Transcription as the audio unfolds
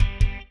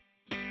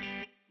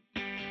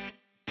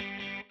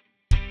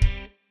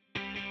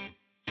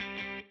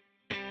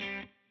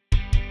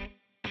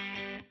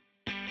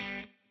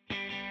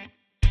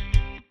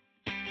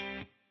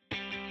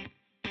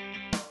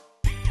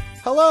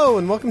Hello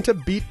and welcome to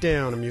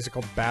Beatdown, a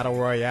musical battle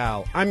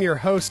royale. I'm your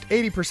host,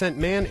 80%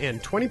 man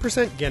and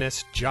 20%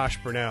 Guinness,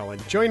 Josh Burnell,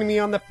 and joining me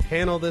on the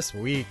panel this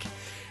week,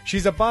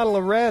 she's a bottle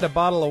of red, a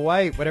bottle of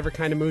white, whatever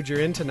kind of mood you're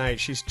in tonight.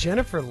 She's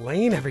Jennifer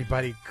Lane,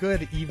 everybody.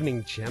 Good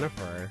evening,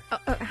 Jennifer.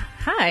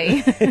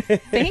 Hi.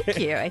 Thank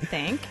you, I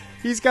think.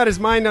 He's got his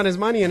mind on his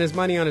money and his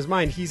money on his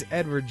mind. He's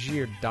Edward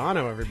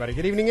Giordano, everybody.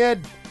 Good evening,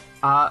 Ed.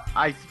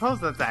 I suppose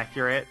that's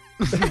accurate.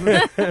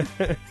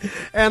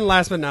 And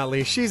last but not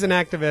least, she's an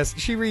activist.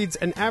 She reads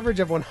an average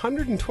of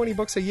 120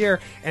 books a year,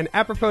 and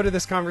apropos to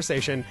this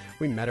conversation,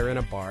 we met her in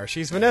a bar.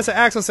 She's Vanessa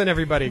Axelson,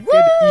 everybody. Woo!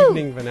 Good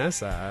evening,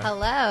 Vanessa.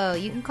 Hello.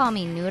 You can call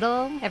me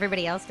Noodle.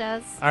 Everybody else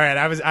does. All right,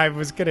 I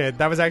was gonna.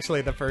 That was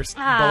actually the first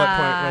bullet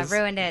point. Was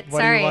ruined it. What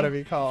Sorry. do you want to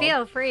be called?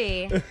 Feel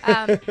free.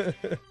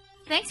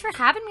 Thanks for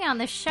having me on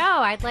the show.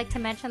 I'd like to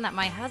mention that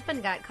my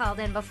husband got called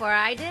in before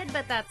I did,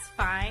 but that's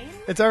fine.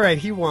 It's all right.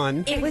 He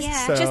won. It was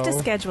Yeah. just a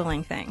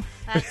scheduling thing.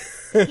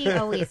 He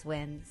always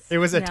wins. It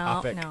was a No,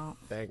 topic no.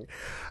 thing.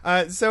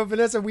 So,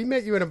 Vanessa, we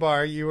met you in a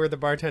bar. You were the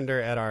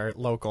bartender at our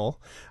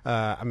local.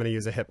 I'm going to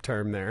use a hip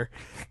term there.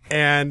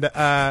 And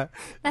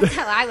That's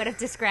how I would have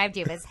described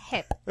you, as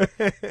hip.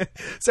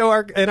 so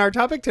our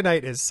topic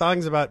tonight is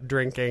songs about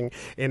drinking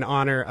in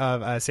honor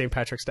of St.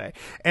 Patrick's Day.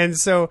 And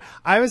so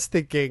I was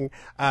thinking,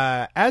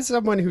 as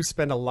someone who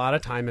spent a lot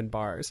of time in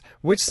bars,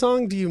 which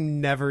song do you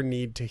never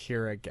need to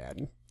hear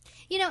again?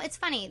 You know, it's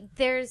funny.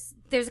 There's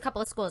a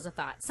couple of schools of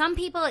thought. Some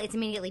people, it's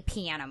immediately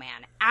Piano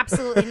Man.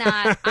 Absolutely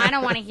not. I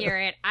don't want to hear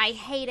it. I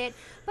hate it.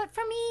 But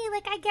for me,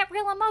 like, I get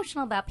real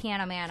emotional about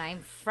Piano Man. I'm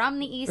from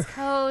the East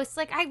Coast.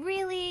 Like, I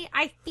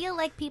feel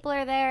like people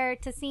are there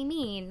to see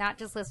me, not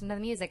just listen to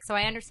the music. So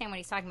I understand what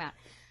he's talking about.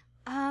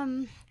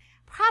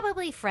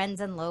 Probably Friends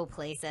in Low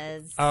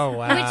Places. Oh,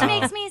 wow. Which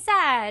makes me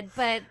sad,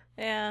 but...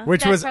 Yeah.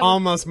 Which That's was probably-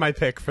 almost my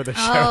pick for the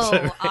show Oh,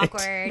 tonight.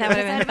 awkward. That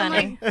would've been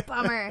funny.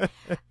 Bummer.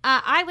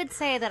 I would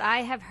say that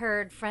I have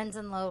heard Friends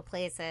in Low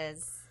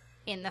Places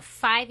in the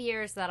 5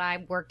 years that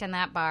I worked in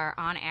that bar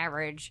on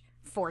average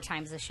 4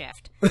 times a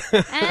shift.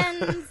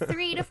 And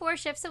 3 to 4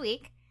 shifts a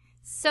week.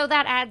 So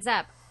that adds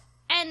up.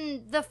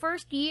 And the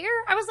first year,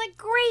 I was like,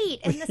 great.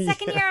 And the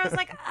second year, I was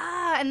like,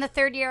 ah. And the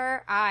third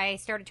year, I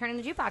started turning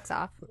the jukebox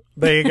off.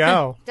 There you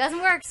go.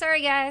 Doesn't work.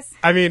 Sorry, guys.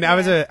 I mean, I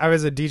was a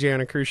DJ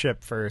on a cruise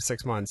ship for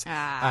 6 months,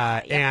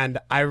 Yeah. and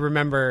I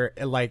remember,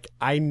 like,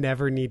 I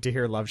never need to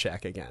hear Love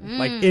Shack again.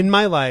 Like, in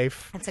my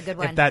life, That's a good if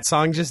one. that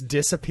song just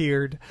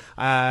disappeared,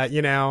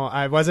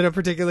 I wasn't a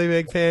particularly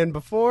big fan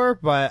before,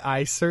 but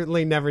I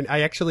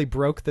actually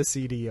broke the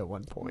CD at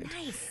one point.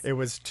 Nice. It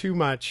was too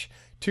much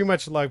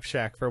Love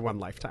Shack for one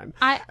lifetime.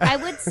 I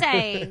would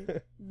say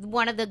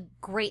one of the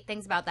great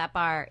things about that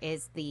bar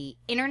is the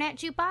internet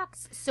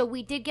jukebox. So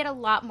we did get a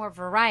lot more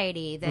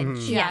variety than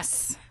just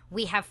Yes.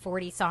 we have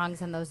 40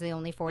 songs and those are the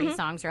only 40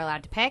 songs you're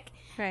allowed to pick.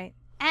 Right.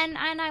 And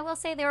I will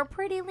say they were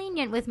pretty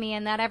lenient with me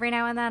in that every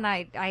now and then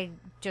I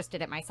just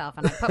did it myself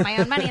and I put my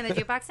own money in the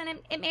jukebox and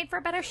it made for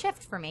a better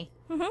shift for me.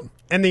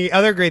 And the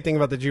other great thing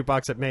about the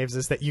jukebox at Maeve's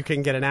is that you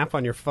can get an app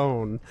on your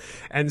phone,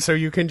 and so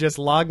you can just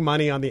log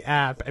money on the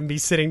app and be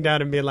sitting down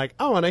and being like,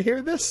 "Oh, and I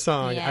hear this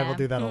song." I will Yeah.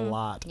 do that a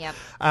lot. Yep.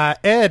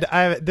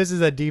 Ed, this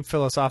is a deep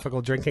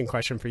philosophical drinking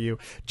question for you: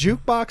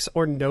 jukebox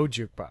or no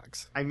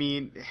jukebox? I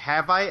mean,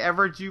 have I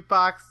ever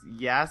jukebox?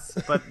 Yes,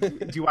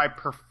 but do I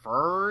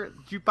prefer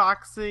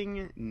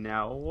jukeboxing?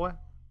 No.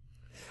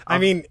 I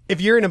mean, if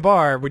you're in a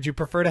bar, would you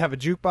prefer to have a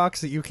jukebox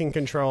that you can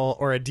control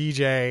or a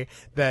DJ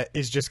that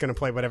is just going to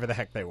play whatever the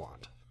heck they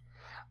want?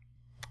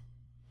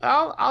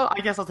 I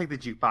guess I'll take the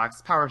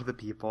jukebox. Power to the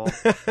people.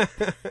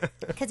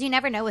 Because you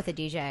never know with a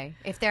DJ.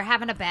 If they're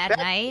having a bad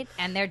night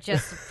and they're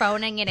just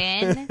phoning it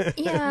in,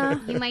 Yeah.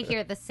 you might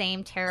hear the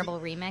same terrible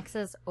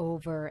remixes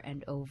over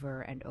and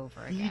over and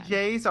over again.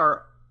 DJs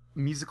are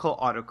musical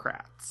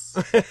autocrats.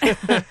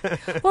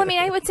 Well, I mean,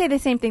 I would say the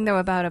same thing, though,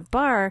 about a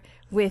bar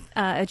with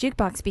a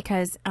jukebox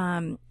because,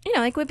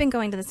 like we've been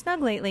going to the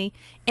Snug lately,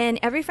 and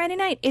every Friday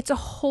night, it's a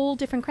whole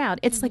different crowd.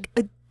 It's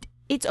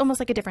it's almost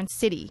like a different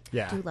city.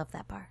 Yeah. I do love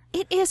that bar.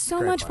 It is so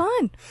Great much bar.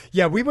 fun.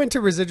 Yeah, we went to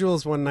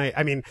Residuals one night.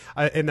 I mean,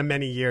 in the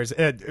many years,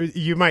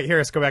 you might hear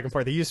us go back and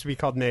forth. It used to be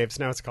called Maeve's,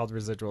 now it's called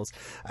Residuals.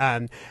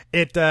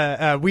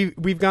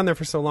 We've gone there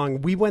for so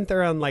long. We went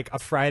there on like a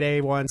Friday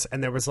once,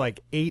 and there was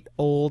like 8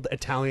 old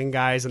Italian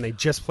guys, and they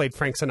just played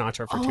Frank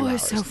Sinatra for 2 Oh, hours. it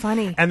was so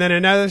funny. And then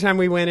another time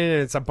we went in,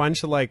 and it's a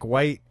bunch of like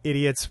white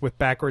idiots with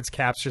backwards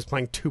caps just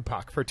playing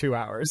Tupac for 2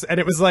 hours.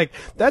 And it was like,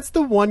 that's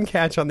the one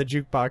catch on the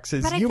jukebox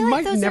is But I you feel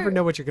like might those never are-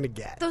 know what you're going to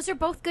get. Those are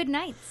both good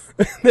nights.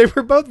 They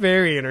were both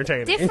very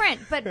entertaining.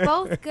 Different, but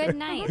both good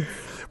nights.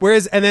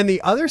 Whereas, and then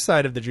the other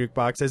side of the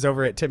jukebox is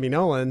over at Timmy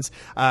Nolan's.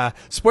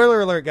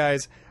 Spoiler alert,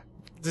 guys.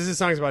 This is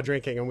songs about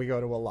drinking, and we go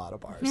to a lot of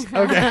bars.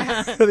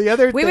 Okay. So the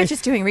other We thing, were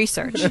just doing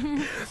research.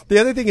 the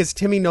other thing is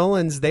Timmy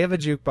Nolan's. They have a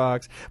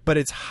jukebox, but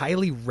it's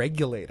highly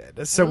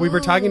regulated. So we were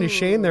talking to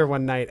Shane there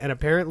one night, and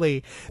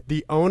apparently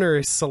the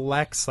owner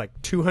selects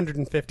like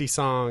 250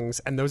 songs,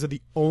 and those are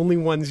the only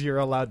ones you're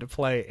allowed to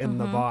play in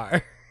the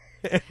bar.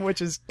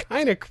 which is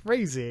kind of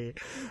crazy.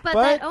 But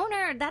that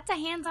owner, that's a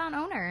hands-on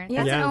owner.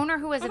 That's Yeah. an owner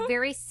who has a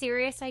very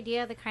serious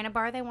idea of the kind of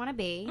bar they want to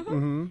be.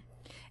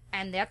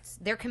 And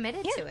they're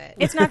committed to it.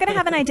 It's not going to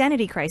have an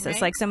identity crisis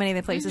Right. like so many of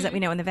the places that we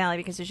know in the Valley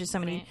because there's just so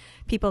many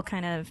people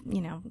kind of,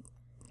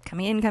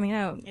 coming in, coming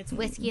out. It's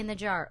whiskey in the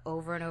jar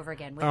over and over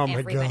again with Oh my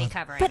everybody God.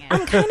 covering But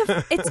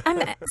it.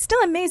 I'm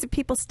still amazed that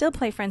people still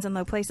play Friends in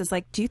Low Places.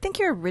 Like, do you think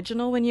you're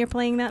original when you're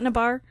playing that in a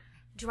bar?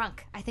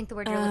 Drunk. I think the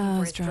word you're looking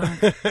for is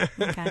drunk.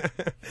 Okay.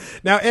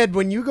 Now, Ed,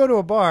 when you go to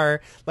a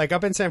bar, like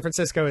up in San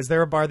Francisco, is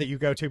there a bar that you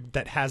go to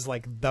that has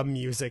like the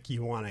music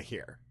you want to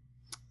hear?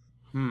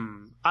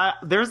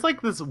 There's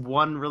like this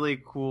one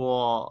really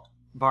cool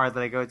bar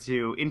that I go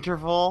to,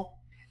 Interval,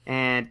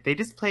 and they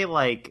just play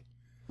like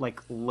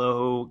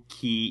low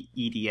key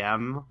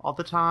EDM all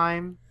the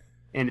time,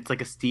 and it's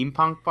like a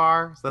steampunk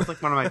bar. So that's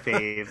like one of my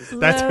faves.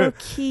 That's Low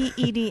key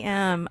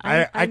EDM.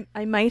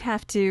 I might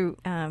have to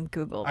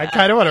Google I that.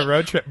 kind of want a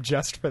road trip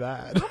just for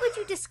that. What would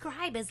you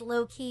describe as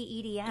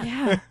low-key EDM?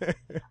 Yeah.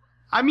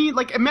 I mean,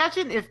 like,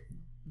 imagine if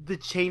the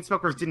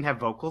Chainsmokers didn't have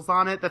vocals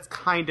on it. That's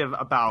kind of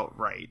about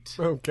right.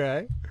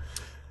 Okay.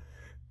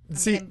 I'm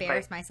See, going to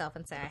embarrass myself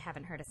and say I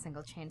haven't heard a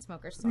single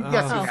Chainsmokers song.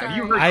 Yes, Oh. you have.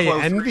 You Sorry. heard I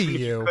Close envy Range.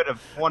 you. Could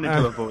have wanted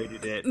to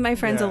avoided it. My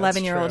friend's Yeah, that's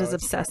 11-year-old is true.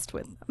 obsessed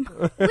with them.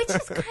 Which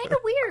is kind of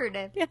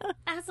weird. Yeah.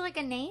 As like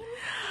a name.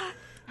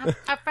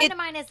 A friend of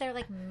mine is their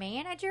like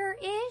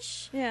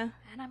manager-ish. Yeah.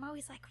 And I'm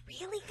always like,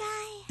 really,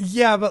 guy?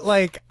 yeah, but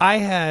like I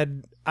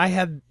had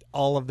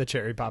all of the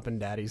Cherry Poppin'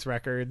 Daddies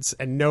records,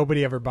 and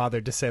nobody ever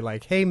bothered to say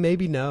like, "Hey,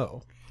 maybe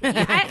no."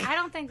 I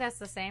don't think that's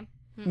the same.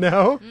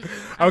 No?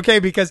 Okay,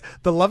 because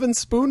the Lovin'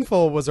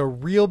 Spoonful was a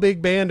real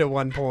big band at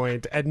one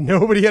point, and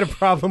nobody had a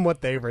problem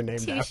what they were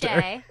named Touche.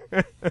 after.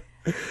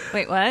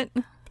 Wait, what?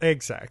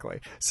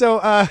 Exactly. So,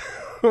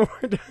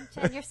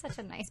 Jen, you're such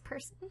a nice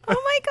person.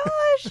 Oh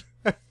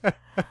my gosh.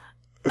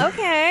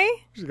 Okay.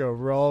 just gonna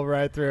roll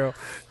right through.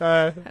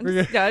 Yeah, I'm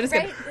just gonna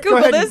Right? Google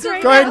ahead, this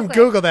right go now. ahead and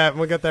Google that, and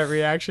we'll get that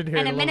reaction here.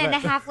 And a in minute and a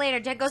little half later,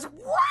 Jen goes,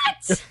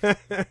 what?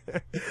 bit.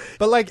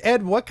 But like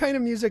Ed, what kind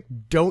of music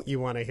don't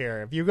you want to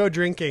hear? If you go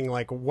drinking,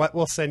 like what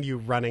will send you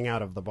running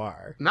out of the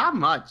bar? Not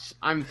much.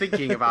 I'm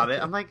thinking about it.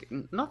 I'm like,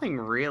 nothing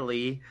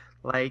really.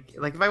 Like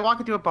if I walk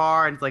into a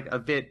bar and it's like a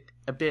bit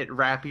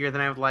rappier than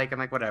I would like, I'm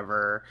like,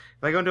 whatever.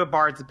 If I go into a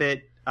bar, it's a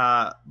bit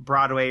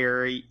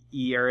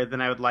Broadway-er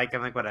than I would like,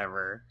 I'm like,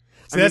 whatever.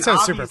 See, that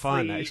sounds super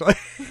fun, obviously-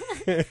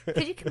 actually.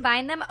 Could you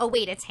combine them? Oh,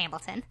 wait, it's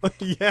Hamilton.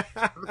 Yeah.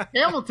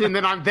 Hamilton,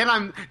 then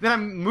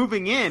I'm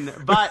moving in.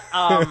 But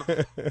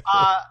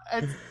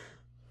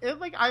it's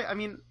like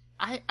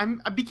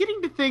I'm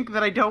beginning to think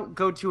that I don't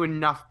go to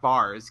enough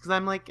bars because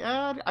I'm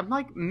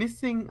like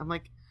missing. I'm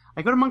like,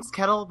 I go to Monk's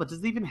Kettle, but does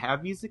it even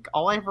have music?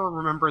 All I ever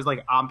remember is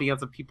like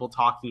ambience of people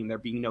talking, there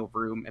being no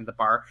room in the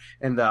bar,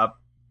 and the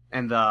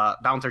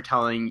bouncer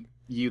telling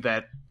you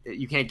that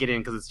you can't get in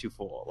because it's too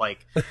full.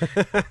 Like,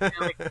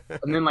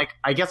 and then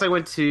I guess I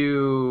went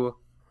to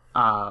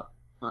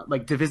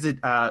to visit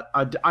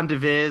on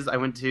Diviz. I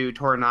went to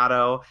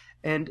Toronado,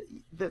 and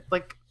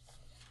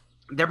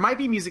there might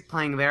be music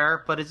playing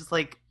there, but it's just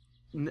like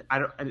I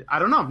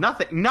don't know,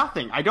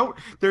 nothing.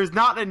 There's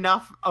not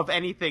enough of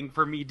anything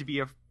for me to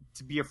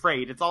be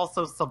afraid. It's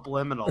also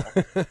subliminal.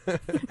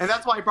 And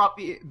that's why I brought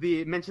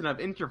the mention of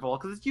Interval,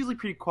 because it's usually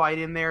pretty quiet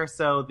in there,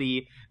 so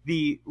the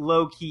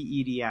low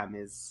key EDM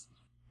is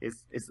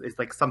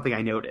like something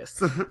I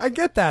notice. I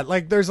get that.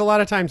 Like, there's a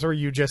lot of times where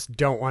you just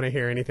don't want to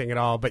hear anything at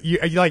all, but you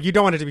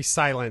don't want it to be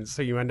silent,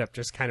 so you end up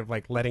just kind of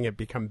like letting it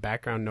become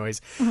background noise.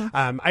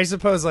 I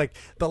suppose like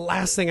the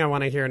last thing I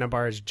want to hear in a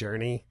bar is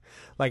Journey.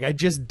 Like, I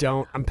just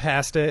don't. I'm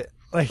past it.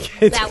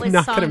 Like, it's That was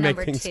not song going to make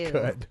number things 2.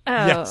 good.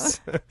 Oh. Yes.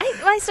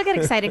 I still get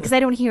excited because I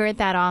don't hear it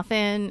that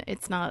often.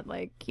 It's not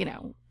like,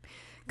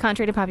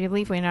 contrary to popular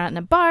belief, we're not in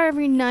a bar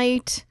every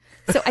night.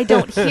 So I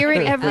don't hear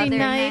it every Other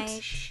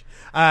night.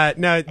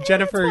 No,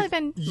 Jennifer, probably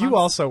been you months.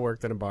 also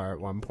worked in a bar at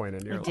one point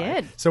in your life.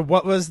 did. So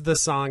what was the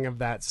song of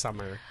that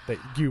summer that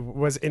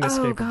was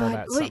inescapable God.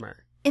 that Wait. summer?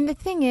 And the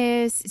thing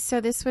is,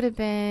 so this would have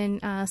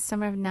been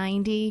summer of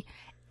 90,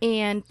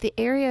 and the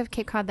area of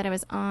Cape Cod that I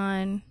was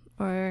on,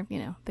 or,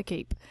 the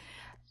Cape,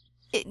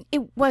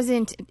 it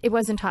wasn't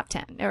top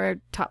 10 or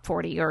top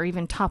 40 or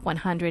even top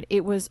 100.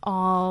 It was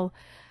all,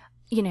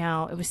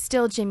 it was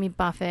still Jimmy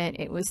Buffett.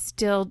 It was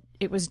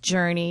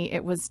Journey.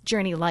 It was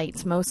Journey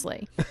Lights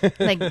mostly.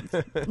 Like,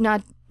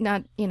 not,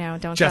 Don't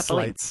Just Stop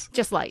Believing. Lights.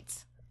 Just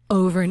Lights.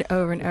 Over and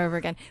over and over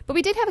again. But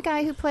we did have a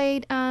guy who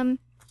played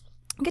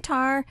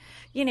guitar,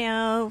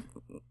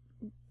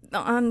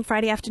 on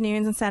Friday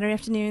afternoons and Saturday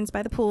afternoons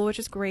by the pool, which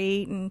was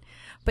great.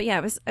 But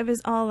yeah, it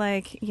was all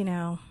like,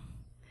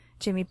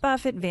 Jimmy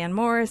Buffett, Van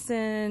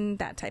Morrison,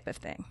 that type of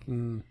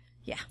thing.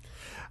 Yeah.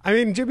 I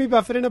mean, Jimmy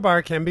Buffett in a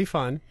bar can be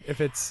fun if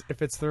it's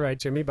the right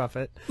Jimmy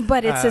Buffett.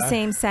 But it's the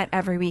same set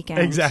every weekend.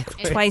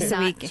 Exactly. Twice a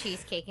Not week.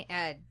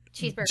 cheeseburger.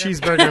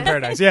 Cheeseburger in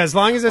Paradise. Yeah, as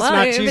long as it's Well,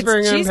 not if it's Cheeseburger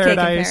in Cheesecake in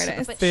Paradise,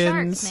 Paradise. But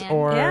Fins, sharks, man.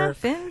 or Yeah,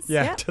 Fins,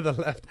 yeah, yeah. to the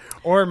left,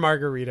 or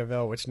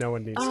Margaritaville, which no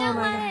one needs. You to know know.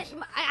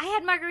 what? I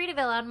had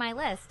Margaritaville on my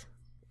list.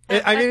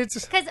 I mean,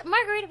 it's because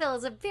Margaritaville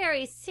is a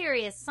very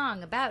serious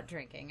song about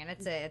drinking, and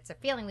it's a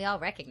feeling we all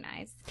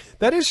recognize.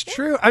 that is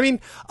true. I mean,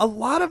 a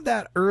lot of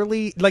that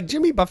early, like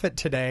Jimmy Buffett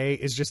today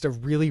is just a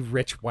really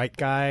rich white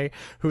guy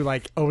who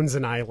like owns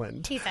an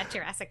island. He's at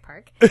Jurassic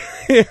Park.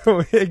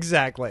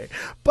 Exactly.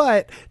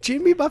 But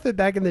Jimmy Buffett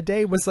back in the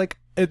day was like,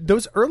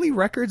 those early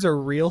records are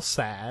real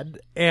sad,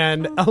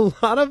 and a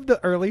lot of the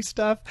early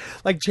stuff,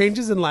 like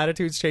Changes in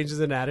Latitudes, Changes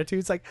in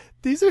Attitudes, like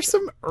these are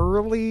some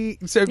early,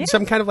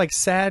 some kind of like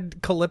sad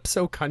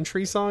calypso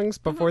country songs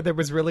before there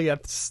was really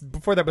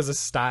before there was a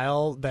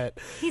style that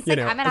He's you like,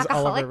 know, I'm an was all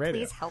over alcoholic.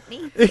 radio. Please help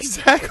me.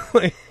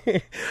 Exactly.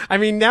 I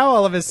mean, now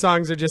all of his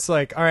songs are just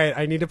like, all right,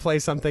 I need to play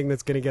something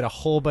that's going to get a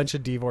whole bunch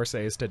of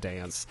divorcees to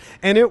dance,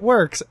 and it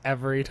works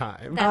every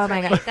time. That's my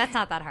really- God. That's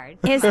not that hard.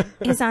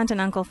 His aunt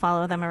and uncle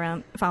follow him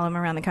around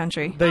the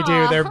country. They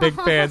do. They're big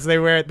fans. They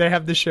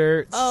have the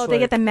shirts. Oh, they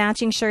get the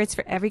matching shirts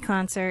for every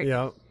concert.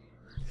 Yeah.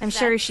 I'm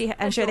sure they have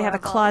a adorable.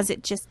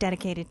 closet just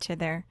dedicated to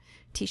their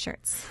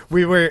t-shirts.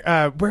 We were,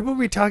 where were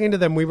we talking to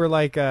them? We were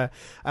like, We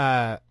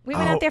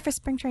went out there for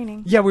spring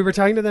training. Yeah, we were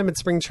talking to them at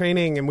spring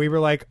training, and we were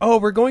like, oh,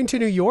 we're going to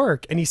New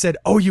York. And he said,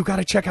 oh, you got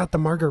to check out the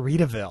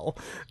Margaritaville.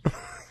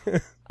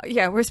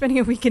 Yeah, we're spending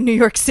a week in New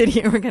York City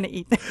and we're going to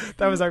eat there.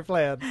 That was our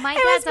plan. My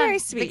was dad's on very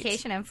sweet.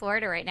 vacation in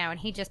Florida right now, and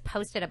he just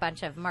posted a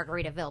bunch of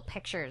Margaritaville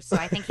pictures. So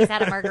I think he's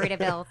at a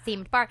Margaritaville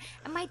themed bar.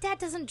 And my dad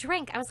doesn't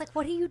drink. I was like,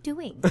 "What are you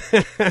doing?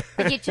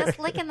 Are you just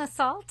licking the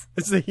salt?"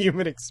 It's the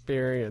human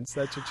experience.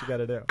 That's what you got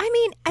to do. I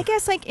mean, I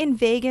guess like in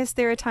Vegas,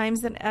 there are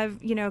times that I've,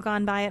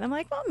 gone by it and I'm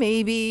like, well,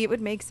 maybe it would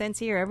make sense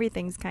here.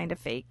 Everything's kind of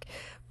fake.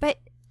 But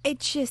it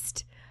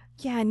just,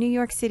 yeah, New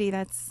York City,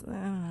 that's, I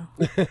don't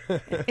know.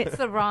 It's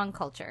the wrong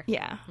culture.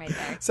 Yeah. right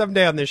there.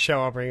 Someday on this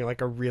show, I'll bring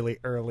like a really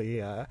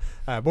early,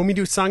 when we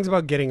do songs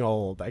about getting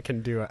old, I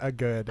can do a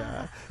good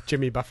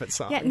Jimmy Buffett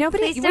song. Yeah,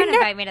 nobody, Please don't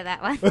invite me to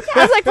that one. I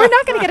was like, we're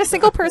not going to get a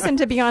single person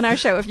to be on our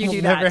show if you We'll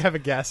do that. never have a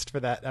guest for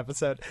that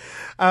episode.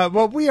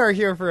 Well, we are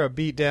here for a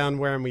beatdown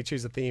wherein we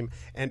choose a theme,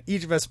 and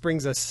each of us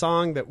brings a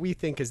song that we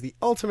think is the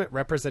ultimate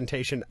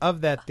representation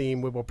of that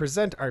theme. We will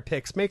present our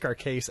picks, make our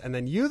case, and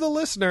then you, the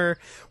listener,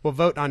 will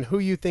vote on who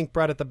you think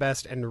brought it the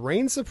best and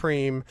reign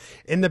supreme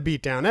in the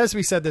beatdown. As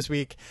we said this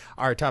week,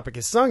 our topic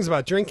is songs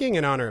about drinking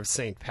in honor of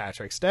St.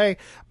 Patrick's Day.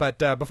 But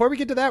before we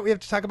get to that, we have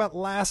to talk about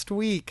last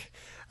week.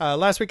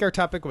 Last week, our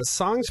topic was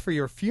songs for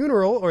your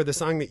funeral, or the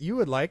song that you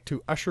would like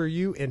to usher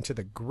you into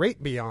the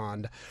great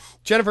beyond.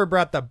 Jennifer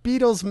brought the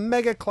Beatles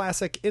mega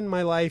classic In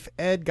My Life.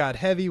 Ed got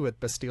heavy with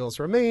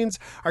Bastille's Remains.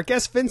 Our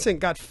guest Vincent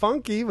got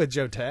funky with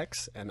Joe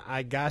Tex, and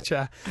I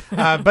gotcha.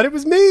 But it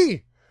was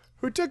me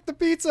who took the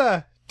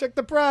pizza, took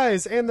the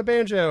prize, and the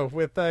banjo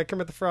with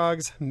Kermit the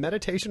Frog's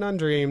Meditation on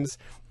Dreams,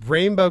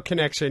 Rainbow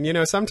Connection. You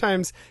know,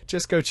 sometimes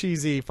just go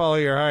cheesy, follow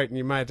your heart, and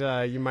you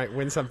might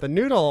win something.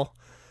 Noodle,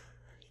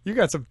 you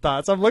got some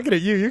thoughts. I'm looking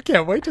at you. You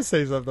can't wait to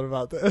say something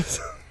about this.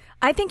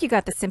 I think you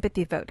got the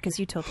sympathy vote because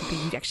you told people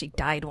you actually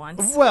died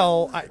once.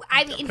 Well,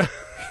 I mean,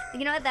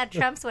 you know what? That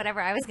trumps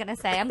whatever I was going to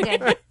say. I'm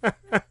good.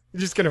 you're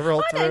just going to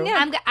roll through. no.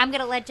 I'm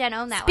going to let Jen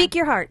own that Speak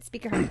your heart.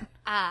 Speak your heart. one.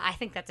 I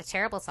think that's a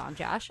terrible song,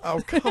 Josh.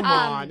 Oh, come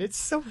on. It's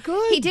so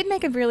good. He did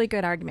make a really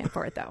good argument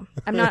for it, though.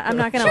 I'm not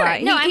going to Sure. lie.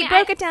 No, I he mean,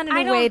 broke it down in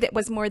I a way don't- that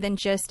was more than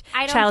just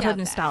I don't childhood doubt that.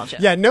 nostalgia.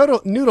 Yeah,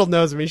 Noodle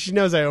knows me. She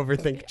knows I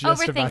overthink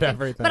just about Overthinking.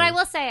 everything. But I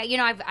will say,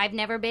 I've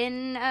never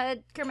been a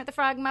Kermit the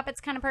Frog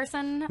Muppets kind of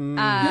person.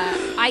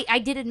 I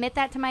did admit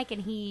that to Mike,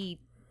 and he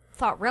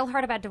thought real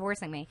hard about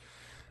divorcing me.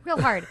 Real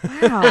hard.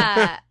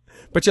 Wow.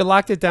 But you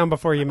locked it down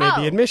before you made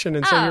the admission,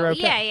 and so you're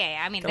okay.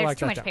 Yeah. I mean, Gotta there's lock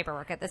too that much down.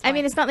 paperwork at this point. I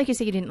mean, it's not like you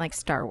said you didn't like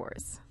Star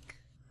Wars.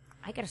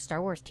 I got a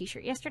Star Wars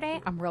T-shirt yesterday.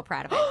 I'm real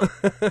proud of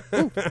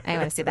it. I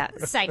want to see that.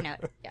 Side note.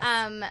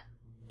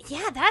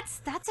 Yeah,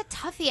 that's a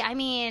toughie. I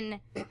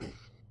mean,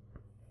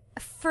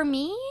 for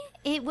me,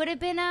 it would have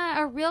been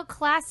a real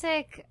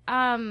classic.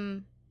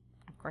 Of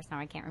course, now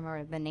I can't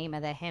remember the name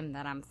of the hymn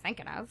that I'm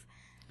thinking of.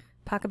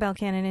 Pachelbel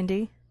Canon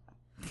Indy.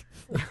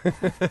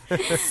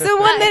 It's the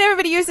one that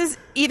everybody uses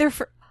either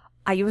for.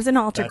 I was an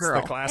altar That's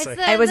girl. the classic.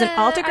 It's I was an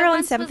altar girl in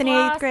once 7th was and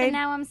 8th lost, grade. And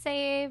now I'm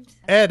saved.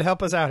 Ed,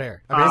 help us out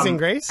here. Amazing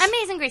Grace?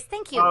 Amazing Grace.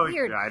 Thank you. Oh,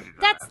 Weird. yeah, I did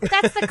know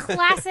That's the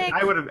classic.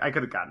 I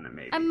could have gotten it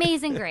maybe.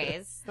 Amazing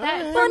Grace.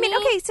 That, Well, I mean,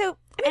 okay, so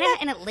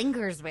and it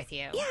lingers with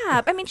you.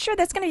 yeah, I mean, sure,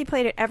 that's going to be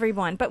played at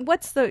everyone. But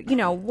what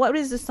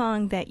is the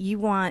song that you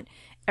want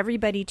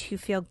everybody to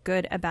feel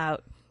good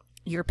about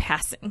your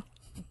passing?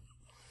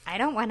 I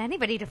don't want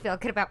anybody to feel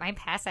good about my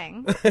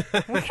passing. What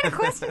kind of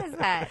question is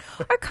that?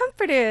 Or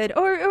comforted?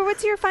 Or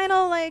what's your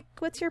final,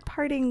 what's your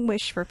parting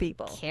wish for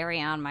people? Carry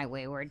on, my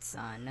wayward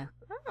son.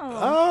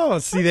 Oh,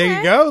 see, there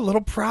you go. Little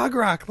prog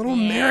rock, little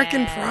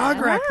American prog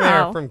rock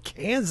there Wow. from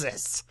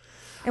Kansas.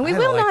 And we I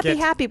will like not it. be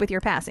happy with your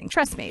passing.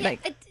 Trust me.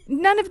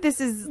 None of this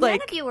is None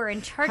like. of you were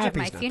in charge of Happy's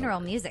my not funeral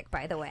music,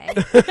 by the way.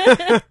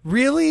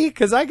 Really?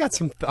 Because I got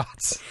some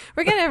thoughts.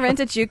 We're going to rent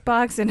a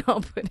jukebox and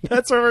I'll put it.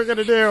 That's what we're going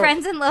to do.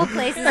 Friends in low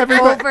places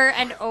Everybody- over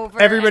and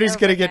over. Everybody's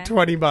going to get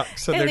 $20,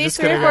 so At they're least just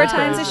 3 going or to 4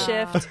 go times a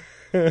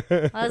crazy.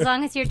 shift. Well, as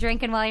long as you're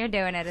drinking while you're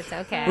doing it, it's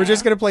okay. We're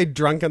just going to play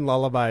drunken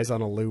lullabies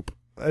on a loop.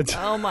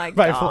 Oh my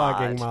by God.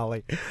 flogging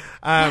Molly.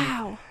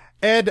 Wow.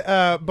 Ed,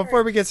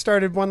 before we get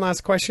started, one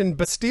last question.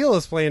 Bastille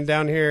is playing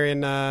down here in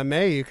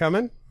May. You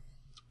coming?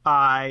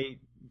 I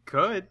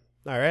could.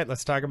 All right,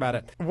 let's talk about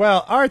it.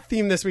 Well, our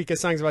theme this week is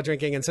songs about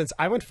drinking, and since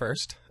I went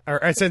first, or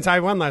since I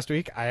won last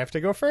week, I have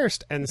to go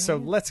first. And so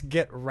let's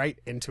get right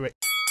into it.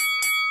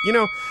 You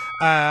know,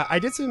 I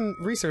did some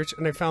research,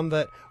 and I found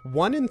that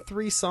 1 in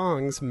 3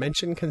 songs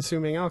mention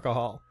consuming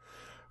alcohol,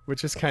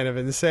 which is kind of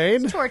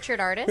insane.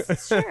 Tortured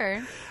artists,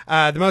 sure.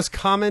 The most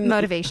common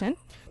Motivation.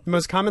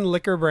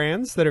 liquor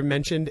brands that are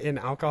mentioned in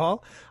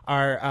alcohol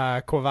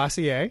are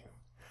Courvoisier,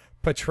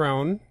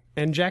 Patron,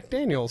 and Jack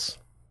Daniels.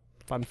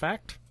 Fun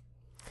fact.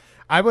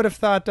 I would have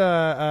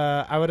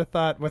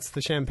thought. What's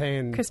the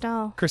champagne?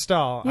 Cristal.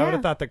 Cristal. Yeah. I would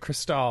have thought that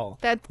Cristal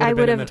That would I have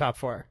been would in the have- top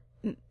 4.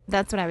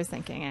 That's what I was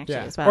thinking, actually,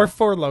 Yeah, as well. or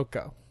Four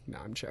Loko. No,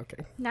 I'm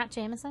joking. Not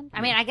Jameson? I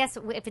mean, I guess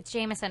if it's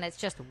Jameson, it's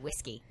just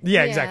whiskey.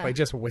 Yeah, Yeah. exactly.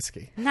 Just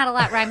whiskey. Not a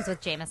lot rhymes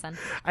with Jameson.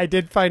 I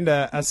did find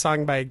a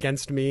song by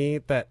Against Me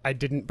that I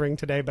didn't bring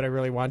today, but I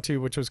really want to,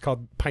 which was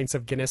called "Pints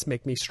of Guinness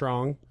Make Me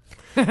Strong,"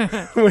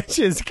 which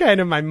is kind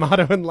of my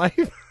motto in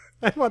life.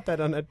 I want that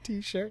on a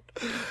T-shirt.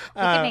 We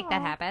can make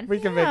that happen. We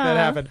can make that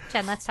happen.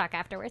 Jen, let's talk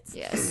afterwards.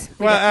 Yes.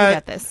 Well, We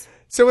got this.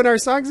 So in our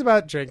songs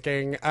about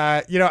drinking,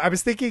 I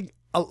was thinking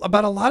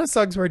about a lot of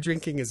songs where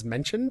drinking is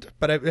mentioned,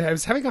 but I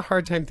was having a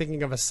hard time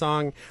thinking of a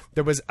song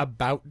that was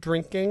about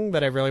drinking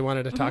that I really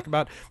wanted to talk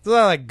about. There's a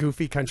lot of like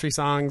goofy country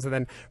songs, and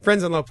then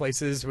Friends in Low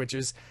Places, which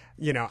is,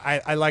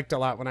 I liked a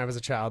lot when I was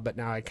a child, but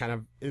now I kind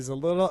of is a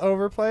little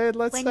overplayed,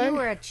 let's When say. you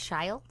were a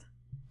child?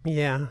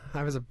 Yeah,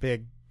 I was a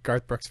big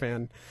Garth Brooks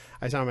fan.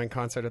 I saw him in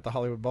concert at the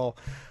Hollywood Bowl.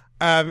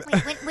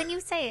 Wait, when you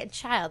say a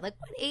child, like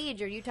what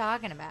age are you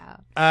talking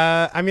about?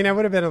 I would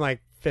have been in like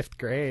 5th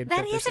grade.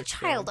 That 5th or is a 6th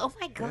child. grade. Oh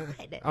my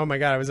god. Oh my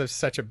god, I was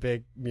such a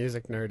big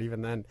music nerd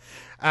even then.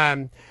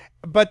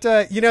 But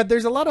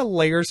there's a lot of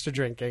layers to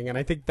drinking, and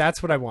I think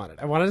that's what I wanted.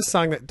 I wanted a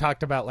song that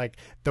talked about like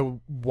the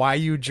why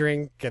you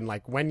drink and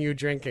like when you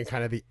drink and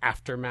kind of the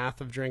aftermath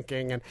of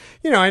drinking. And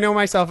I know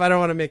myself, I don't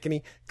want to make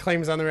any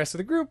claims on the rest of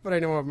the group, but I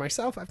know of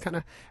myself, I've kind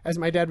of, as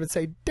my dad would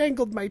say,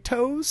 dangled my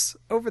toes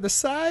over the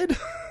side.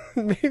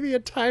 Maybe a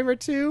time or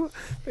two,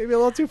 maybe a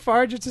little too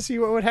far just to see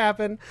what would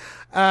happen,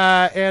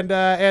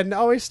 and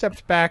always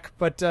stepped back.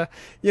 But I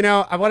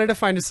wanted to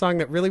find a song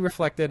that really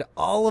reflected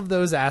all of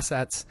those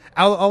assets,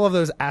 all of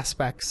those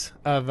aspects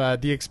of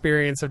the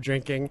experience of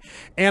drinking.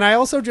 And I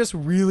also just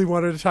really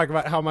wanted to talk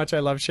about how much I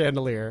love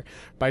Chandelier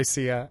by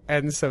Sia,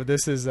 and so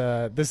this is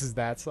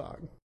that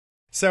song.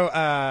 So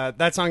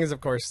that song is,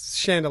 of course,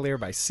 Chandelier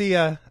by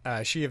Sia,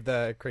 she of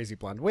the crazy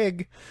blonde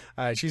wig.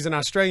 She's an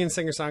Australian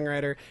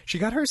singer-songwriter. She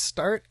got her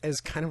start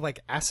as kind of like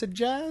acid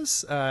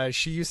jazz.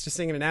 She used to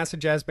sing in an acid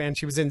jazz band.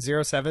 She was in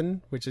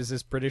 07, which is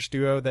this British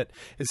duo that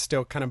is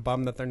still kind of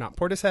bummed that they're not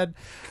Portishead.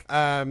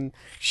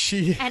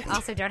 She And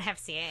also don't have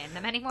Sia in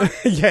them anymore.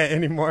 yeah,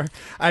 anymore.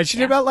 She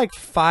did about like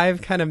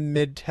 5 kind of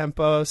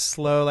mid-tempo,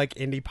 slow, like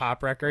indie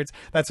pop records.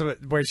 That's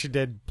where she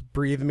did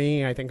Breathe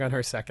Me, I think, on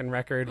her second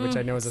record, which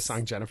I know is a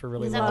song Jennifer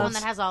really Is that the one loves.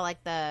 that has all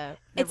like the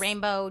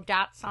rainbow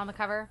dots on the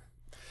cover?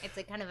 It's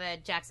like kind of a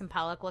Jackson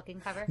Pollock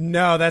looking cover.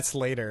 No, that's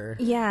later.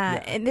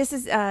 Yeah, and this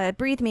is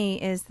 "Breathe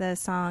Me" is the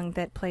song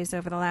that plays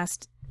over the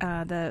last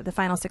the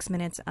final 6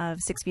 minutes of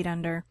 6 Feet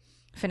Under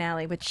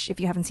finale. Which, if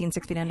you haven't seen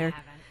 6 Feet Under,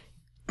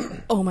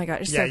 oh my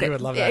god, it's Yeah, so good. you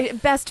would love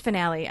that. Best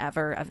finale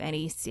ever of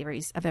any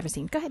series I've ever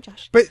seen. Go ahead,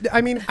 Josh. But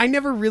I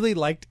never really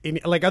liked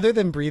any, like, other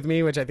than Breathe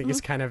Me, which I think is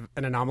kind of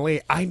an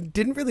anomaly. I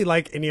didn't really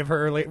like any of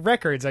her early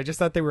records. I just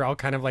thought they were all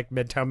kind of like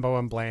mid-tempo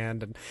and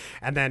bland.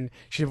 And then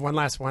she did one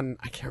last one.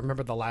 I can't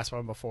remember the last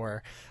one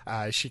before.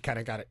 She kind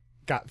of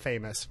got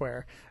famous,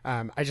 where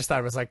I just thought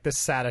it was like this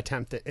sad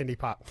attempt at indie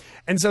pop.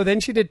 And so then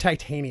she did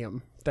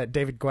Titanium, that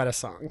David Guetta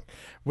song,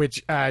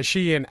 which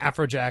she and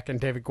Afrojack and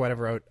David Guetta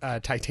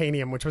wrote.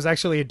 Titanium, which was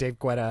actually a Dave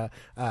Guetta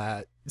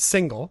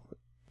single.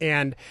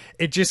 And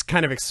it just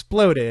kind of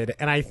exploded.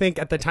 And I think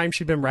at the time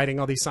she'd been writing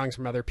all these songs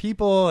from other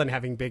people and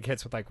having big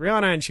hits with like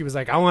Rihanna. And she was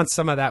like, I want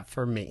some of that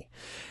for me.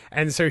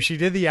 And so she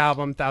did the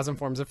album 1,000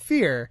 Forms of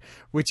Fear,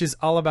 which is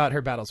all about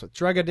her battles with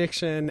drug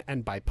addiction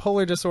and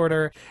bipolar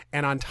disorder.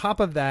 And on top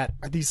of that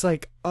are these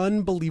like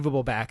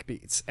unbelievable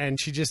backbeats.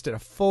 And she just did a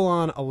full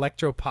on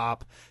electro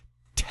pop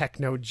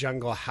techno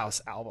jungle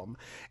house album,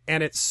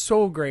 and it's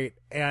so great.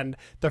 And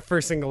the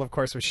first single, of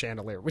course, was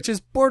Chandelier, which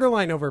is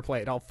borderline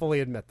overplayed, I'll fully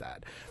admit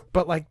that,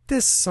 but like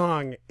this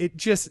song,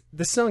 the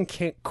song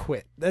can't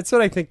quit. That's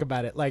what I think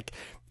about it. Like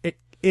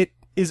it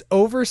is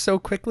over so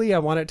quickly, I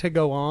want it to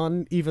go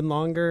on even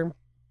longer.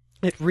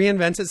 It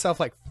reinvents itself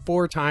like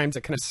 4 times.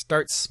 It kind of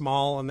starts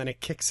small and then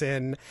it kicks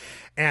in,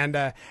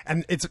 and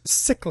it's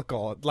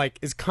cyclical. Like,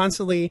 is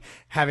constantly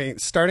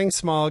starting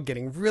small,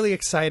 getting really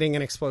exciting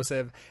and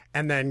explosive,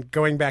 and then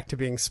going back to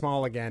being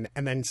small again,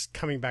 and then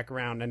coming back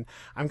around. And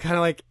I'm kind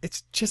of like,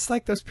 it's just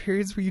like those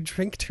periods where you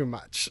drink too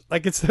much.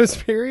 Like, it's those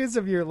periods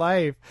of your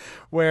life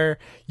where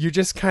you're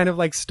just kind of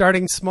like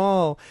starting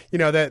small, you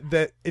know,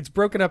 that it's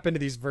broken up into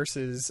these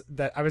verses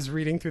that I was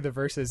reading through the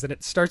verses, and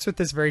it starts with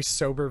this very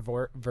sober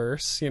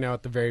verse, you know,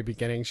 at the very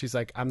beginning. She's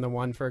like, I'm the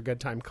one for a good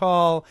time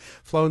call.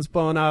 Phone's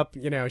blown up.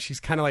 You know, she's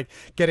kind of like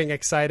getting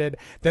excited.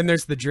 Then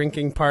there's the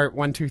drinking part,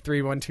 1, 2,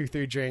 3, 1, 2,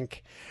 3,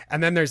 drink.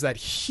 And then there's that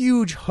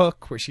huge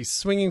hook where she's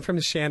swinging from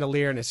the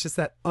chandelier, and it's just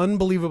that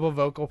unbelievable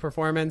vocal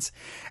performance.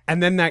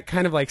 And then that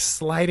kind of like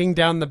sliding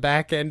down the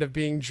back end of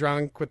being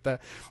drunk with the,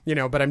 you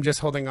know, but I'm just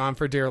holding on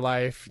for dear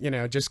life, you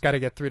know, just got to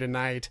get through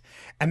tonight.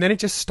 And then it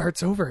just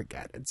starts over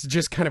again. It's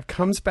just kind of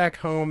comes back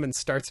home and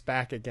starts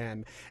back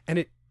again. And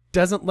it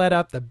doesn't let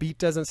up. The beat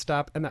doesn't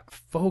stop. And that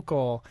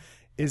vocal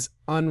is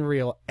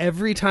unreal.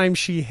 Every time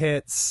she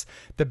hits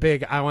the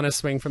big I want to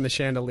swing from the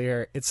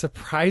chandelier, it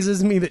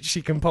surprises me that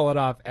she can pull it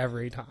off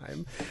every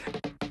time.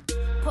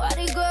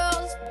 Party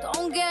girls,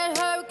 don't get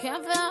hurt,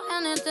 can't feel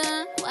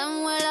anything.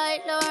 When will I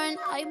learn?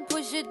 I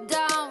push it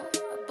down,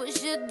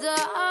 push it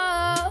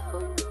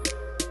down.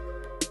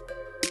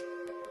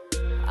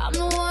 I'm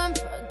the one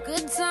for a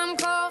good time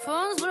call,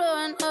 phone's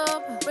blowing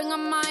up. Ring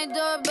on my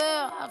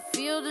doorbell, I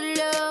feel the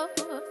love,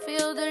 I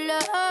feel the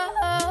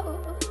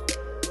love.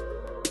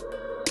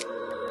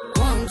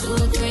 1, 2,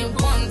 3,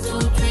 1, 2,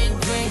 3,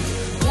 drink.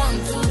 1,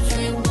 2,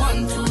 3,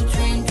 1, 2,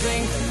 3,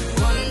 drink.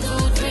 1, 2,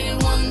 3,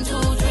 1,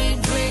 2, 3,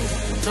 drink.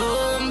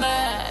 Turn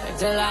back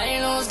till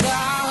I lose God.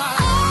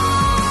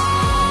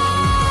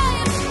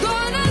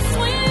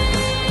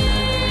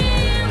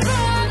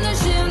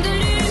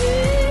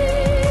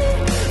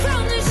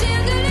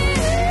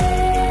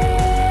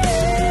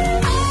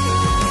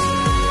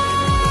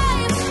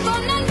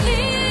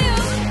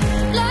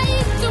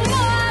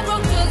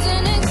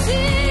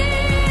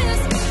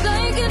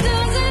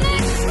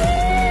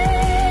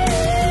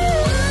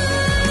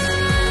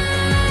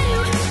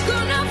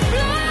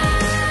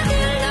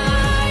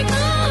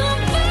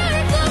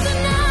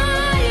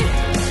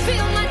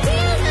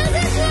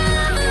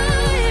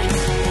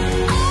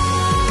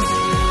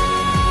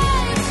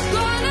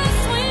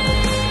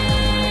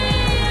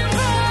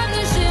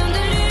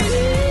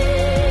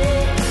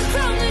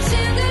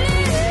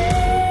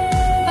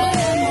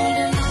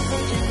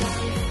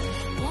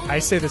 I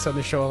say this on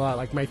the show a lot.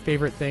 Like, my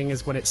favorite thing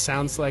is when it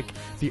sounds like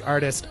the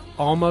artist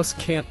almost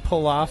can't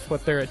pull off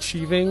what they're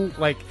achieving.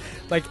 Like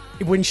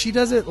when she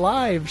does it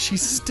live, she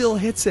still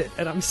hits it,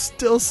 and I'm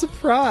still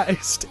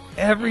surprised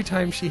every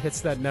time she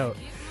hits that note.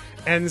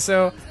 And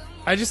so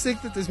I just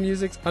think that this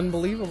music's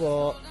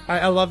unbelievable.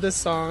 I love this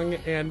song,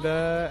 and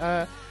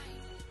I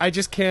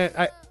just can't.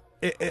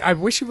 I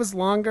wish it was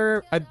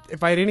longer.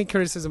 If I had any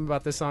criticism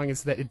about this song,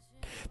 is that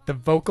the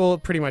vocal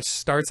pretty much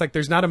starts, like,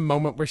 there's not a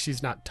moment where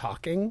she's not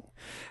talking,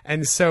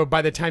 and so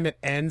by the time it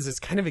ends,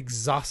 it's kind of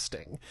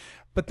exhausting.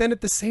 But then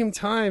at the same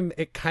time,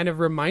 it kind of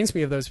reminds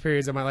me of those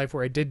periods of my life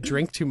where I did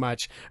drink too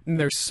much, and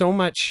there's so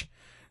much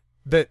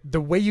that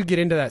the way you get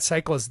into that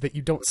cycle is that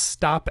you don't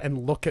stop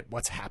and look at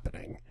what's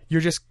happening. You're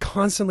just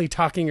constantly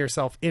talking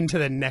yourself into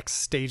the next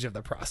stage of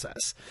the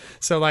process.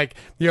 So, like,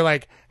 you're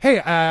like,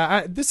 hey,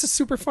 this is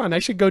super fun. I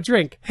should go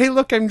drink. Hey,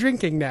 look, I'm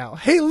drinking now.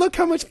 Hey, look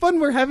how much fun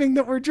we're having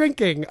that we're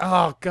drinking.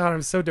 Oh, God,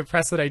 I'm so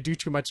depressed that I do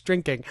too much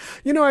drinking.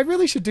 You know, I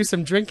really should do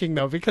some drinking,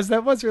 though, because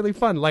that was really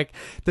fun. Like,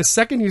 the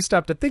second you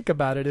stop to think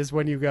about it is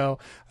when you go,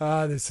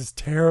 this is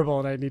terrible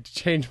and I need to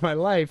change my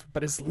life.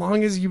 But as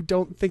long as you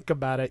don't think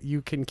about it,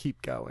 you can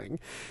keep going.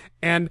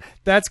 And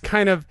that's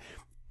kind of,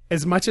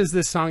 as much as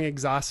this song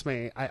exhausts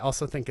me, I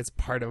also think it's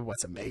part of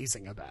what's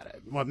amazing about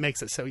it, what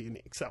makes it so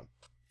unique. So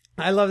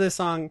I love this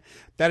song.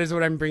 That is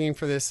what I'm bringing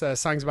for this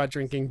Songs About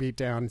Drinking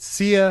Beatdown.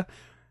 Sia,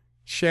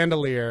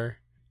 Chandelier,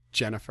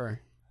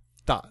 Jennifer.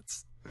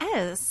 Thoughts?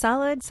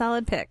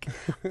 Solid pick.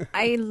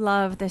 I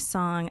love this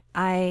song.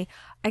 I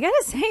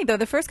gotta say, though,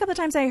 the first couple of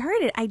times I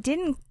heard it, I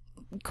didn't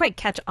quite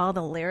catch all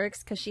the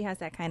lyrics because she has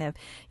that kind of,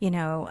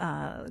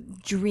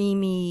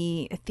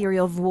 dreamy,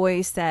 ethereal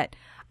voice that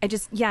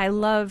I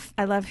love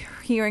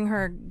hearing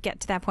her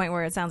get to that point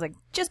where it sounds like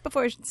just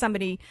before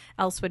somebody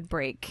else would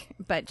break,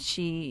 but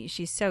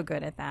she's so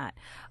good at that.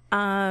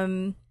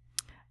 I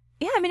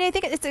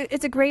think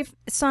it's a great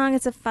song.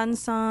 It's a fun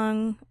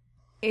song.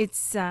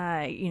 It's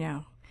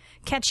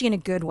catchy in a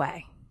good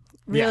way.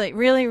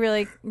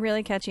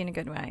 Really catchy in a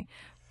good way.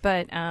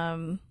 But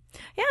I'm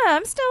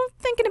still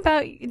thinking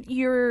about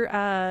your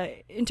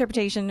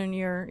interpretation and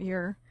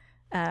your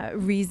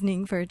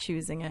reasoning for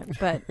choosing it.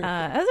 But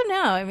as of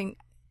now, I mean,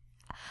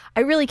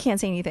 I really can't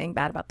say anything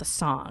bad about the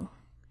song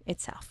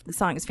itself. The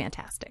song is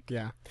fantastic.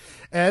 Yeah.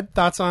 Ed,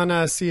 thoughts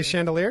on Sia,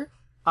 Chandelier?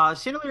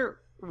 Chandelier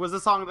was a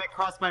song that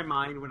crossed my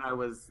mind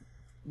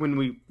when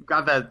we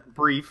got that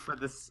brief for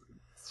this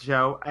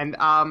show. And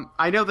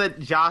I know that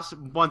Josh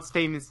once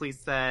famously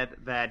said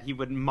that he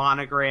would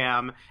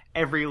monogram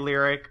every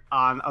lyric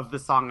of the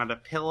song on a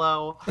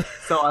pillow.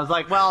 So I was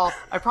like, well,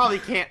 I probably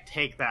can't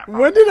take that.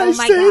 When did I Oh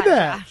my say God,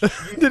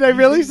 that? Did I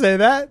really say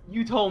that?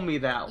 You told me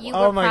that one. You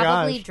Oh were my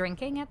probably gosh.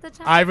 drinking at the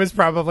time. I was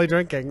probably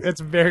drinking.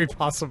 It's very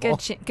possible.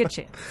 Good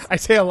shit. I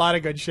say a lot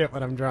of good shit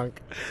when I'm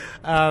drunk.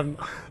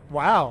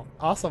 Wow,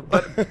 awesome.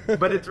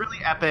 But it's really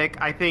epic.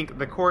 I think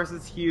the chorus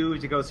is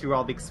huge. It goes through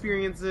all the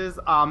experiences.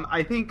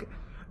 I think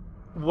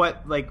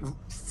what like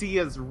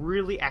Sia's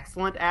really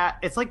excellent at,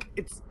 it's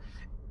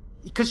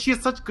because she has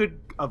such good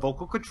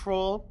vocal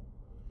control.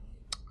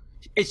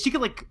 She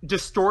can like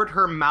distort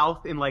her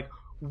mouth in like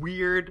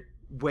weird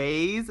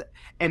ways,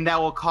 and that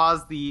will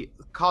cause the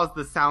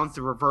sounds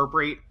to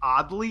reverberate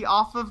oddly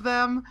off of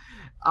them.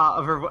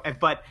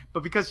 But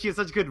because she has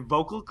such good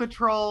vocal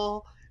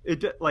control,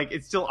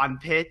 it's still on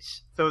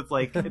pitch. So it's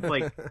like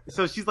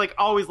so she's like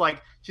always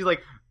like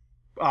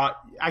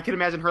I can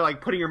imagine her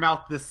like putting her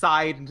mouth to the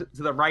side and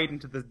to the right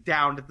and to the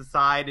down to the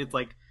side.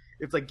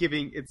 It's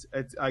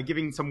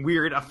giving some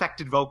weird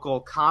affected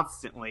vocal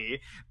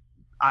constantly.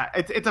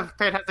 It's a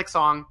fantastic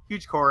song,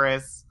 huge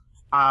chorus.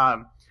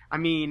 I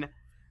mean,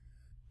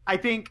 I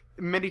think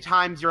many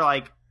times you're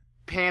like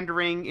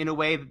pandering in a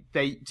way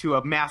to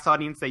a mass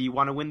audience that you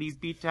want to win these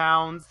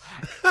beatdowns,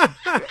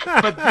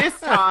 but this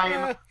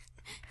time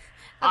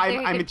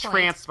I'm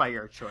entranced by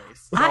your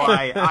choice. So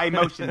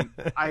I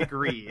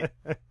agree.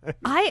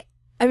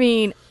 I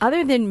mean,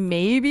 other than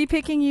maybe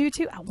picking you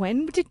two,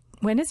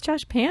 when has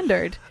Josh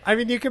pandered? I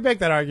mean, you could make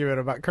that argument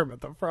about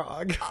Kermit the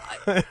Frog.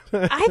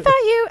 I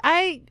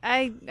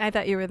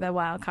thought you were the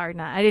wild card.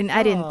 Not. I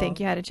didn't think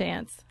you had a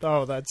chance.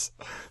 Oh,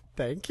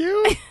 thank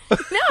you. No,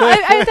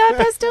 I thought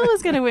Pastel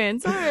was going to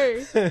win.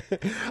 Sorry.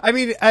 I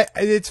mean,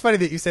 it's funny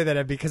that you say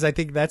that, because I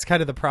think that's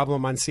kind of the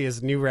problem on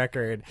Sia's new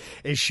record,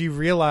 is she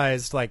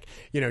realized, like,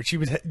 you know, she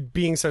was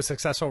being so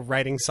successful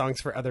writing songs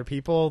for other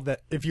people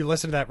that if you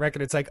listen to that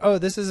record, it's like, oh,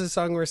 this is a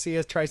song where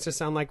Sia tries to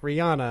sound like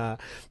Rihanna,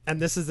 and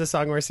this is the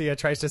song where Sia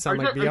tries to sound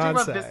like Beyonce. Are you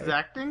talking about This Is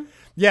Acting?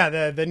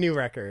 Yeah, the new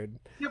record.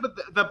 Yeah, but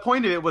the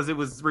point of it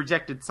was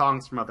rejected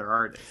songs from other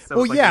artists. So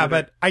Well, it's like yeah,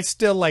 but I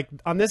still like,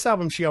 on this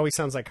album, she always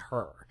sounds like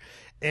her.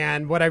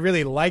 And what I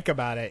really like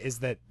about it is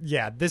that,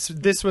 yeah,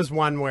 this was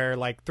one where,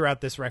 like,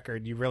 throughout this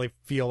record, you really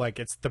feel like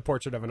it's the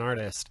portrait of an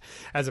artist,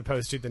 as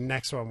opposed to the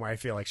next one where I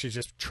feel like she's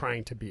just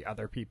trying to be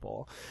other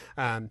people.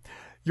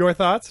 Your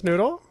thoughts,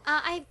 Noodle?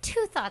 I have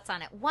two thoughts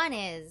on it. One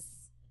is,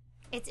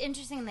 it's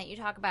interesting that you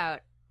talk about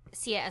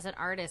Sia as an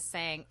artist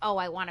saying, oh,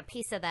 I want a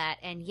piece of that,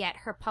 and yet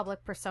her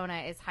public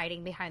persona is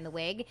hiding behind the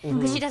wig,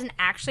 because she doesn't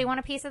actually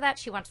want a piece of that.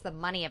 She wants the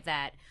money of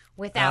that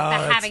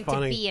without having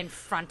to be in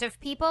front of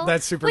people.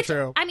 That's super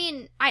true. I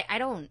mean, I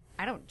don't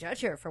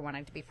judge her for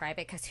wanting to be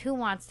private, because who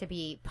wants to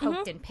be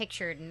poked and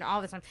pictured and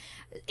all this?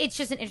 It's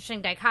just an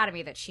interesting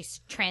dichotomy that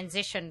she's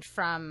transitioned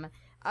from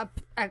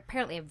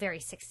apparently a very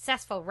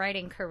successful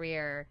writing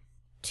career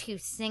to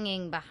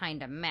singing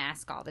behind a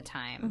mask all the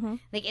time.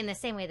 Like, in the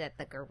same way that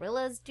the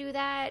Gorillaz do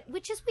that,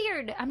 which is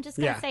weird. I'm just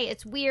going to say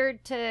it's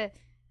weird to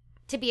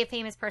be a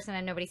famous person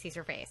and nobody sees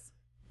your face.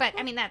 But,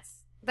 I mean, that's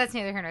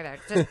neither here nor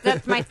there.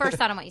 That's my first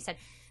thought on what you said.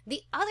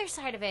 The other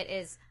side of it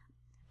is,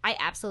 I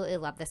absolutely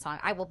love this song.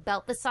 I will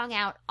belt this song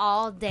out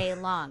all day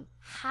long.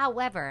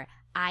 However,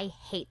 I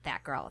hate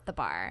that girl at the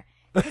bar.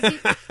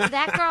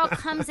 That girl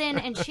comes in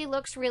and she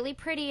looks really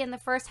pretty in the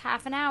first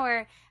half an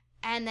hour,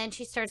 and then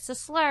she starts to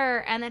slur,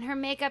 and then her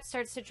makeup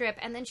starts to drip,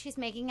 and then she's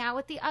making out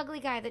with the ugly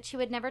guy that she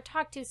would never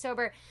talk to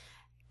sober.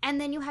 And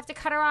then you have to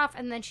cut her off,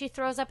 and then she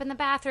throws up in the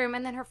bathroom,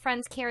 and then her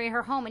friends carry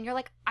her home, and you're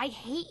like, I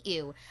hate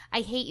you. I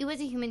hate you as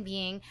a human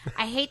being.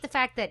 I hate the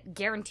fact that,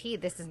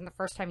 guaranteed, this isn't the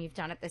first time you've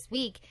done it this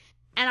week.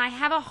 And I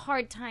have a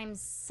hard time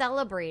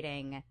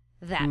celebrating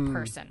that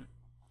person.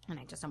 And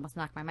I just almost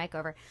knocked my mic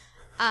over.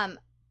 And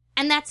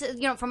that's,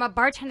 you know, from a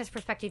bartender's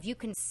perspective, you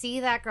can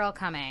see that girl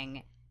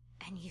coming,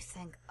 and you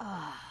think,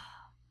 oh,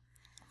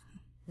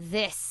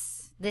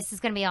 this is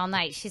going to be all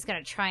night. She's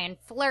going to try and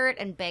flirt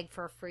and beg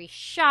for a free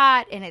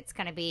shot, and it's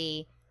going to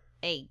be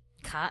a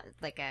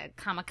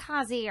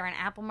kamikaze or an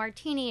apple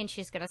martini, and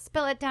she's going to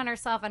spill it down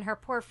herself, and her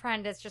poor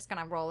friend is just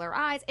going to roll her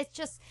eyes. It's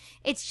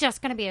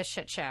just going to be a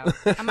shit show.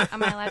 Am I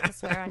allowed to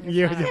swear on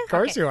your phone? Of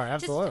course you are,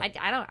 absolutely.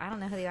 I don't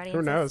know who the audience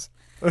Who knows?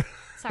 is.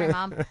 Sorry,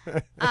 Mom.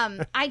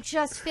 I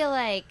just feel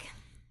like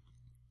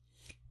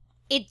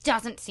it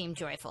doesn't seem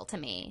joyful to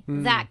me.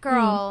 That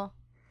girl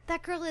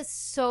is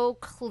so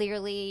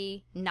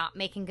clearly not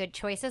making good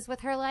choices with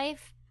her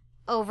life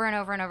over and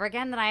over and over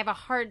again that I have a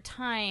hard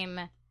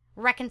time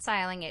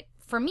reconciling it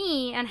for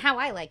me and how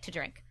I like to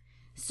drink.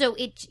 So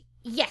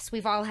yes,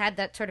 we've all had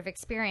that sort of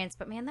experience,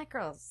 but man, that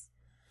girl's,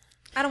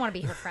 I don't want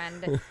to be her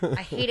friend.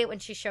 I hate it when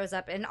she shows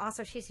up, and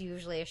also she's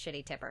usually a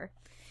shitty tipper.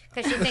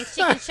 Because she thinks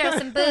she can show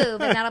some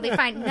boob and that'll be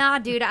fine. Nah,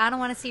 dude, I don't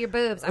want to see your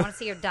boobs. I want to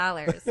see your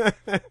dollars.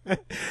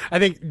 I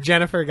think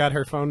Jennifer got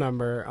her phone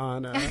number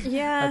on.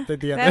 Yeah,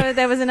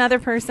 that was another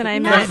person I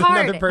Not met.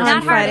 hard. Another person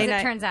Not hard, Friday as it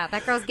night. turns out.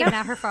 That girl's giving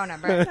out her phone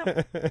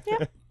number.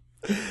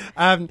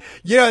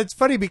 You know, it's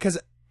funny because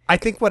I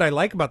think what I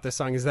like about this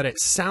song is that it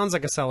sounds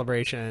like a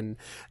celebration.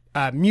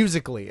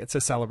 Musically, it's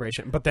a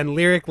celebration, but then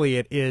lyrically,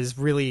 it is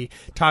really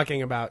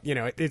talking about,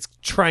 it's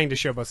trying to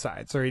show both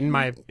sides, or in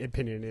my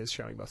opinion, it is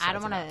showing both sides. I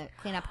don't want to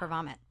clean up her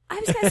vomit. I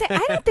was going to say,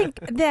 I don't think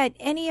that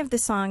any of the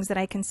songs that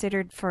I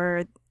considered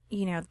for,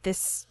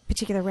 this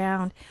particular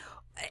round,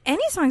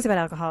 any songs about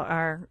alcohol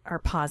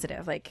are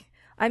positive. Like,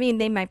 I mean,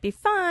 they might be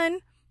fun,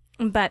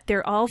 but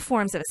they're all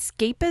forms of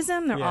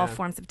escapism. They're all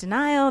forms of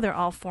denial. They're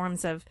all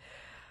forms of,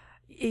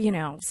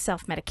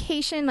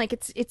 self-medication. Like,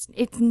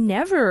 it's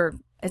never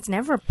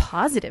a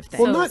positive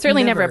thing. Well, not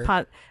certainly never. never a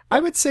positive. I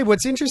would say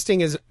what's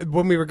interesting is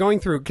when we were going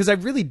through, because I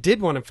really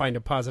did want to find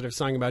a positive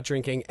song about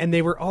drinking, and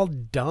they were all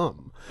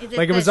dumb.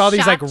 Like it was all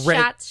these like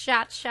red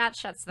shots.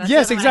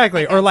 Yes,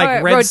 exactly. Or like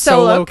Or Red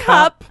Solo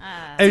Cup.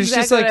 It was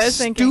exactly just what like I was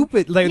thinking.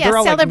 stupid. Like Yeah, they're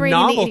all like celebrating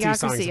the novelty idiocracy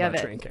songs of about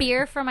it. drinking.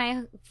 Beer for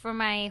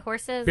my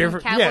horses, Beer and for-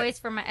 cowboys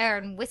for my,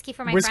 and whiskey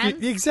for my Whiskey,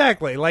 friends.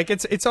 exactly. Like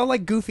it's all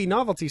like goofy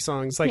novelty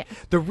songs. Like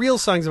the real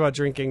songs about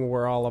drinking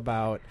were all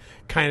about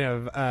kind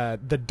of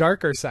the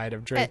darker side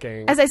of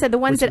drinking. As I said, the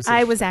ones which that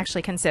I was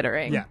actually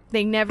considering. Yeah.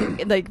 They never,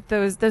 like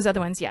those other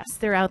ones, yes,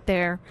 they're out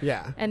there.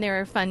 Yeah. And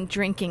they're fun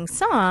drinking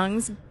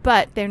songs,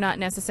 but they're not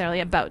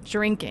necessarily about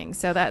drinking.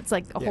 So that's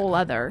like a whole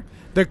other.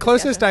 The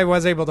closest I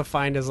was able to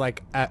find is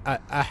like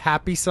a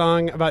happy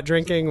song about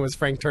drinking was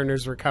Frank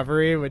Turner's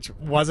Recovery, which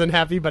wasn't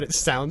happy, but it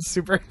sounds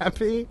super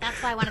happy.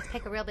 That's why I wanted to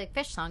pick a Real Big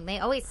Fish song. They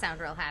always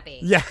sound real happy.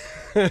 Yeah.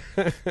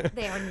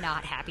 They are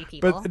not happy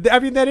people. But I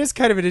mean, that is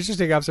kind of an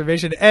interesting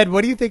observation. Ed,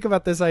 what do you think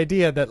about this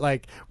idea that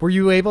like, were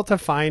you able to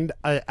find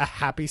a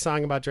happy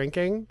song about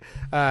drinking?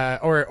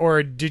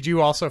 Or did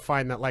you also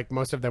find that like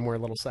most of them were a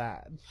little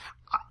sad?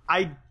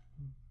 I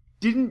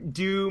didn't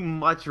do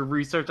much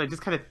research. I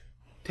just kind of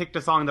picked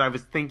a song that I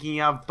was thinking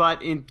of,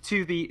 but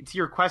to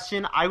your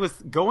question, I was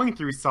going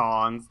through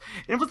songs,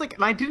 and it was like,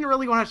 and I didn't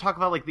really want to talk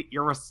about like the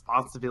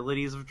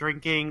irresponsibilities of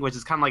drinking, which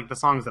is kind of like the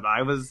songs that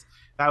I was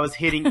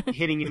hitting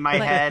in my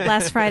head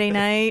Last Friday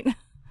night.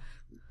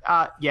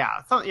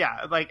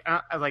 like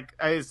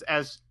as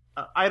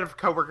I had a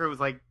coworker who was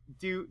like,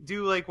 do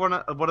like one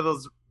of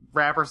those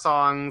rapper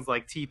songs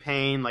like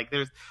T-Pain, like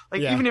there's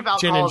like even if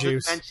Gin and alcohol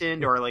Juice. is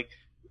mentioned, or like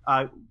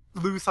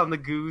Loose on the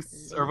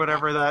Goose or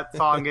whatever that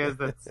song is,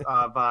 that's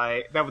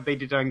by that what they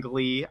did on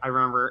Glee. I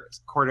remember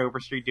Court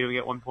Overstreet doing it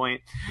at one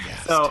point. Yeah,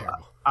 So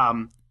terrible.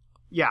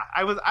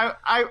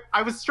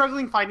 I was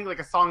struggling finding like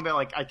a song that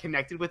like I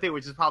connected with it,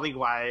 which is probably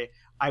why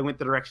I went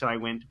the direction I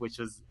went, which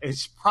was it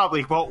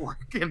probably won't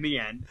work in the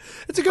end.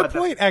 It's a good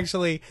point,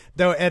 actually,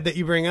 though, Ed, that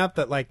you bring up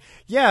that, like,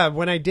 yeah,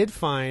 when I did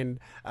find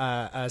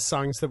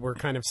songs that were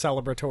kind of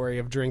celebratory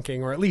of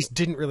drinking, or at least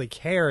didn't really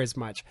care as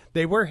much,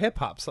 they were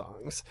hip-hop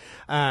songs.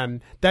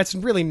 That's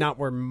really not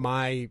where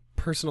my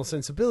personal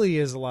sensibility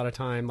is a lot of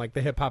time. Like,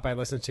 the hip-hop I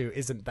listen to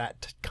isn't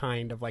that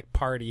kind of, like,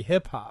 party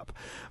hip-hop.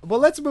 Well,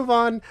 let's move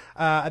on.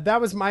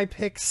 That was my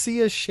pick,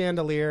 Sia's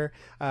Chandelier.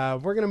 We're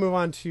going to move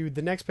on to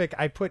the next pick.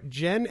 I put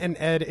Jen and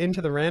Ed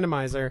into the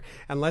randomizer,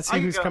 and let's see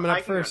who's coming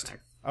up first.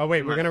 Oh,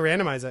 wait, we're going to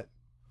randomize it.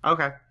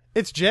 Okay.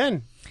 It's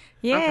Jen.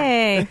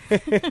 Yay.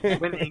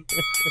 Winning.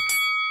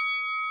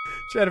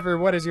 Jennifer,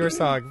 what is your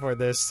song for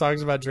this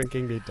Songs About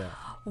Drinking Beatdown?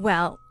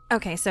 Well,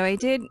 okay, so I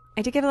did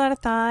give a lot of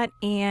thought,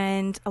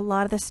 and a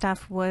lot of the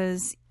stuff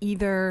was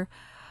either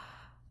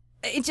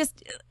it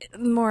just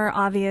more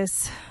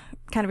obvious,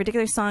 kind of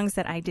ridiculous songs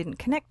that I didn't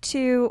connect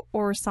to,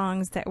 or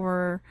songs that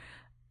were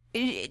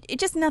it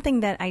just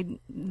nothing that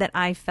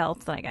I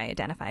felt like I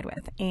identified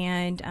with.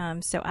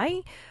 And so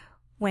I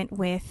went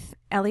with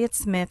Elliott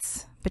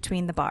Smith's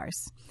Between the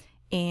Bars.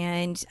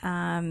 And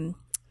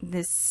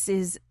this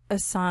is a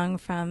song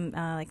from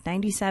like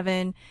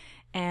 97.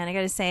 And I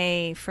got to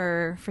say,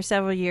 for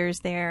several years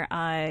there,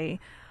 I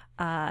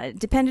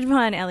depended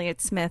upon Elliott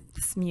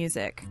Smith's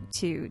music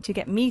to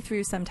get me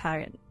through some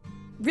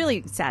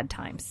really sad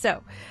times.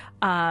 So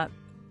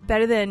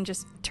better than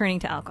just turning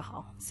to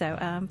alcohol. So,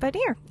 but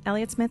here,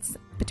 Elliott Smith's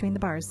Between the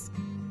Bars.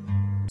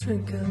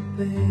 Drink up,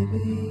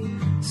 baby,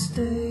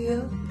 stay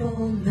up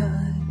all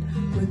night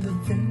with the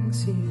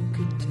things you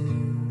could do.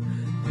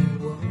 You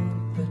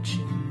won't, but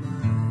you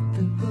might.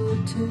 The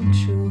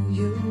potential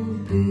you'll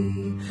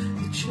be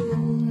that you'll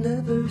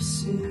never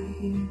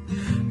see.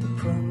 The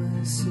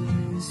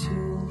promises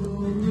you'll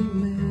only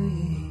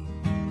make.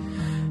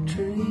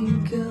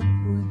 Drink up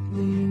with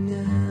me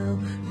now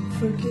and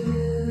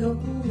forget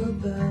all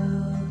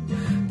about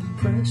the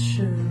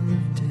pressure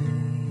of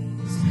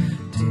days.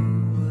 Do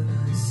what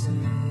I say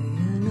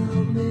and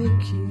I'll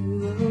make you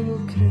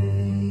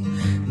okay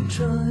and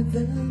drive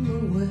them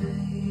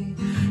away.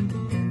 The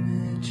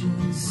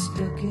images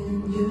stuck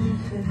in your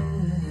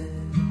head.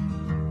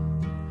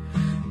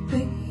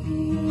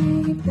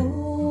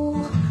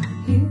 People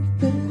you've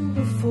been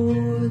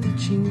before that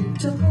you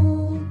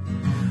don't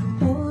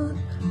want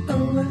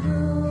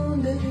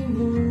around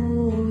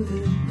anymore.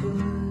 They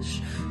push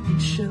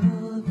and shove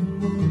and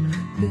won't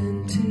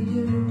bend to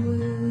your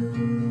will.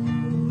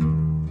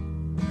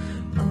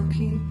 I'll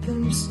keep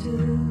them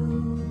still.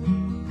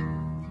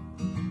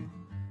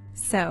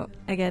 So,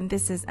 again,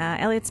 this is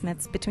Elliott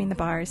Smith's Between the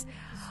Bars.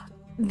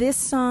 this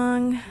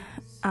song,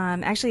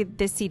 actually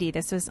this CD,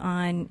 this was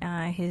on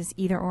his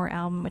Either Or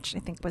album, which I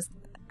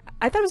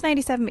thought it was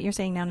 97, but you're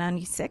saying now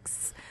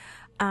 96,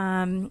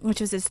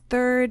 which was his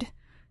third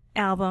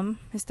album,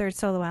 his third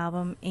solo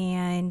album.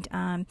 And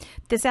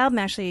this album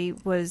actually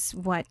was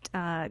what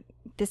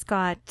this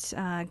got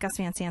Gus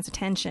Van Sant's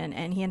attention,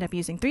 and he ended up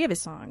using 3 of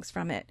his songs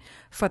from it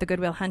for the Good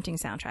Will Hunting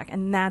soundtrack.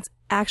 And that's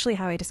actually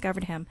how I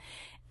discovered him.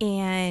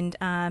 And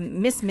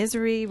Miss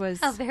Misery was...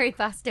 How very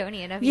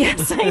Bostonian of you.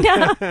 Yes, I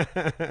know.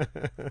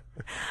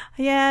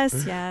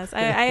 yes.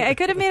 I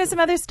could have made it some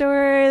other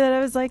story that I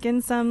was like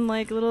in some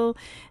like little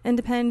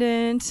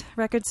independent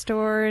record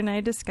store and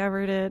I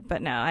discovered it.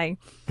 But no, I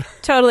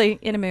totally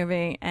in a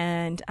movie.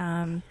 And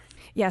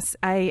yes,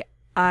 I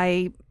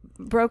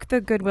broke the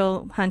Good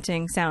Will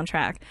Hunting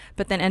soundtrack,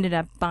 but then ended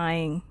up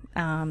buying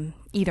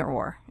Either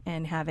Or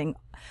and having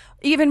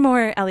even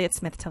more Elliott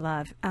Smith to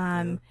love.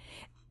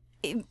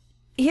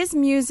 His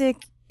music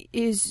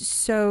is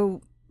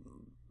so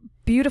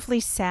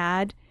beautifully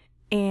sad,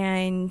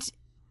 and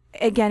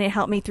again, it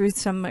helped me through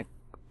some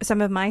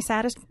of my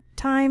saddest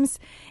times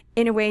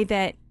in a way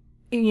that,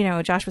 you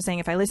know, Josh was saying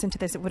if I listened to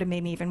this, it would have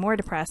made me even more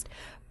depressed.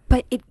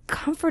 But it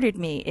comforted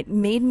me. It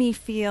made me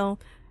feel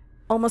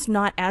almost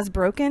not as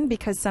broken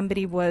because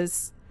somebody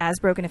was as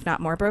broken, if not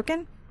more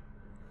broken.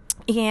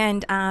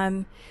 And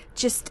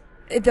just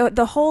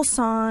the whole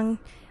song,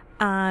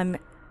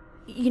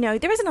 you know,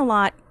 there isn't a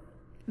lot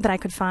that I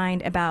could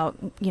find about,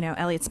 you know,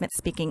 Elliott Smith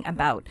speaking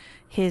about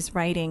his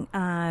writing.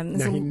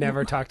 No, he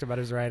never talked about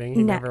his writing.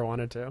 He never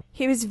wanted to.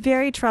 He was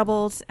very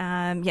troubled.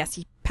 Yes,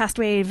 he passed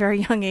away at a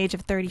very young age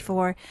of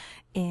 34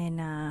 in,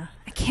 I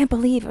can't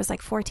believe it was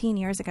like 14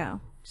 years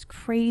ago. It's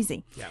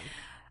crazy. Yeah.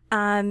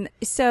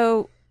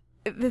 So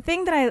the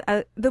thing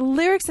that the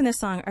lyrics in this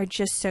song are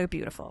just so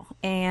beautiful.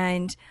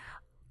 And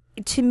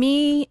to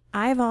me,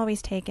 I've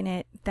always taken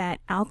it that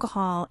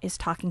alcohol is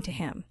talking to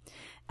him.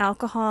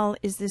 Alcohol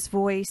is this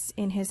voice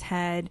in his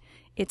head.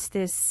 It's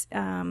this,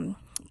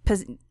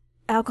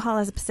 alcohol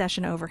has a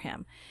possession over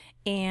him.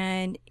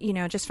 And, you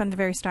know, just from the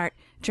very start,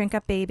 drink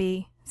up,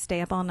 baby,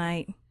 stay up all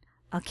night.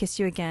 I'll kiss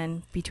you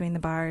again between the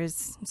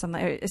bars,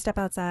 step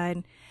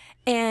outside.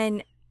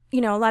 And, you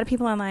know, a lot of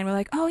people online were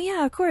like, oh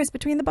yeah, of course,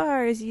 between the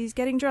bars, he's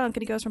getting drunk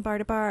and he goes from bar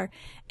to bar.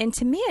 And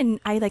to me,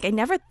 I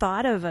never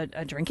thought of a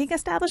drinking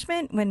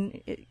establishment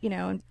when, you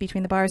know,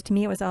 between the bars. To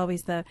me, it was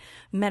always the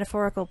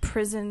metaphorical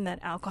prison that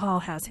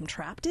alcohol has him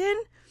trapped in.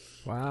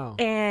 Wow.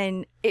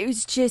 And it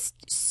was just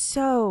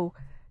so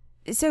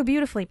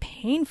beautifully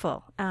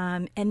painful.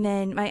 And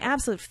then my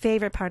absolute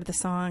favorite part of the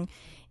song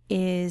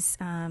is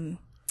the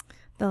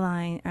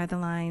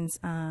lines,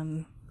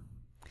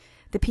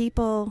 the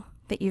people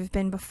that you've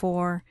been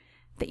before,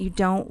 that you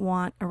don't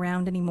want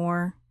around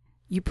anymore.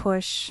 They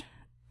push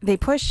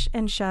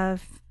and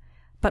shove,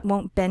 but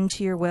won't bend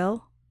to your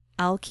will.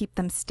 I'll keep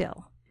them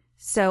still.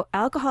 So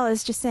alcohol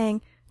is just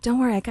saying, don't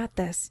worry, I got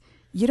this.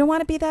 You don't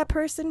want to be that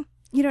person?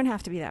 You don't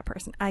have to be that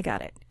person. I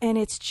got it. And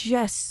it's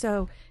just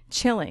so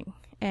chilling.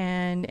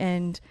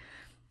 And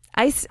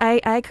I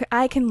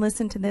can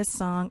listen to this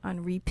song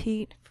on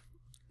repeat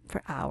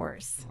for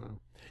hours. Wow.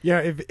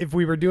 Yeah, if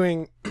we were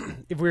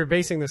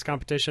basing this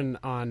competition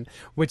on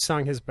which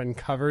song has been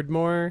covered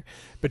more,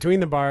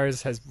 Between the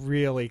Bars has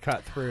really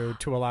cut through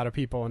to a lot of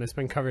people, and it's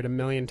been covered a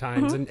million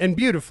times and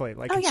beautifully.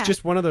 Like it's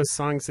just one of those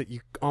songs that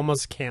you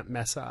almost can't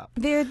mess up.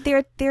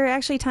 There are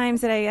actually times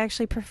that I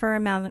actually prefer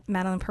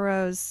Madeline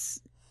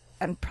Perot's.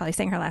 I'm probably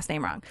saying her last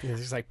name wrong. Yeah,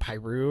 it's like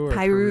Pirou.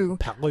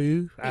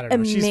 Pirou. I don't know.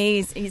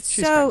 Amazing.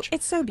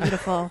 It's so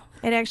beautiful.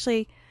 It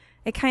actually,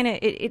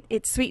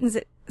 it sweetens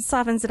it,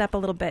 softens it up a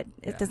little bit.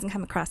 It doesn't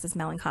come across as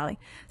melancholy.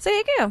 So there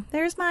you go.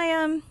 There's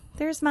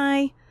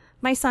my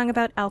song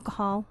about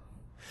alcohol.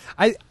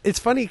 It's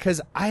funny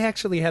because I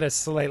actually had a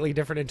slightly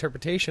different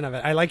interpretation of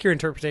it. I like your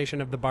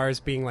interpretation of the bars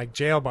being like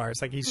jail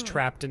bars, like he's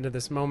trapped into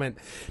this moment.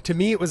 To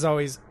me, it was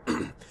always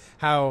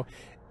how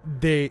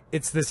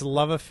it's this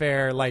love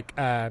affair, like,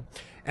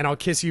 and I'll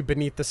kiss you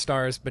beneath the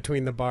stars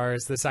between the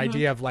bars. This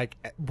idea of like,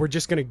 we're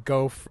just going to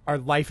go, our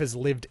life is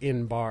lived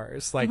in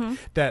bars, like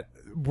that.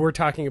 We're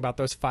talking about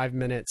those 5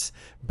 minutes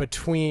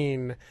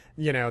between,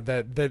 you know,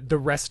 the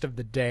rest of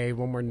the day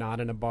when we're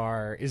not in a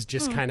bar is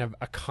just kind of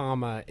a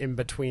comma in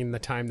between the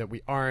time that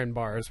we are in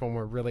bars when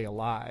we're really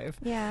alive.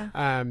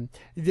 Yeah.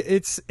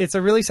 It's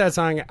a really sad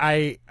song.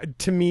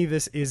 To me,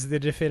 this is the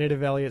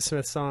definitive Elliott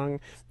Smith song.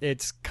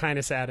 It's kind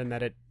of sad in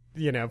that it,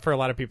 you know, for a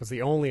lot of people, it's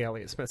the only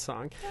Elliott Smith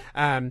song.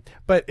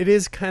 But it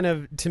is kind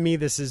of, to me,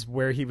 this is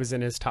where he was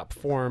in his top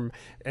form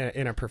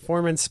in a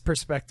performance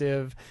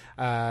perspective,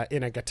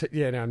 in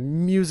a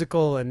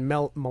musical and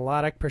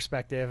melodic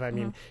perspective. I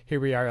mean, here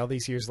we are all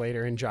these years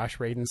later, and Josh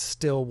Radin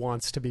still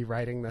wants to be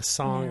writing this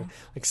song.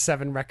 Like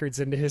 7 records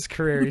into his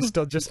career, he's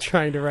still just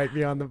trying to write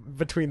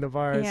Between the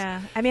Bars. Yeah.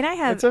 I mean, I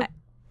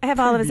have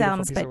all of his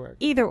albums, but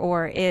Either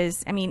Or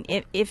is, I mean,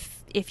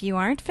 if you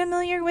aren't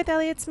familiar with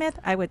Elliott Smith,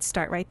 I would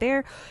start right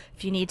there.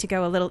 If you need to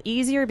go a little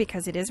easier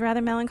because it is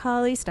rather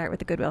melancholy, start with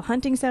the Good Will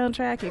Hunting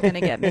soundtrack. You're going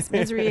to get Miss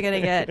Misery, you're going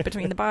to get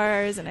Between the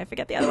Bars, and I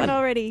forget the other one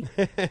already.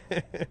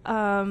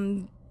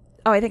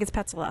 I think it's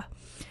Petzela.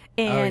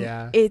 And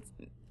yeah.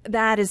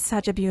 that is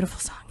such a beautiful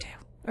song too.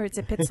 Or it's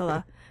a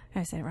Pitzela.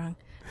 I said it wrong.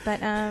 But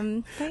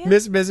yeah.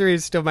 Miss Misery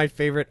is still my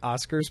favorite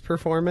Oscars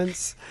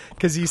performance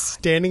because he's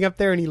standing up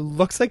there and he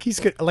looks like he's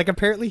good. Like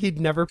apparently he'd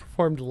never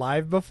performed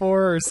live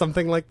before or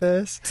something like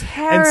this,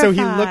 and so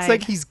he looks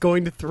like he's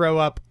going to throw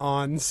up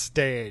on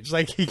stage.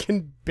 Like he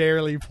can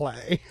barely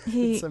play.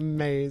 It's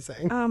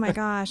amazing. Oh my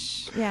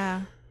gosh,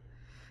 yeah.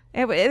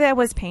 That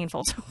was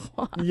painful to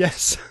watch.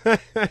 Yes.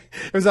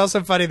 It was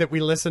also funny that we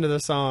listened to the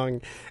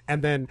song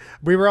and then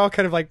we were all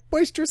kind of like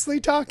boisterously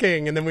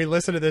talking and then we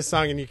listened to this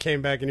song and you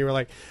came back and you were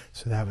like,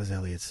 so that was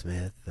Elliott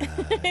Smith.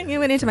 You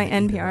went into my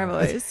NPR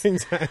voice.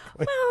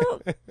 Exactly.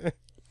 Well,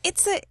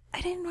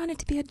 I didn't want it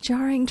to be a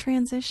jarring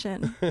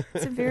transition.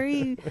 It's a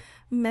very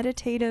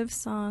meditative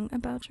song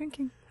about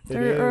drinking.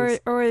 Or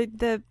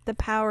the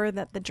power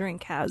that the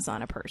drink has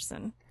on a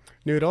person.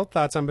 Noodle,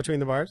 thoughts on Between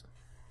the Bars?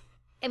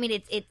 I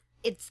mean,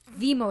 it's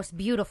the most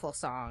beautiful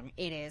song.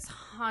 It is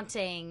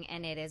haunting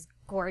and it is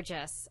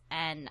gorgeous.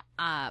 And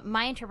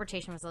my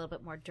interpretation was a little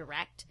bit more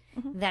direct,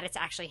 that it's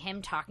actually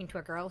him talking to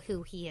a girl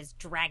who he is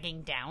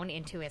dragging down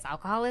into his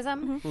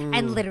alcoholism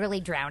and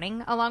literally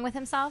drowning along with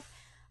himself,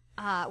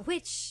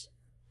 which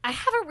I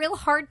have a real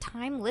hard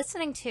time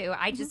listening to.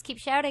 I just keep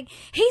shouting,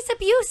 "He's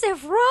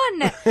abusive,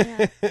 run!"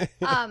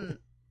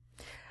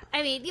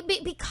 I mean,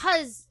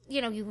 because,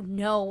 you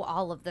know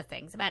all of the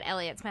things about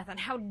Elliott Smith and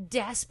how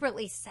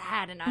desperately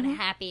sad and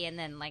unhappy and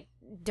then, like,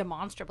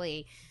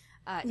 demonstrably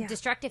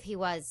destructive he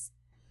was.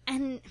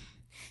 And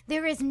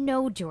there is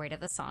no joy to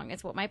the song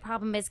is what my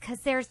problem is, because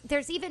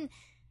there's even...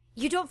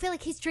 You don't feel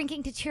like he's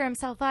drinking to cheer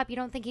himself up. You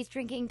don't think he's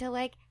drinking to,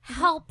 like,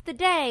 help the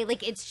day.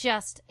 Like, it's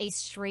just a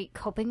straight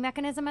coping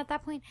mechanism at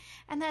that point.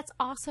 And that's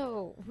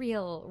also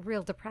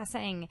real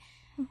depressing.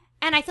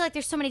 And I feel like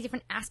there's so many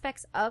different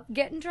aspects of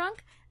getting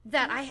drunk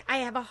that I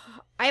have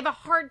a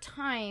hard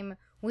time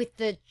with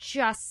the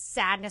just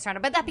sadness around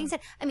it. But that being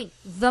said, I mean,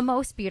 the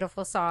most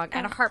beautiful song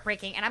and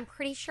heartbreaking, and I'm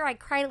pretty sure I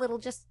cried a little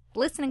just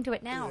listening to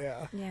it now.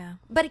 Yeah.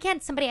 But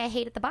again, somebody I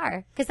hate at the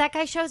bar, because that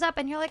guy shows up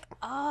and you're like,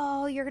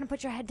 oh, you're going to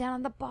put your head down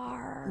on the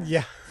bar.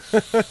 Yeah.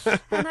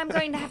 And I'm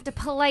going to have to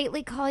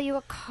politely call you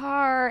a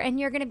car, and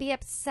you're going to be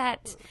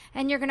upset,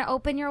 and you're going to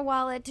open your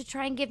wallet to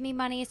try and give me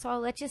money, so I'll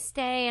let you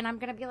stay, and I'm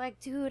going to be like,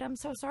 dude, I'm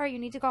so sorry, you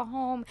need to go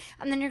home.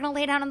 And then you're going to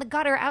lay down in the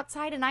gutter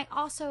outside, and I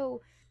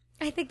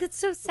think that's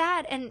so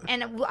sad. And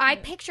I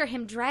picture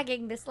him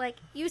dragging this, like,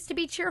 used to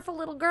be cheerful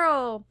little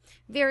girl,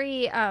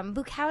 very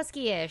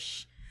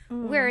Bukowski-ish,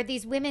 where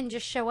these women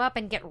just show up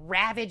and get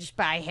ravaged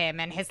by him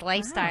and his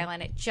lifestyle,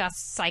 and it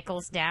just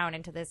cycles down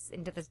into this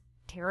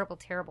terrible,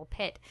 terrible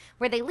pit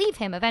where they leave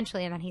him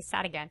eventually, and then he's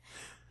sad again.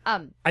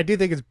 I do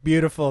think it's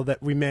beautiful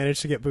that we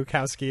managed to get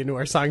Bukowski into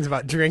our songs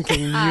about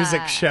drinking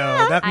music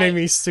show. That made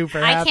me super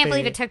happy. I can't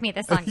believe it took me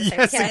this long to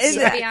Yes, say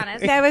to be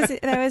honest.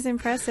 That was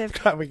impressive.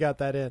 Glad we got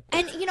that in.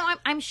 And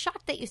I'm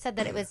shocked that you said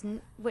that it was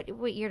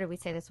what year did we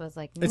say this was?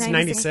 Like It's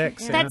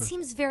 96. Yeah. That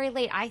seems very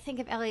late. I think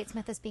of Elliott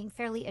Smith as being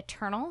fairly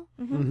eternal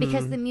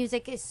because the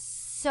music is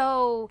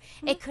so.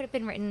 It could have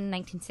been written in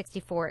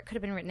 1964. It could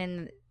have been written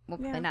in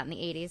probably not in the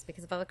 80s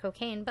because of all the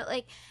cocaine, but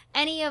like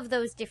any of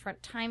those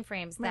different time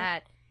frames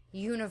that.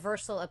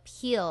 Universal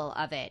appeal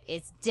of it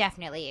is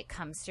definitely, it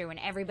comes through, and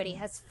everybody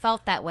has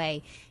felt that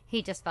way.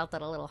 He just felt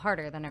it a little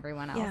harder than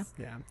everyone else.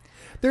 Yeah.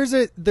 There's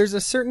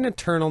a certain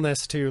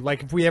eternalness to,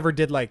 like, if we ever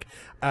did like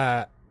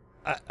a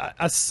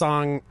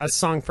song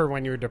for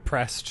when you're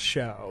depressed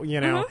show,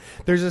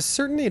 there's a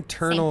certain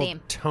eternal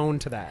tone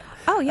to that.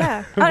 Oh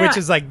yeah. Which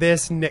is like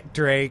this Nick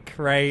Drake,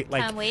 right?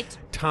 Like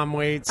Tom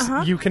Waits.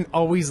 You can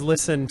always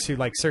listen to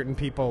like certain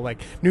people,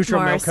 like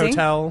Neutral Milk Morrissey.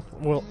 Hotel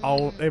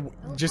it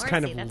just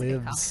kind of Morrissey, that's a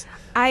good lives.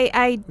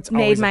 I It's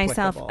made always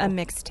myself applicable.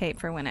 a mixtape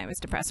for when I was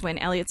depressed, when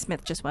Elliott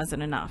Smith just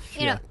wasn't enough.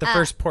 You know, The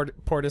first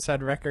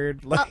Portishead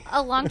record. Like,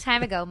 a long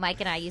time ago,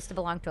 Mike and I used to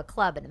belong to a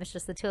club, and it was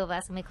just the two of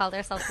us, and we called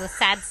ourselves the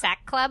Sad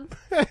Sack Club.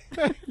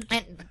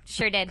 And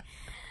sure did.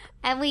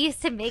 And we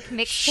used to make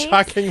mixtapes.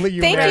 shockingly,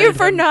 Thank married you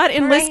for him. not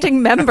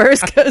enlisting members,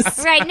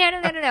 because Right?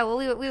 No.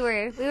 Well, we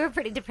were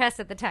pretty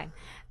depressed at the time.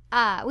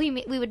 We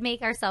would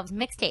make ourselves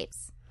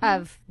mixtapes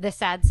of the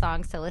sad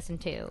songs to listen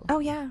to, oh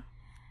yeah,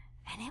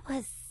 and it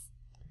was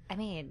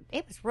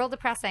real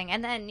depressing.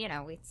 And then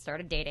we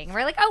started dating, and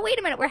we're like, oh wait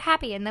a minute, we're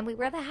happy, and then we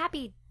were the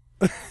happy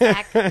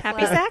sack.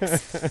 happy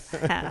sex.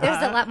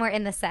 There's a lot more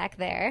in the sack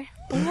there.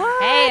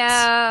 What?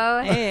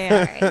 Heyo.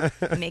 Hey,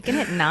 making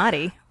it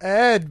naughty.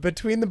 Ed,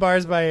 Between the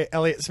Bars by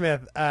Elliott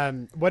Smith.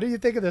 What do you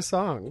think of this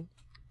song?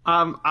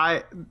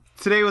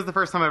 Today was the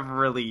first time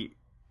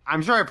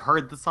I'm sure I've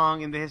heard the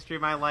song in the history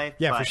of my life.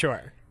 Yeah, but, for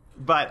sure.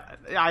 But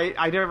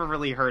I never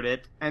really heard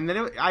it, and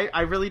then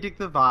I really dig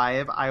the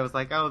vibe. I was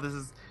like, oh, this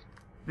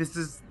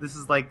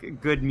is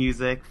like good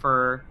music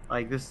for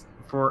like this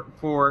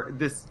for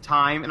this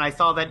time. And I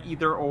saw that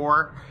Either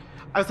Or.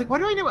 I was like, why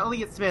do I know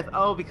Elliott Smith?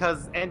 Oh,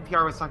 because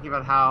NPR was talking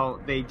about how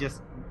they just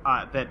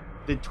that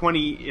the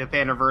 20th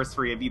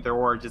anniversary of Either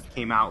Or just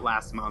came out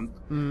last month.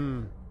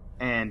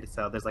 And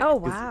so there's like Oh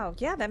wow,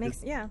 yeah, that makes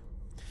there's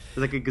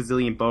like a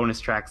gazillion bonus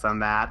tracks on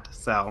that.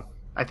 So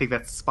I think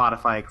that's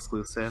Spotify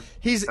exclusive.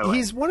 He's So,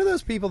 one of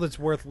those people that's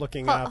worth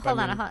looking up. Hold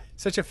I on, mean, hold on.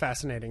 Such a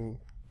fascinating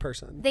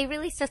person. They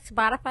released a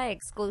Spotify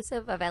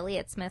exclusive of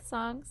Elliott Smith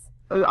songs.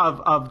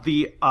 of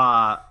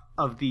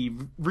the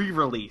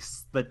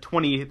re-release, the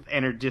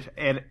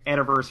 20th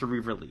anniversary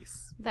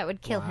re-release. That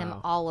would kill him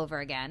all over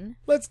again.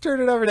 Let's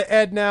turn it over to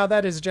Ed now.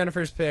 That is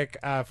Jennifer's pick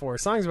for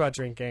Songs About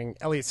Drinking,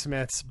 Elliott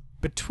Smith's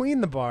Between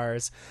the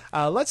Bars.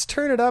 Let's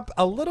turn it up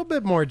a little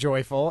bit more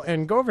joyful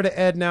and go over to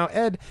Ed now.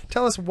 Ed,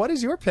 tell us, what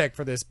is your pick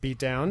for this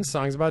beatdown,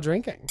 Songs About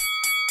Drinking?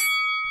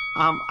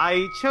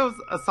 I chose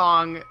a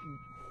song.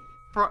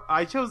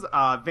 I chose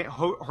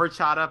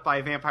Horchata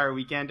by Vampire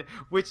Weekend,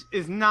 which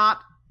is not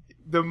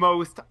the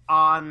most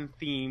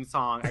on-theme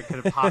song I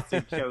could have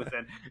possibly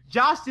chosen.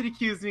 Josh did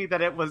accuse me that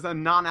it was a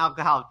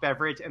non-alcoholic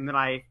beverage, and then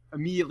I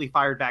immediately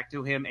fired back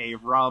to him a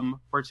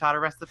rum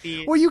horchata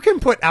recipe. Well, you can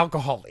put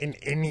alcohol in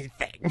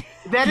anything.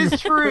 That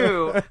is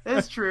true. That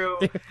is true.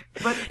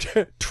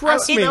 But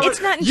Trust me. It's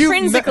not you've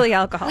intrinsically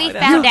alcoholic. We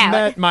found You've out.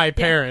 met my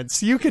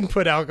parents. You can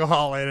put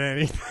alcohol in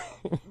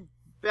anything.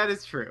 that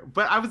is true.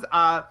 But I was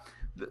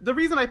the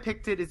reason I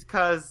picked it is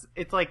because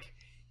it's like,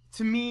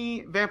 to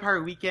me,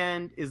 Vampire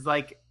Weekend is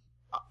like,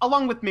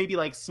 along with maybe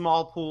like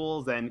Small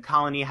Pools and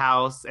Colony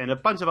House and a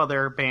bunch of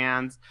other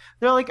bands,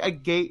 they're like a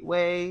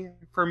gateway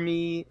for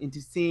me into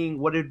seeing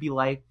what it would be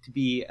like to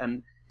be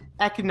an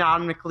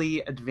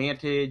economically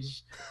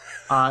advantaged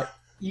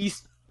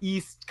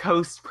East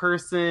Coast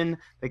person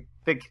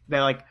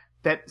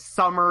that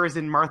summers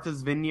in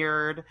Martha's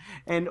Vineyard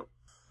and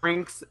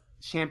drinks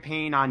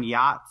champagne on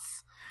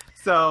yachts.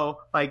 So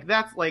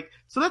that's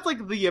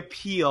the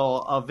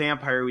appeal of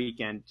Vampire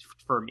Weekend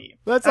for me.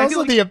 That's And I also feel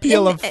like the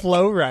appeal of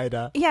Flow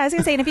Rida. Yeah, I was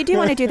going to say, and if you do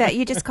want to do that,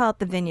 you just call it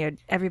the Vineyard.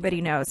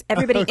 Everybody knows.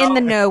 Everybody in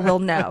the know will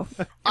know.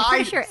 I'm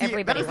pretty sure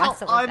everybody wants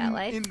to live that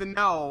life. In the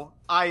know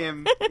I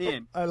am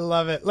in. I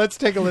love it. Let's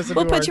take a listen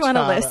We'll to put you on a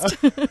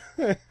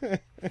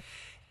Horchata. list.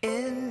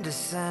 In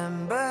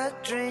December,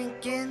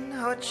 drinking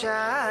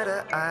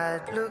horchata,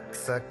 I'd look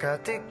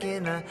psychotic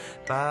in a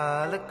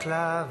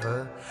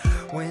balaclava.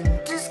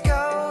 Winter's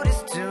cold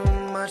is too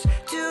much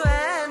to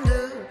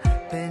handle.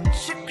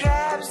 Pincher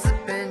grabs the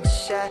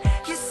bench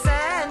at your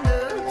sandals.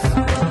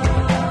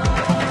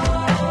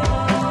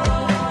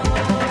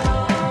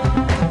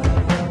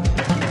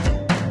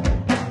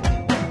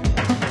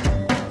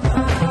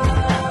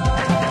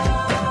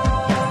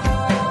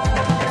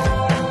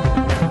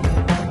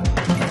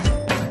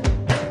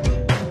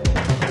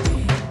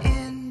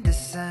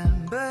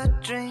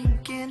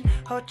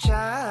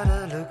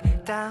 Horchata,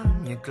 look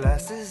down your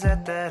glasses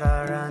at that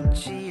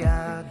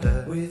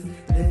aranciata. With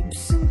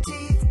lips and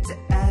teeth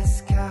to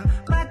ask how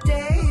my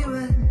day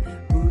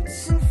went.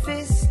 Boots and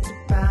fists to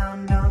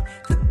pound on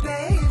the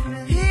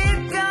pavement.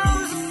 Here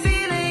comes a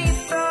feeling you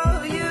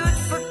thought you'd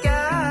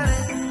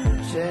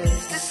forgotten.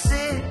 Chairs to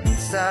sit and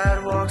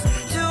sidewalks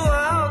to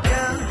walk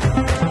on.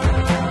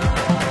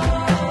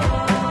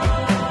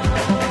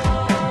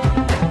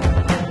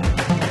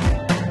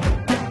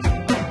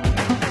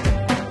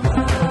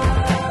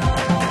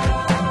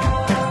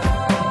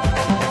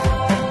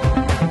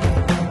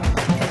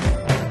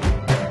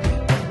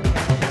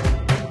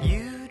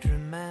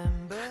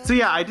 So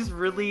yeah, I just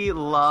really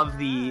love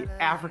the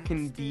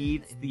African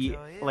beats, the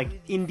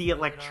like indie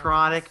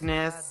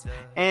electronicness,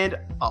 and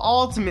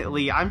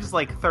ultimately I'm just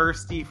like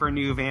thirsty for a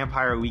new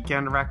Vampire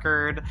Weekend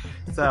record.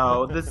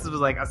 So this was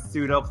like a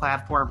pseudo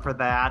platform for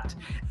that.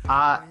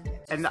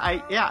 And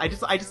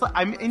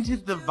I'm into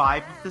the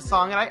vibe of the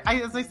song, and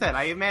I as I said,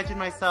 I imagine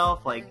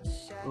myself like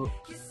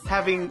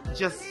having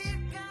just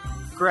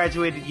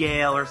graduated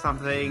Yale or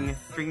something,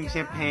 drinking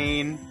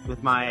champagne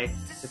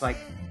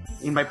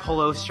in my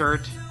polo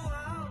shirt.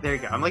 There you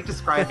go. I'm like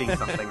describing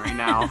something right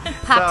now.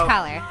 Popped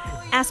collar.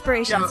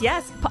 Aspirations,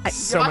 yes.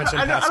 So much in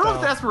I don't know if pastel.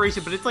 it's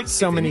aspiration, but it's like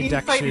So it's many an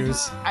deck insight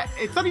shoes.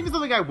 It's not even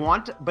something I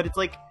want, but it's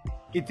like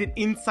it's an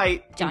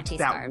insight Jaunty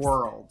into that scarves.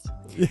 world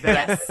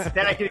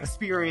that I can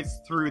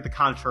experience through the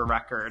Contra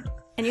record.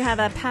 And you have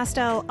a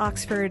pastel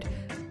Oxford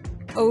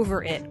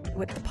over it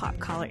with the pop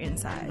collar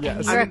inside.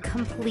 Yes. You're a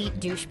complete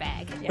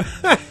douchebag.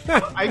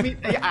 I mean,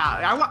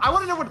 I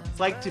want to know what it's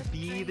like to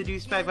be the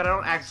douchebag, but I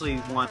don't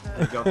actually want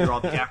to go through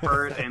all the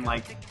effort and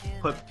like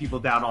put people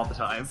down all the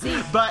time.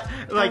 But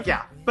like,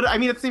 yeah. But I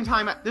mean, at the same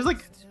time, there's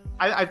like,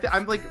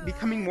 I'm like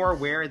becoming more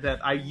aware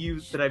that I'm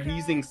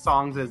using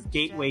songs as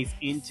gateways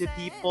into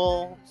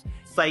people's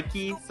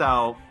psyche.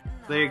 So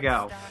there you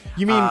go.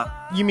 You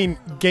mean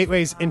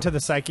gateways into the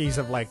psyches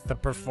of like the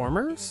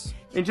performers?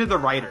 Into the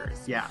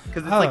writers, yeah,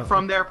 because it's Oh. like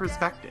from their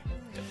perspective,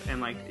 and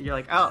like you're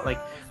like, oh,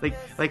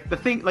 like the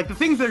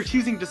things they're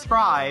choosing to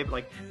describe,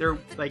 like they're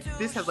like,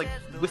 this has like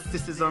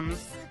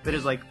mysticisms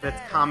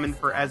that's common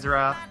for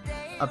Ezra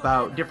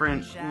about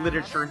different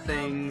literature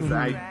things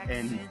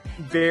and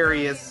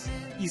various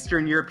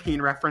Eastern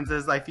European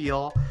references. I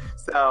feel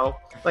so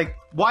like,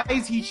 why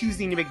is he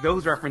choosing to make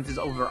those references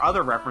over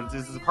other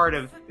references? It's a part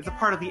of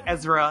the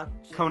Ezra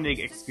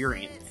Koenig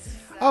experience.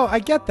 Oh, I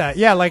get that.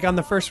 Yeah, like on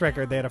the first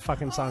record, they had a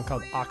fucking song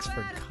called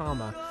Oxford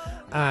Comma.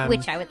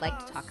 Which I would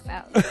like to talk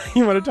about.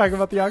 You want to talk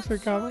about the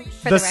Oxford Comma?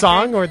 the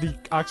song or the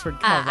Oxford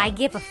Comma? I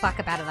give a fuck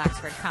about an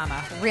Oxford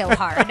comma real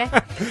hard.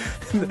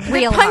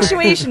 Real hard.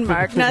 Punctuation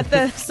mark, not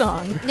the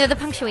song. No, the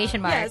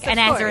punctuation mark. Yes, of and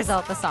as course. a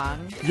result, the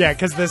song. Yeah,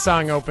 because the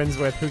song opens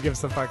with "Who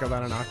gives a fuck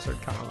about an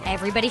Oxford Comma?"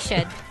 Everybody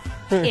should.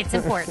 It's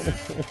important.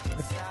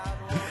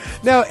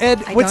 No, Ed,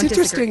 what's don't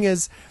interesting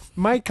is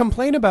my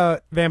complaint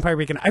about Vampire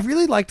Weekend. I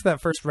really liked that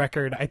first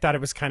record. I thought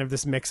it was kind of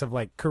this mix of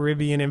like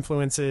Caribbean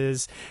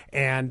influences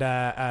and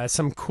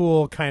some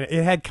cool kind of.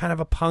 It had kind of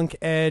a punk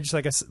edge,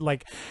 like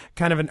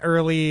kind of an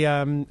early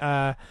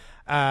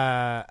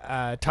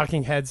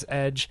Talking Heads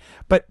edge.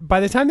 But by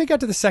the time they got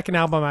to the second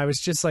album, I was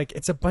just like,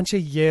 it's a bunch of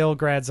Yale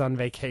grads on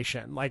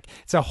vacation. Like,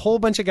 it's a whole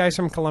bunch of guys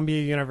from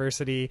Columbia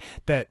University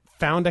that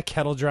found a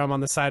kettle drum on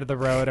the side of the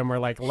road and were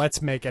like,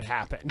 let's make it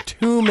happen.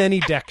 Too many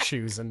deck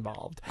shoes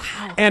involved.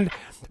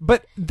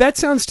 But that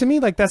sounds to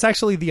me like that's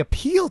actually the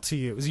appeal to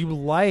you, is you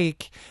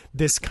like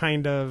this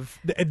kind of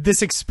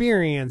this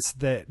experience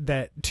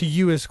that to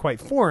you is quite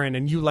foreign,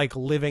 and you like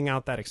living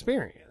out that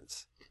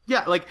experience.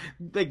 Yeah, like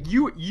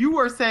you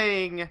are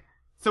saying.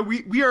 So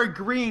we are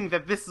agreeing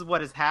that this is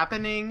what is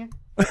happening,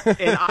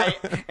 and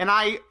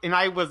I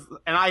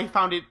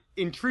found it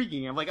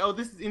intriguing. I'm like, oh,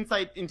 this is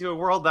insight into a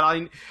world that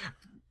I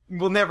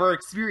will never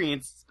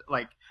experience.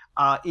 Like,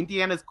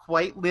 Indiana's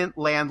quite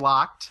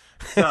landlocked,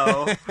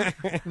 so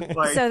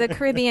like, So the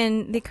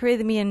Caribbean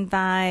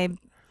vibe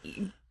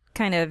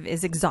kind of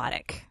is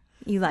exotic.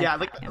 You like yeah,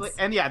 that, yes.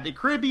 the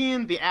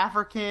Caribbean, the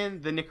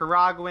African, the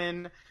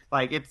Nicaraguan.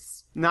 Like,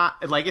 it's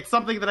not like it's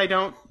something that I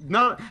don't.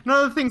 None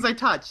of the things I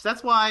touch.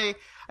 That's why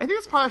I think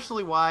it's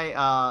partially why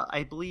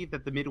I believe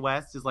that the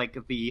Midwest is like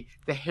the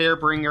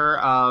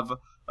hairbringer of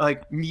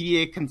like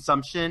media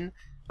consumption.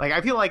 Like,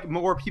 I feel like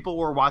more people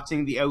were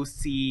watching the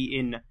OC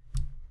in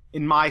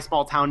my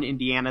small town,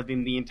 Indiana,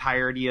 than the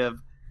entirety of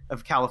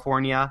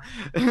California.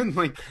 And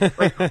there's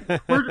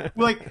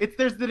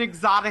an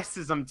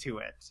exoticism to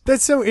it.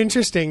 That's so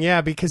interesting,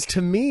 yeah, because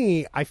to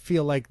me, I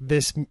feel like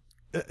this.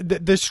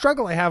 The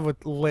struggle I have with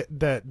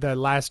the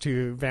last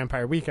two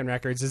Vampire Weekend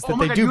records is that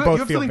they do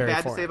both feel very foreign. You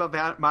have something bad to say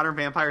about Modern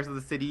Vampires of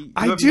the City?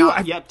 I have do.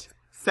 Not yet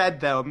said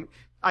them.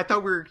 I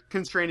thought we were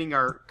constraining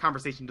our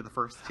conversation to the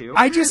first two.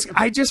 I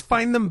just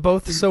find them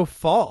both so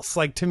false.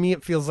 Like, to me,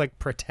 it feels like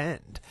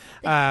pretend.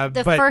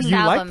 The but first you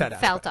album like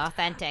that felt aspect.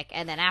 authentic,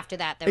 and then after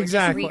that, they were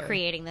Exactly. just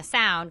recreating the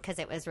sound because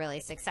it was really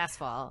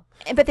successful.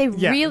 But they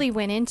Yeah. really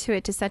went into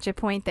it to such a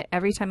point that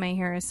every time I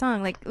hear a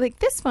song, like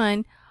this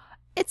one,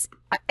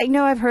 I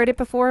know I've heard it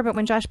before, but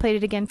when Josh played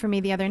it again for me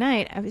the other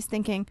night, I was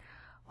thinking,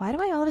 why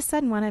do I all of a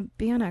sudden want to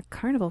be on a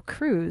Carnival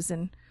cruise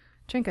and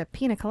drink a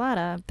pina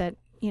colada that,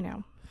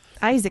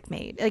 Isaac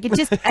made? Like, it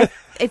just,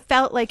 it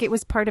felt like it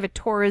was part of a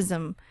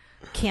tourism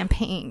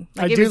campaign.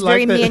 Like, I it do was like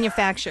very that-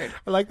 manufactured.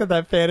 I like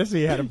that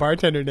fantasy had a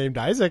bartender named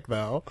Isaac,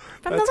 though.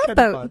 From That's the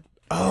kinda Love Boat. fun.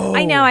 Oh,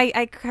 I know,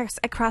 I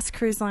crossed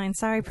cruise line.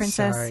 Sorry,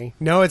 princess. Sorry.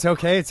 No, it's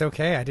okay. It's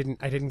okay. I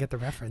didn't get the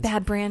reference.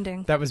 Bad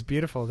branding. That was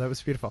beautiful.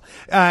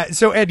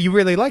 So, Ed, you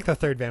really like the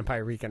third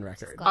Vampire Weekend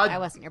record. Glad I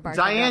wasn't your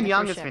bartender. on Diane the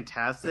Young cruise is ship.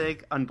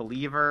 fantastic.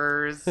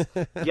 Unbelievers.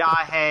 Yeah,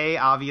 hey,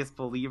 obvious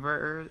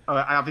believers.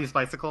 Obvious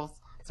bicycles.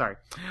 Sorry.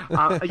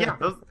 Yeah,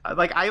 those,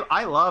 like,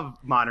 I love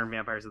Modern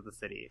Vampires of the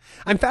City.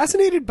 I'm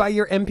fascinated by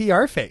your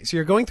NPR phase.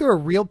 You're going through a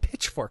real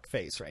pitchfork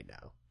phase right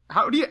now.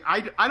 How do you?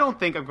 I don't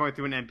think I'm going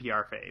through an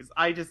NPR phase.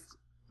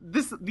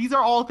 These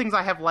are all things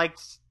I have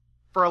liked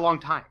for a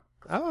long time.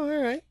 Oh,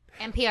 all right.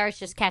 NPR is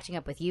just catching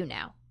up with you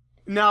now.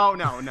 No,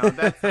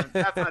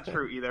 that's not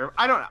true either.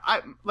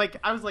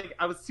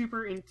 I was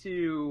super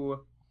into,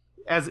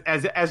 as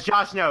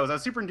Josh knows, I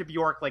was super into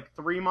Bjork like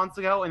 3 months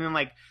ago, and then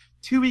like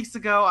 2 weeks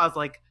ago, I was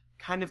like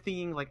kind of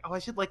thinking like, oh, I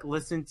should like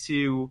listen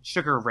to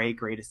Sugar Ray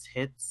Greatest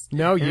Hits.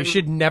 No, you And-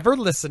 should never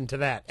listen to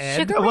that, Ed.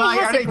 Sugar Well, I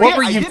Ray already has a What did.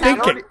 were I you did it.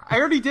 thinking? I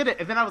already did it,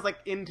 and then I was like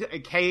into a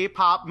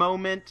K-pop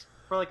moment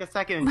for like a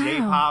second,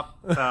 and Wow.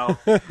 J-pop. So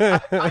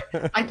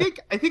I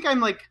think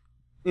I'm like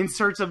in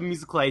search of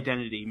musical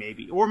identity,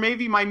 maybe, or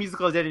maybe my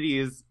musical identity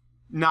is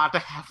not to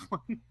have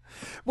one.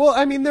 Well,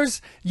 I mean,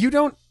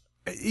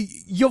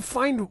 you'll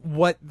find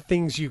what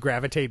things you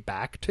gravitate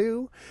back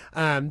to.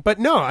 But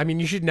no, I mean,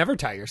 you should never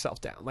tie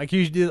yourself down. Like,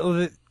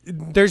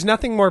 there's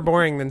nothing more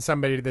boring than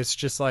somebody that's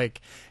just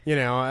like,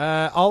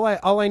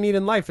 all I need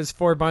in life is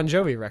 4 Bon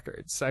Jovi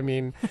records. I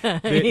mean,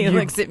 He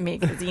looks at me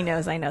because he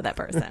knows I know that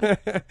person.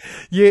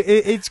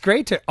 it's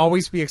great to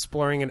always be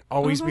exploring and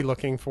always be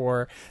looking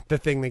for the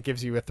thing that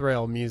gives you a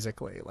thrill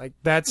musically. Like,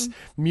 that's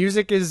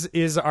music is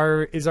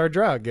our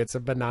drug. It's a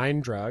benign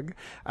drug,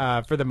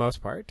 for the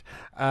most part,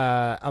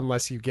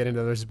 unless you get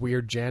into those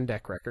weird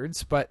Jandek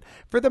records. But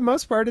for the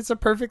most part, it's a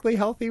perfectly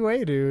healthy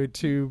way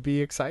to be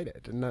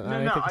excited. And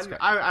I think it's great.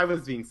 I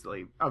was being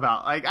silly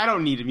about, like, I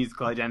don't need a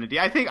musical identity.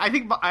 I think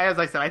as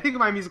I said, I think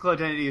my musical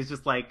identity is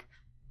just like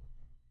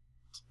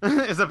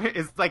is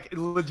like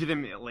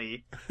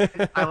legitimately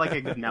I like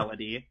a good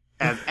melody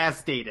as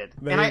stated.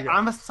 There you go.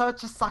 I'm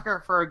such a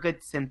sucker for a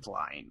good synth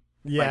line.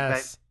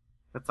 Yes.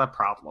 That's a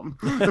problem.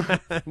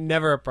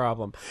 Never a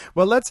problem.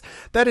 Well,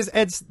 that is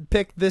Ed's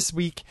pick this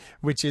week,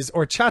 which is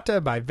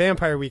Horchata by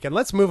Vampire Weekend.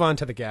 Let's move on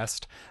to the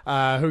guest,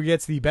 who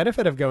gets the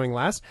benefit of going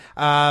last.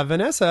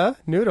 Vanessa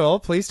Noodle,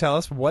 please tell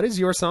us, what is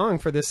your song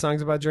for this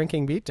Songs About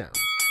Drinking Beatdown?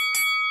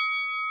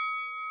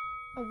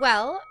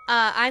 Well,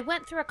 I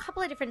went through a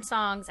couple of different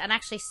songs and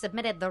actually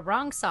submitted the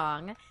wrong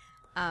song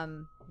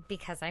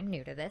because I'm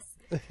new to this.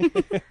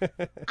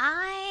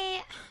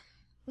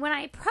 When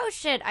I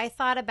approached it, I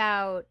thought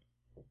about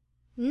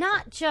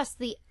not just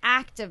the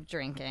act of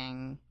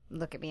drinking.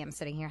 Look at me, I'm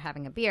sitting here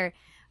having a beer,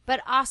 but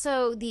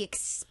also the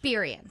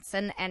experience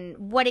and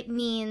what it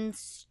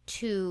means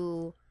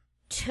to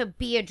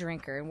be a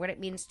drinker and what it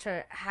means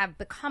to have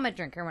become a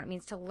drinker and what it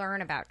means to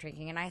learn about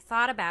drinking. And I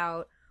thought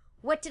about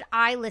what did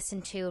I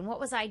listen to and what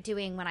was I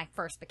doing when I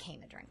first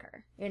became a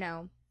drinker,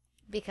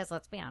 because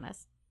let's be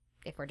honest,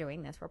 if we're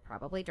doing this, we're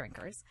probably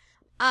drinkers.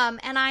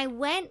 And I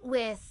went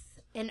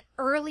with an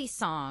early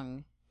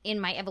song in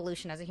my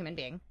evolution as a human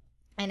being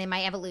and in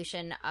my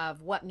evolution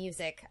of what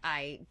music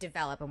I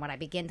develop and what I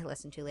begin to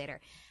listen to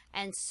later.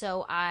 And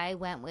so I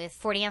went with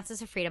 40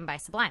 Ounces of Freedom by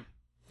Sublime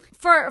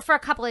for a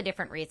couple of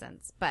different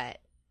reasons. But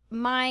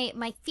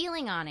my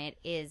feeling on it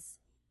is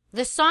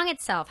the song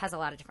itself has a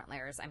lot of different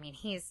layers. I mean,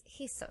 he's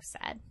so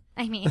sad.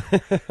 I mean,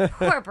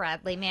 poor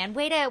Bradley, man.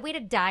 Way to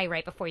die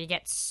right before you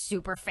get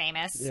super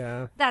famous.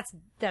 Yeah. That's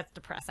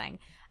depressing.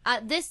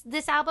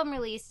 This album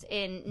released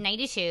in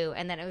 '92,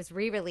 and then it was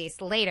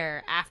re-released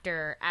later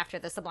after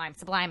the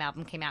Sublime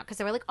album came out, because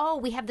they were like, oh,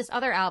 we have this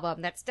other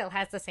album that still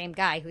has the same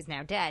guy who's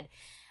now dead.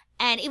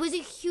 And it was a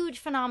huge,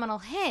 phenomenal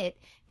hit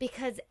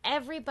because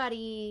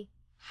everybody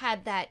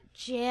had that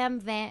jam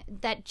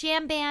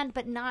band,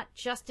 but not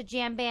just a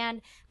jam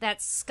band,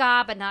 that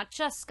ska, but not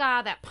just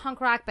ska, that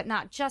punk rock, but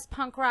not just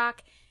punk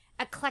rock,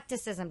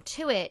 eclecticism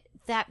to it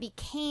that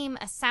became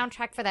a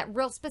soundtrack for that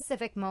real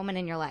specific moment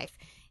in your life.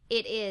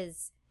 It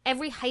is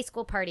every high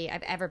school party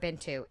I've ever been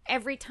to,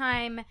 every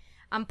time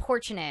I'm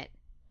porching it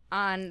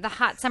on the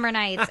hot summer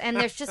nights, and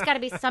there's just got to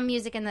be some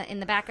music in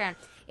the background.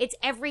 It's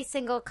every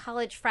single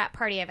college frat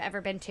party I've ever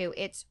been to.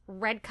 It's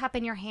red cup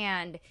in your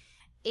hand.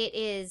 It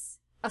is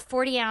a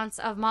 40 ounce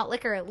of malt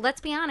liquor. Let's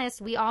be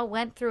honest, we all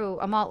went through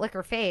a malt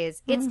liquor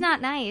phase. It's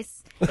not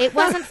nice. It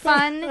wasn't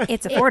fun.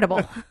 It's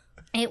affordable.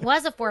 It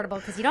was affordable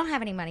because you don't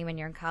have any money when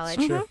you're in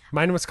college. Sure.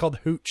 Mine was called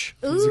Hooch.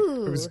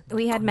 Ooh. It was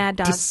We had Mad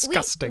Dog.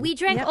 disgusting. We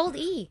drank Old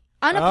E.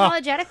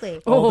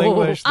 Unapologetically. Old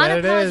English, that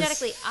it is.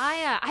 Unapologetically.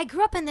 I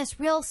grew up in this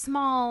real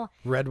small,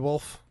 Red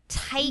Wolf.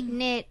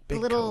 tight-knit Big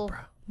little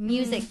Cobra.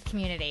 music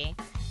community.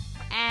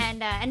 And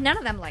none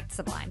of them liked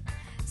Sublime.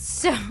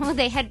 So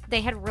they had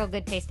real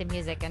good taste in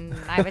music, and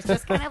I was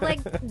just kind of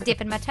like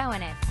dipping my toe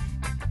in it.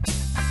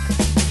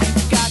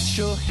 Got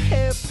your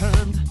hair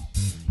permed,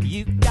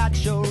 you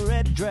got your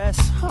red dress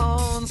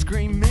on,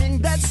 screaming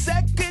that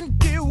second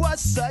gear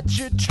was such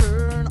a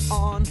turn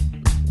on.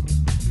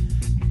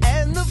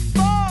 And the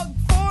fog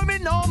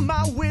forming on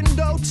my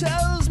window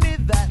tells me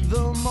that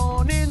the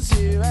morning's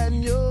here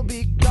and you'll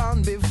be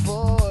gone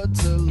before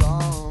too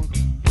long.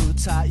 Who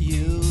taught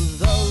you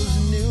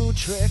those new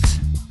tricks?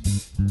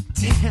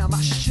 Damn,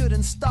 I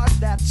shouldn't start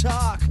that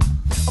talk.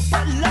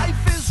 But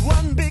life is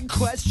one big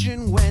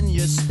question when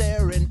you're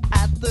staring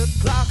at the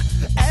clock.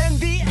 And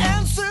the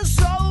answer's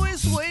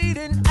always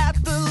waiting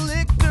at the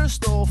liquor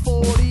store.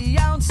 40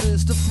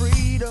 ounces to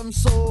freedom,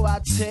 so I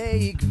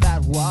take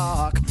that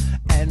walk.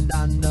 And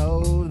I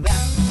know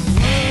that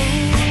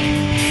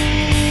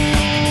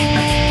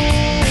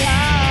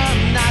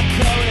I'm not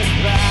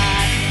going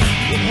back.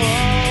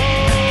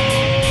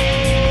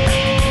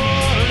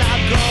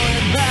 Not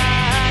going back.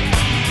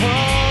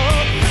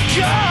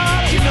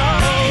 Just know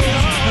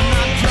I'm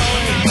not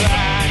going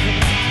back.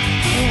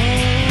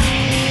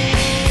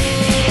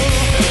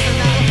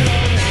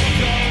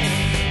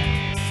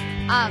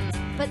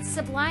 But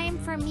Sublime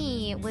for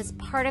me was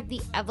part of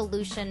the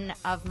evolution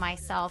of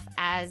myself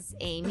as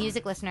a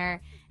music listener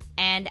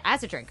and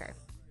as a drinker,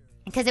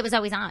 because it was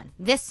always on.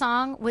 This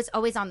song was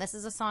always on. This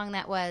is a song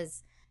that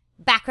was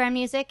background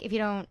music. If you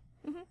don't,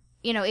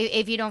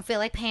 if you don't feel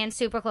like paying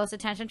super close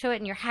attention to it,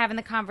 and you're having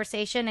the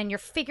conversation and you're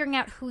figuring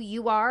out who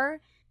you are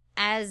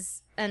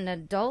as an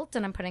adult,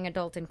 and I'm putting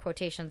adult in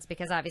quotations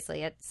because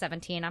obviously at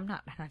 17 I'm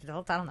not an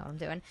adult. I don't know what I'm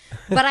doing,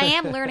 but I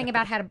am learning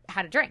about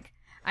how to drink.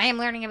 I am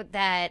learning about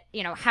that,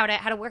 how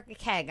to work a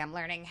keg. I'm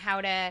learning how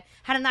to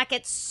not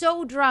get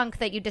so drunk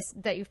that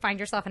you find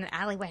yourself in an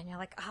alleyway and you're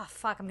like, oh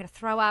fuck, I'm gonna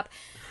throw up,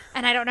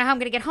 and I don't know how I'm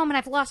gonna get home, and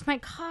I've lost my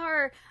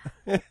car.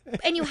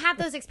 And you have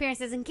those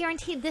experiences, and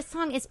guaranteed this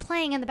song is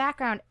playing in the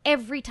background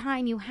every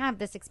time you have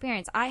this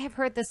experience. I have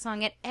heard this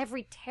song at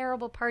every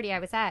terrible party I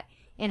was at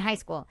in high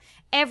school,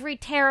 every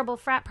terrible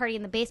frat party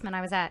in the basement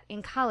I was at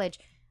in college,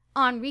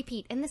 on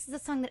repeat. And this is a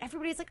song that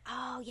everybody's like,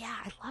 oh yeah,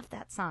 I love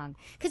that song.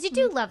 Because you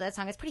do love that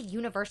song. It's pretty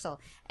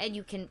universal, and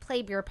you can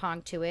play beer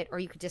pong to it, or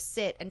you could just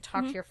sit and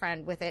talk to your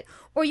friend with it,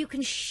 or you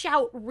can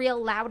shout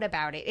real loud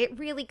about it. It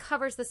really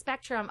covers the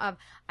spectrum of,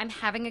 I'm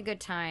having a good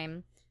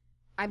time,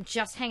 I'm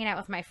just hanging out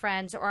with my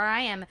friends, or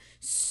I am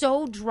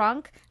so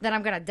drunk that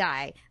I'm gonna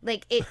die.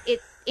 Like it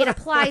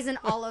applies in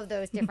all of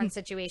those different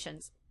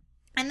situations.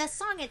 And the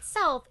song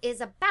itself is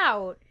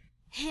about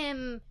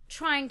him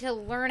trying to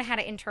learn how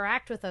to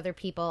interact with other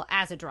people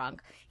as a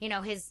drunk. You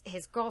know, his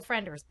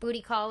girlfriend or his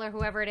booty call or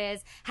whoever it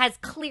is has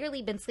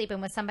clearly been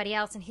sleeping with somebody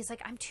else, and he's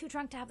like, I'm too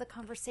drunk to have the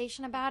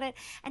conversation about it,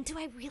 and do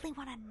I really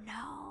want to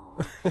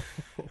know?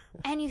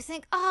 And you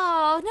think,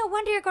 oh, no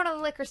wonder you're going to the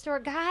liquor store,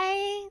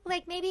 guy.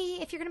 Like, maybe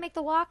if you're going to make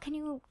the walk, can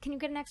you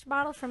get an extra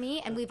bottle for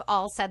me? And we've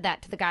all said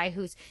that to the guy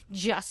who's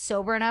just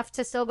sober enough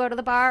to still go to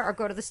the bar or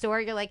go to the store.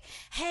 You're like,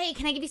 hey,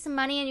 can I give you some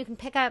money and you can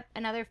pick up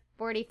another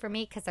 40 for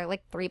me because they're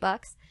like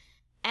 $3.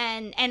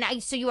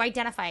 So you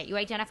identify it. You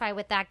identify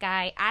with that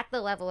guy at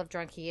the level of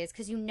drunk he is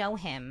because you know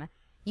him.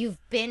 You've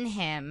been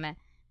him.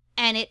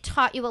 And it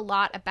taught you a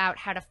lot about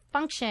how to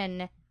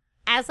function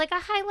as like a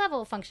high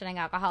level functioning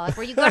alcoholic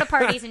where you go to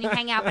parties and you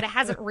hang out, but it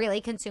hasn't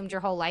really consumed your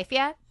whole life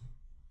yet.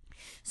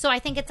 So I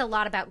think it's a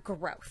lot about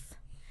growth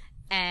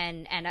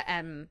and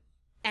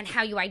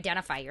how you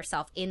identify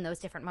yourself in those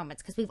different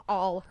moments because we've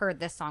all heard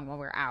this song when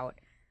we're out.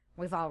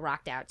 We've all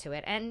rocked out to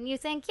it. And you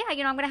think, yeah,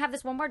 I'm going to have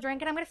this one more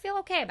drink and I'm going to feel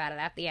okay about it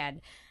at the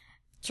end.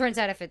 Turns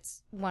out if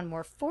it's one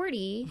more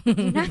 40,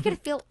 you're not going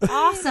to feel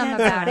awesome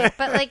about it.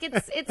 But, like,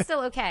 it's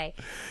still okay.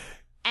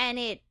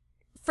 And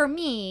for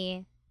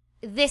me,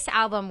 this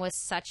album was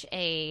such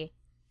a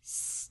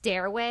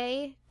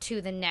stairway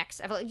to the next.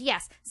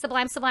 Yes,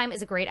 Sublime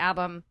is a great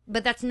album,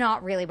 but that's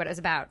not really what it was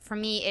about. For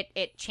me,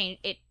 it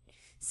changed. It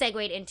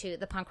segued into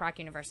the punk rock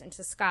universe,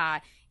 into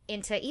ska,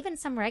 into even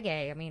some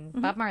reggae. I mean,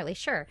 Bob Marley,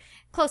 sure,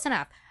 close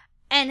enough.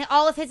 And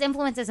all of his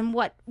influences and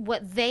what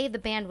the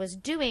band was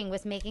doing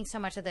was making so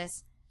much of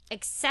this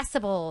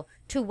accessible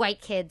to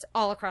white kids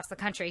all across the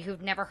country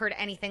who've never heard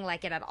anything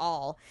like it at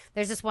all.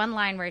 There's this one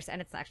line where,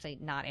 and it's actually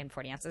not in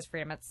 40 Ounces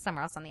Freedom, it's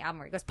somewhere else on the album,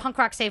 where he goes, punk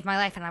rock saved my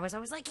life. And I was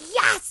always like,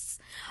 yes!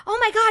 Oh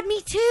my God,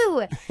 me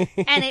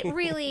too! And it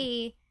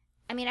really,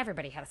 I mean,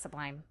 everybody had a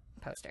Sublime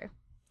poster.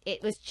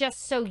 It was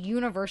just so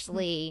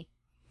universally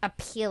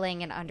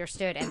appealing and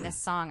understood. And this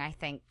song, I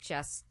think,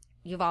 just,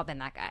 you've all been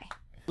that guy.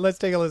 Let's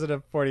take a listen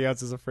to 40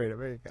 Ounces of Freedom.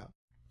 There you go.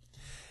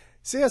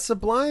 So yeah,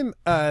 Sublime,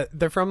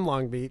 they're from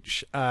Long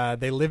Beach.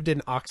 They lived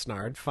in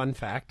Oxnard. Fun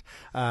fact.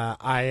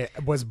 I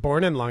was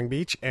born in Long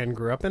Beach and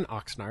grew up in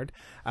Oxnard,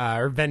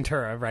 or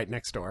Ventura, right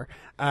next door.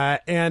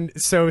 And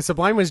so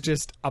Sublime was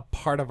just a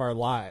part of our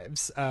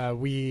lives.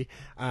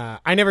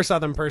 I never saw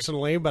them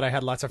personally, but I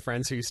had lots of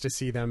friends who used to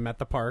see them at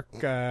the park,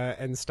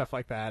 and stuff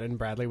like that. And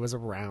Bradley was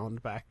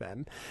around back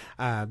then.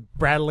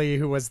 Bradley,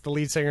 who was the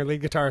lead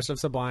guitarist of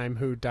Sublime,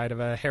 who died of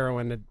a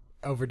heroin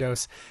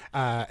overdose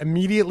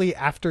immediately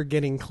after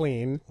getting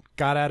clean,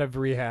 got out of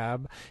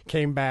rehab,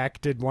 came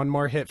back, did one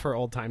more hit for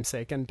old time's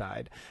sake, and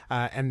died.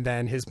 And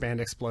then his band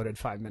exploded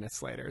 5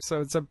 minutes later. So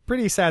it's a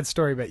pretty sad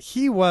story, but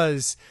he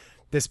was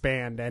this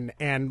band.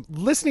 And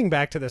listening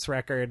back to this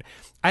record,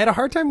 I had a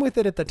hard time with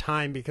it at the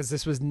time because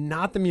this was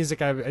not the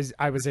music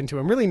I was into,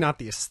 and really not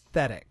the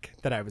aesthetic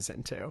that I was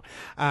into.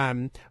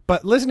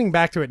 But listening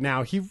back to it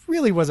now, he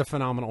really was a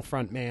phenomenal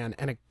front man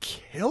and a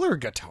killer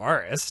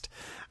guitarist,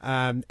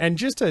 and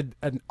just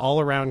an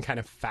all-around kind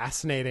of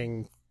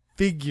fascinating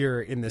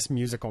figure in this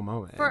musical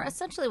moment. For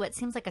essentially what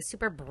seems like a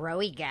super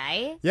bro-y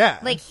guy. Yeah.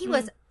 Like, he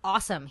was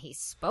awesome. He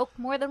spoke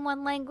more than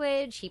one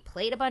language. He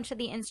played a bunch of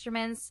the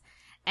instruments.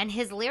 And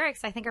his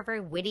lyrics, I think, are very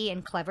witty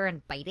and clever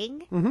and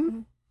biting. Mm-hmm.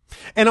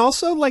 And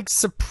also, like,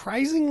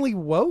 surprisingly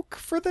woke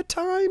for the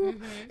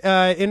time,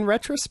 in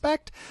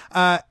retrospect.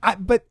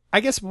 But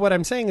I guess what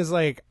I'm saying is,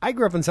 like, I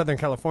grew up in Southern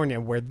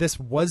California where this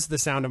was the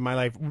sound of my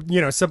life.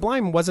 You know,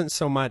 Sublime wasn't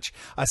so much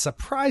a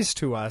surprise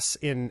to us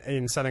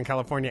in Southern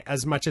California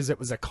as much as it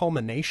was a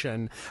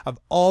culmination of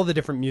all the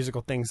different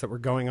musical things that were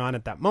going on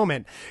at that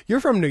moment.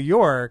 You're from New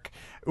York.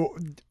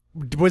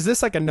 Was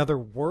this like another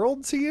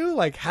world to you?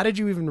 Like, how did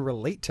you even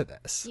relate to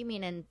this? You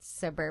mean in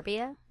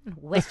suburbia?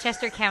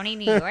 Westchester County,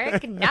 New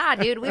York? Nah,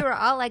 dude, we were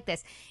all like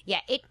this.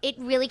 Yeah, it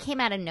really came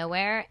out of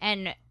nowhere.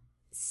 And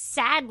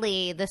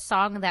sadly, the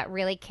song that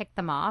really kicked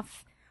them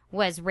off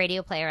was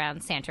Radio Play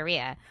Around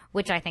Santeria,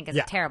 which I think is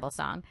a terrible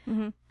song.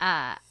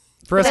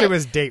 For us, it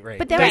was Date Rape.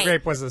 But Date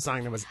Rape was the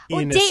song that was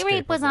Date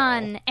Rape was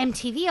on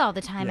MTV all the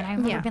time, and I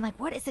remember being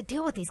like, what is the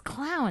deal with these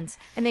clowns?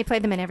 And they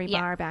played them in every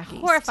bar back east.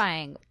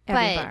 Horrifying.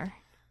 Every but bar.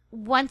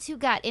 Once you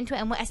got into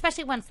it, and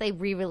especially once they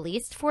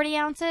re-released 40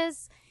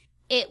 Ounces,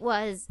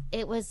 everybody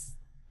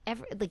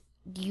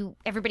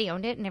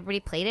owned it and everybody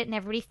played it and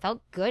everybody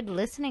felt good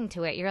listening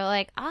to it. You're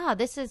like,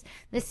 this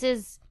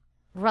is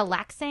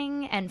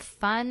relaxing and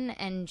fun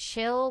and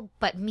chill,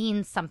 but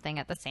means something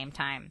at the same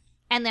time.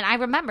 And then I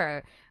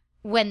remember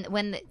when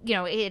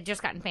it had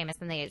just gotten famous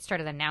and they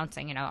started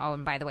announcing, oh,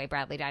 and by the way,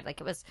 Bradley died.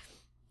 Like, it was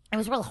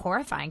real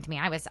horrifying to me.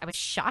 I was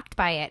shocked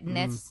by it, and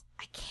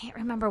I can't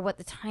remember what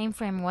the time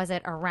frame was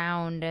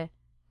around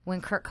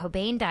when Kurt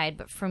Cobain died,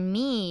 but for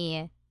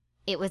me,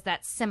 it was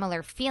that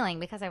similar feeling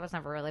because I was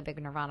never really a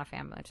big Nirvana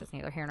fan, which is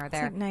neither here nor It's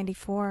there. like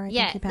 94. I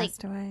Yeah, think he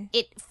passed away.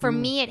 For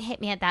me, it hit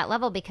me at that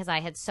level because I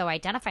had so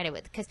identified it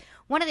with. Because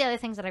one of the other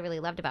things that I really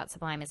loved about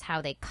Sublime is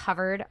how they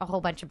covered a whole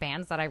bunch of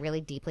bands that I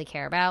really deeply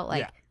care about,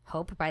 like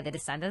Hope by the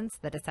Descendants.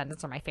 The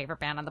Descendants are my favorite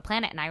band on the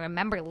planet, and I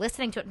remember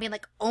listening to it and being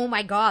like, "Oh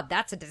my god,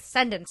 that's a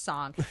Descendants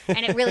song!"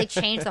 And it really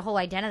changed the whole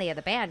identity of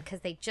the band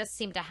because they just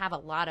seemed to have a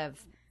lot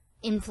of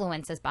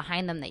influences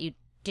behind them that you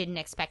didn't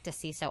expect to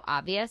see so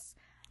obvious.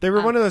 They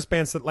were one of those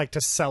bands that like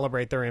to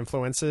celebrate their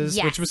influences,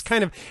 Yes. which was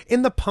kind of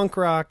in the punk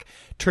rock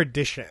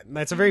tradition.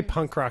 That's a very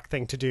punk rock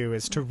thing to do,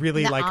 is to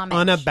really The like homage.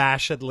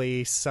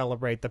 unabashedly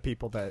celebrate the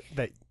people that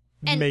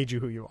made you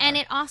who you are. And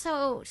it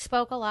also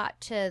spoke a lot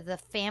to the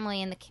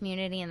family and the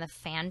community and the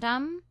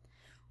fandom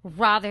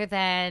rather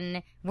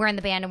than we're in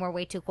the band and we're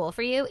way too cool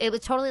for you. It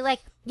was totally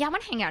like, yeah, I'm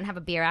going to hang out and have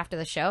a beer after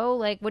the show.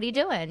 Like, what are you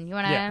doing? You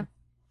want to... Yeah.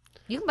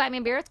 You can buy me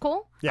a beer. It's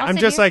cool. Yeah, I'll I'm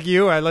sit just here. like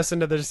you. I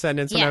listened to the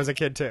Descendants when Yeah. I was a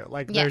kid too.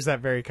 Like, Yeah. there's that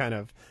very kind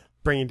of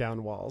bringing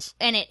down walls.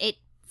 And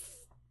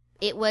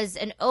it was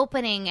an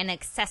opening and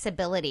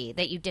accessibility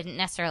that you didn't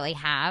necessarily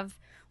have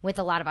with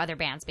a lot of other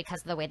bands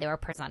because of the way they were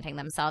presenting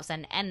themselves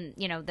and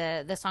you know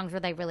the songs where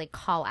they really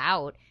call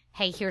out,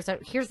 hey, here's a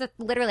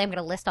literally I'm going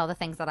to list all the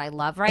things that I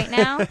love right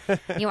now.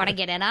 You want to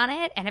get in on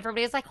it? And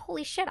everybody was like,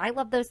 holy shit, I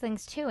love those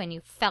things too. And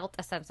you felt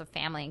a sense of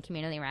family and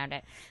community around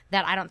it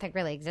that I don't think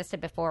really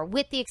existed before,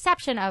 with the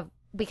exception of,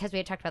 because we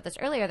had talked about this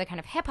earlier, the kind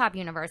of hip-hop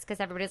universe, because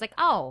everybody's like,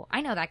 oh,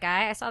 I know that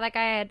guy. I saw that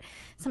guy at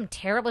some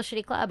terrible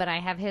shitty club, and I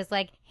have his,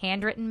 like,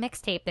 handwritten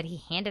mixtape that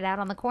he handed out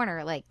on the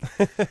corner. Like,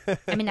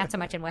 I mean, not so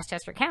much in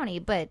Westchester County,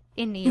 but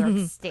in New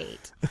York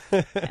State.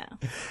 Yeah.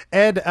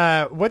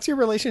 Ed, what's your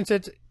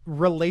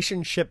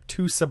relationship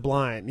to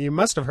Sublime? You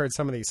must have heard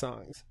some of these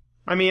songs.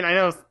 I mean, I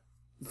know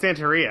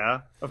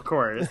Santeria, of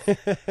course.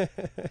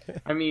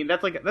 I mean,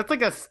 that's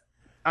like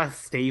a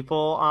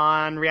staple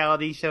on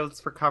reality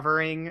shows for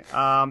covering.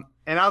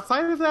 And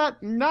outside of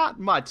that, not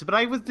much. But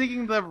I was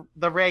digging the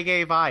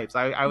reggae vibes.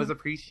 I was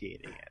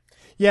appreciating it.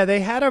 Yeah,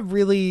 they had a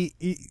really...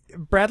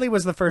 Bradley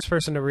was the first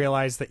person to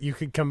realize that you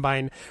could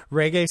combine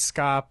reggae,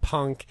 ska,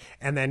 punk,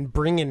 and then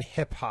bring in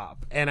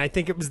hip-hop. And I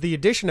think it was the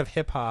addition of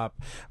hip-hop,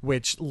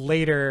 which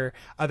later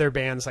other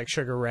bands like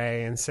Sugar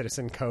Ray and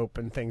Citizen Cope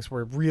and things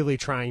were really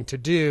trying to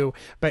do.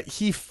 But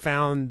he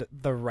found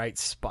the right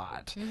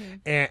spot.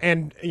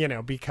 And you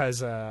know,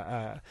 because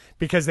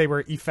they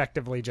were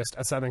effectively just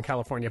a Southern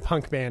California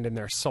punk band in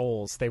their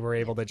souls, they were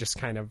able to just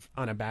kind of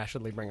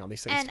unabashedly bring all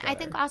these things And together. I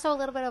think also a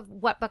little bit of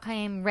what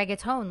became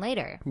reggaeton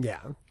later. Yeah.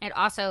 It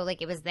also,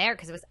 like, it was there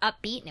because it was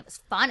upbeat and it was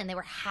fun and they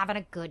were having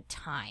a good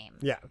time.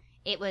 Yeah.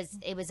 It was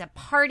a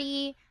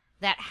party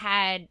that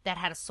had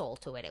a soul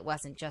to it. It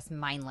wasn't just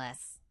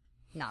mindless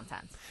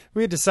nonsense.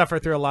 We had to suffer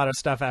through a lot of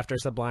stuff after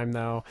Sublime,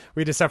 though.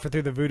 We had to suffer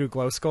through the Voodoo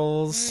Glow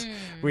Skulls.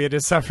 We had to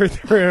suffer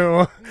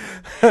through...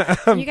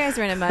 You guys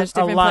are in a much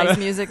different lot place of-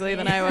 musically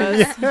than I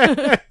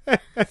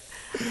was.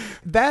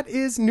 That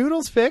is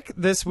Noodle's pick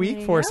this week There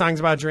you for go. Songs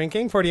About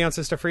Drinking, 40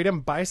 Ounces to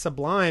Freedom by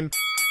Sublime.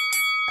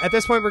 At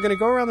this point, we're going to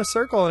go around the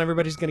circle, and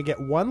everybody's going to get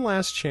one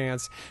last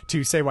chance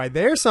to say why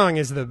their song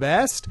is the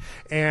best.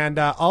 And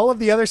all of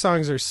the other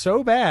songs are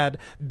so bad,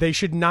 they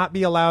should not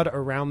be allowed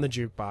around the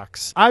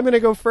jukebox. I'm going to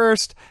go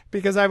first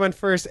because I went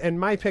first, and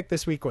my pick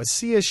this week was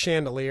Sia's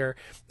Chandelier.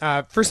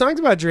 For Songs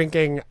About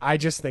Drinking, I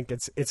just think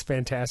it's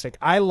fantastic.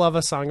 I love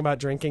a song about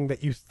drinking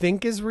that you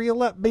think is real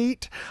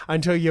upbeat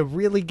until you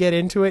really get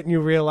into it and you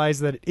realize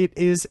that it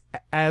is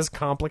as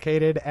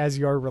complicated as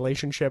your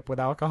relationship with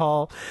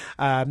alcohol.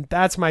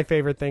 That's my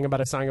favorite thing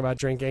about a song about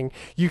drinking.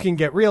 You can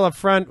get real up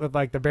front with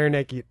like the bare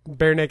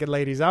naked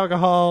ladies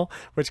alcohol,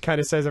 which kind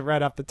of says it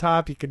right off the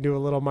top. You can do a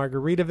little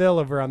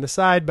Margaritaville over on the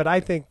side, but I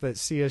think that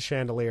Sia's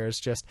Chandelier is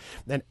just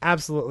an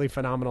absolutely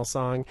phenomenal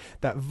song.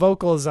 That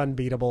vocal is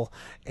unbeatable,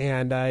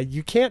 and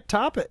you can't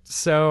top it.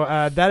 So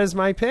that is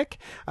my pick.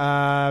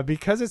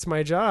 Because it's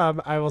my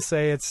job, I will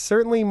say it's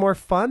certainly more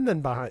fun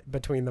than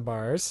Between the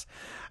Bars.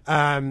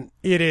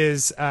 It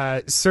is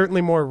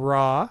certainly more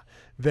raw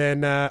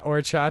than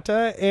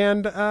Horchata,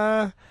 and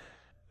I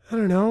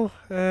don't know,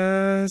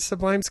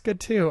 Sublime's good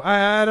too.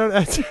 I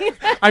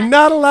don't. I'm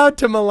not allowed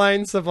to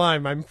malign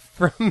Sublime. I'm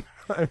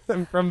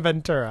from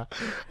Ventura.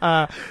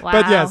 But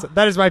yes,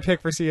 that is my pick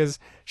for Sia's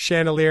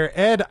Chandelier.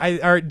 Ed,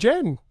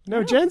 Jen.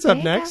 No, Jen's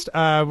up there you next.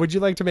 Would you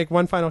like to make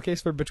one final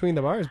case for Between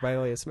the Bars by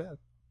Elliott Smith?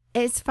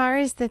 As far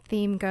as the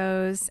theme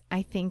goes,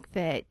 I think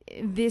that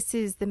this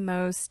is the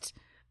most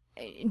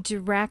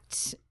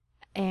direct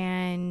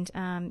and,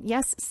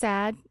 yes,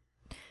 sad.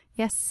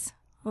 Yes,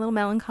 a little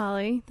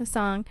melancholy, the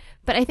song,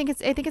 but I think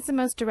it's the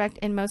most direct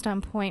and most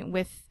on point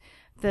with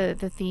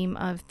the theme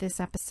of this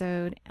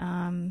episode.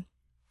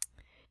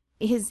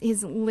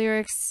 His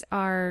lyrics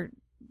are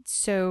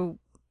so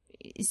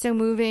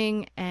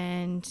moving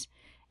and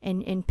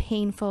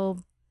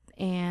painful,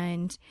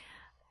 and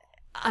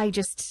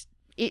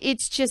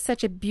it's just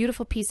such a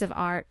beautiful piece of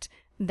art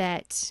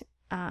that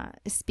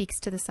speaks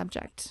to the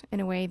subject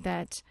in a way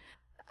that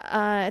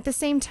at the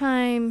same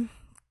time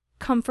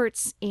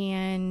comforts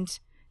and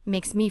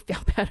makes me feel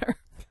better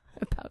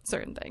about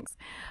certain things.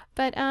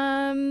 But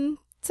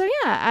so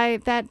yeah,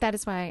 that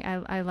is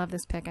why I love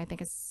this pick. I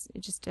think it's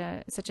just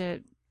such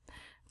a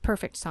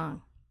perfect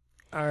song.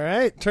 All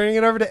right, turning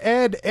it over to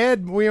Ed.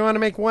 Ed, we want to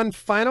make one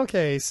final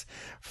case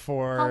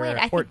for. Oh wait,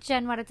 I think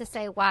Jen wanted to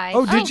say why.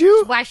 Oh, did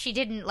you? Why she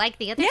didn't like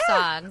the other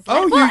songs?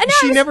 Oh, Well,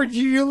 she never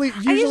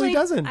usually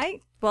doesn't.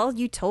 Well,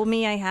 you told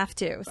me I have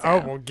to. So.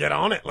 Oh, well, get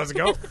on it. Let's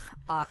go.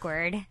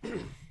 Awkward.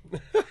 No,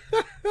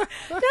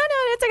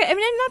 it's okay. I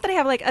mean, not that I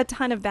have like a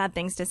ton of bad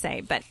things to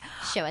say, but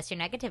Show us your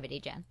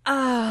negativity, Jen.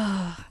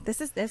 this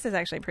is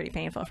actually pretty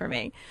painful for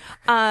me.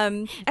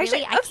 Really,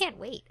 Actually, I can't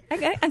wait.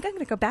 I'm going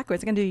to go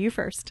backwards. I'm going to do you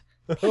first.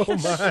 Oh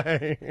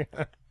my.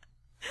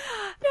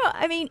 No,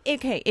 I mean,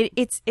 okay,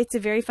 it's a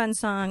very fun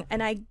song,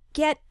 and I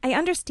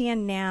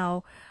understand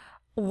now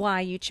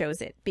why you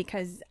chose it,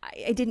 because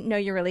I didn't know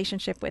your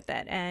relationship with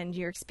it and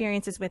your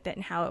experiences with it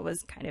and how it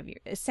was kind of your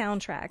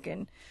soundtrack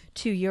and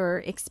to your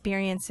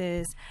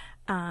experiences.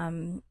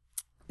 So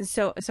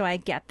I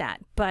get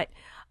that, but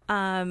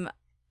yeah,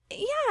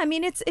 I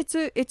mean, it's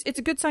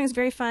a good song. It's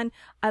very fun.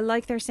 I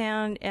like their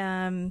sound.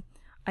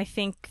 I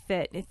think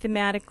that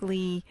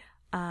thematically,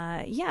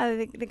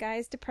 the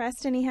guy's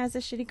depressed and he has a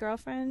shitty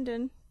girlfriend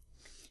and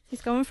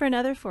he's going for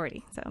another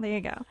 40. So there you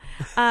go.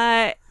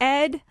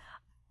 Ed,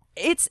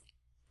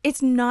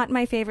 it's not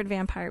my favorite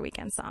Vampire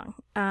Weekend song.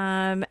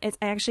 I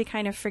actually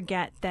kind of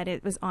forget that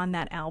it was on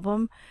that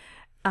album.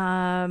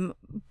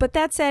 But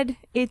that said,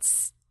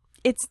 it's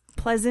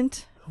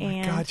pleasant. Oh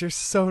my God, you're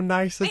so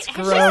nice. It's Has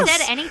gross. she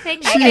said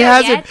anything? She negative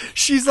hasn't. yet?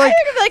 She's like,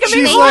 I'm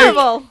she's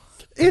horrible.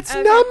 it's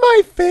not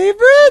my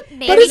favorite,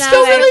 Maybe but it's not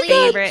still my really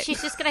good. favorite.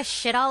 She's just gonna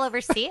shit all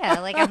over Sia.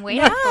 Like I'm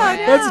waiting for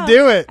it. Let's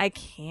do it. I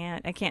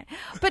can't.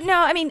 But no,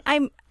 I mean,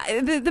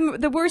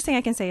 the worst thing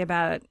I can say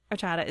about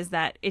Ochada is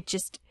that it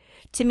just,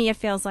 to me, it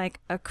feels like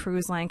a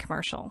cruise line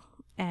commercial.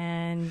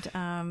 And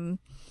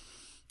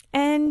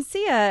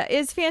Sia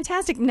is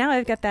fantastic. Now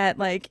I've got that,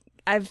 like,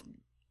 I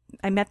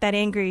met that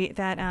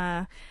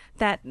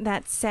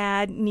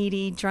sad,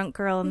 needy, drunk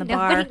girl in the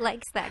bar. Nobody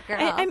likes that girl.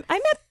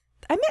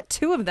 I met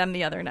two of them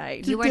the other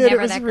night. You were did. It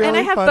never was that really girl. And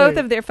I have funny. both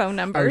of their phone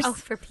numbers. Oh,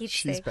 for Pete's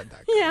She's sake. been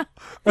that. Yeah.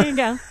 There you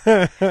go.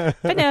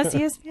 But no,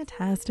 Sia's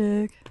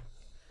fantastic.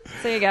 So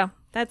there you go.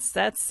 That's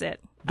it.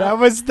 That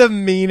was the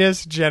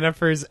meanest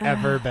Jennifer's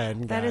ever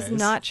been, guys. That is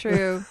not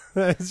true.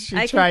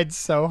 She tried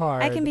so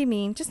hard. I can be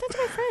mean, just not to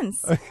my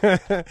friends.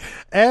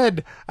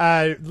 Ed,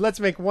 let's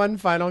make one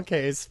final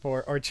case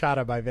for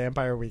Horchata by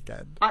Vampire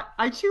Weekend.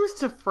 I choose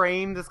to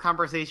frame this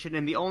conversation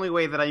in the only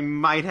way that I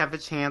might have a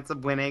chance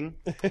of winning,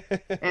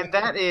 and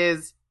that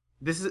is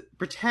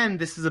pretend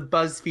this is a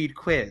BuzzFeed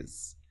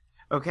quiz,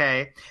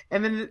 okay?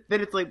 And then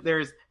it's like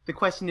the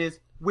question is,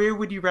 where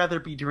would you rather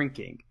be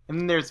drinking? And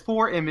then there's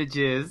 4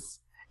 images,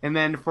 and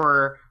then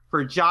for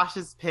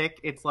Josh's pick,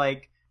 it's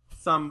like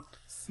some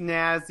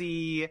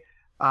snazzy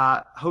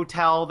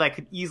hotel that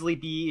could easily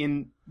be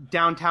in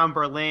downtown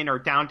Berlin or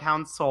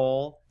downtown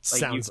Seoul.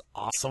 Sounds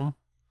awesome.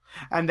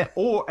 And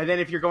then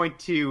if you're going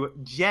to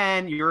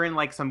Jen, you're in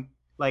like some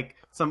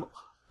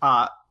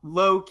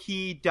low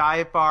key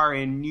dive bar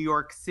in New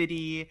York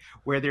City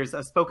where there's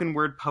a spoken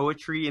word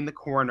poetry in the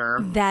corner.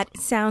 That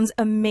sounds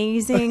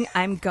amazing.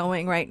 I'm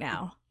going right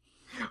now.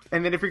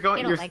 And then if you're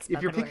going, if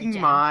you're picking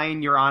Jen.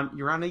 mine, you're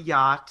on a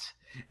yacht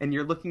and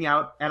you're looking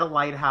out at a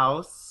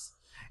lighthouse.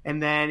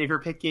 And then if you're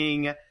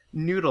picking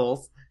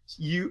Noodles,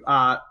 you're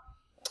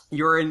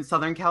in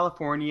Southern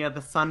California.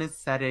 The sun is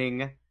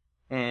setting,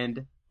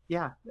 and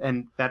yeah,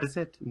 and that is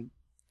it.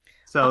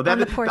 So On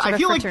the porch of a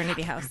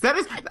fraternity house. That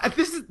is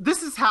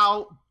this is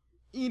how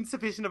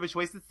insufficient of a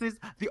choice this is.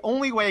 The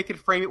only way I could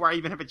frame it where I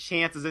even have a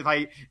chance is if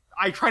I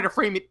try to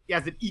frame it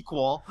as an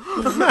equal.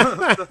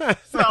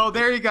 So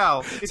there you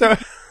go. It's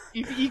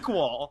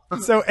equal.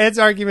 So Ed's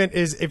argument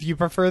is if you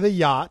prefer the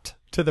yacht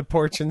to the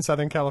porch in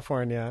Southern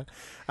California,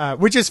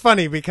 which is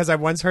funny because I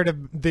once heard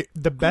of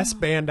the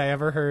best band I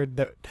ever heard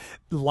that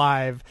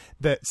live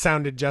that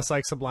sounded just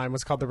like Sublime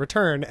was called The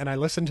Return, and I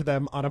listened to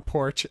them on a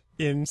porch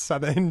in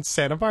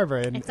Santa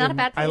Barbara. It's not a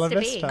bad place Isla to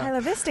be. Vista.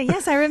 Isla Vista.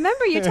 Yes, I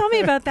remember you told me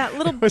about that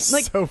little. It was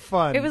so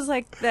fun. It was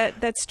like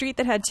that street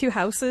that had 2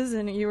 houses,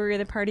 and you were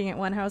either partying at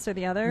one house or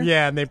the other.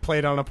 Yeah, and they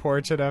played on a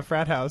porch at a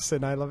frat house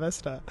in Isla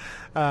Vista.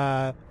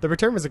 The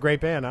Return was a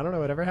great band. I don't know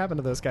whatever happened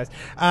to those guys.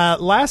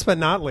 Last but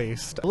not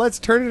least, let's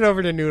turn it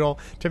over to Noodle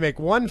to make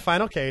one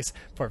final case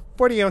for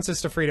 40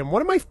 Ounces to Freedom.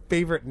 One of my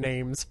favorite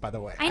names, by the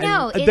way. I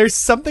know. There's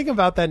something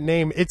about that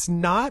name. It's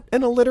not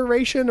an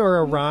alliteration or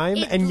a rhyme,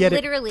 It and yet it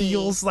literally-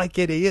 feels like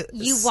it is.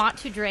 You want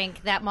to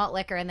drink that malt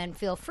liquor and then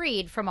feel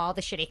freed from all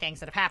the shitty things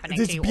that are happening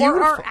It's to you, or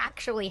beautiful. are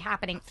actually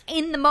happening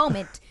in the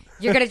moment.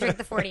 You're going to drink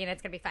the 40 and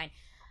it's going to be fine.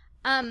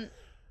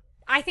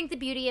 I think the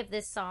beauty of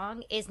this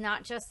song is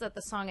not just that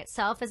the song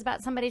itself is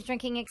about somebody's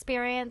drinking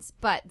experience,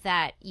 but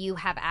that you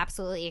have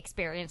absolutely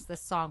experienced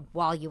this song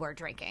while you are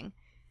drinking.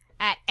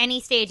 At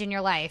any stage in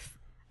your life,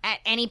 at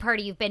any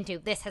party you've been to,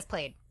 this has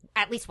played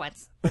at least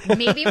once,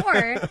 maybe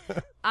more.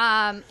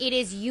 It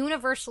is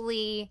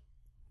universally,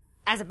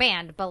 as a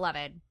band,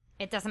 beloved.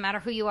 It doesn't matter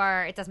who you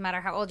are. It doesn't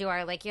matter how old you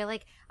are. Like, you're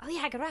like, oh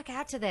yeah, I could rock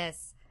out to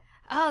this.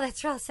 oh,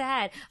 that's real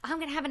sad. I'm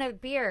going to have another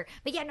beer.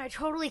 But yeah, no, I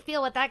totally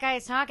feel what that guy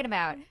is talking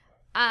about.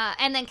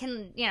 And then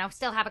can,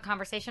 still have a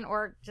conversation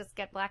or just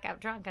get blackout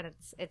drunk, and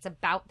it's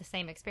about the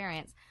same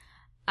experience.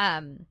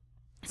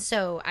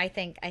 So I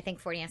think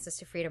 40 Answers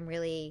to Freedom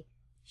really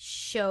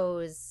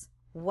shows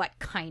what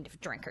kind of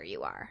drinker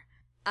you are.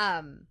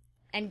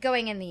 And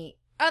going in the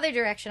other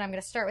direction, I'm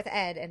going to start with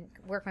Ed and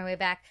work my way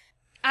back.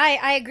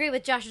 I agree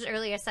with Josh's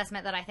earlier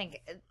assessment that I think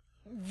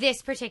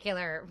this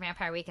particular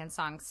Vampire Weekend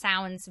song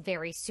sounds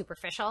very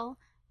superficial.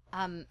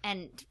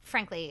 And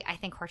frankly, I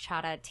think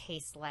horchata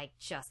tastes like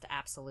just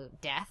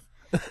absolute death.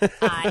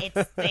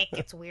 It's thick,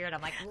 it's weird.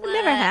 I'm like, I've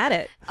never had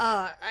it.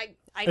 I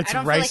It's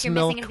don't feel rice like you're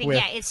milk missing anything. with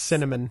Yeah, it's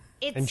cinnamon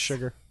and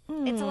sugar.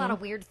 It's a lot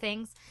of weird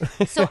things.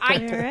 So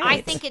I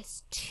right. think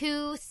it's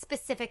too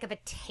specific of a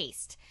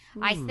taste.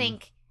 I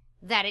think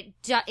that it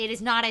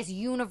is not as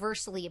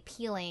universally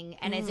appealing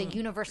and as a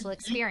universal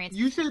experience.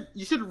 You should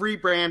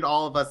rebrand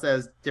all of us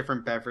as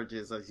different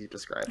beverages as you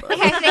describe us.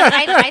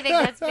 I think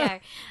that's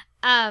fair.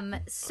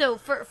 So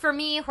for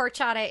me,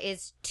 horchata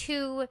is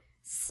too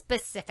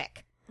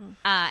specific.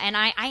 And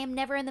I am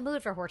never in the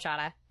mood for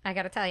horchata, I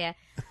gotta tell you.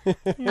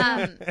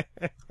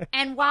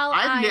 And while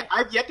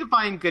I've yet to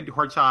find good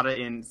horchata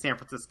in San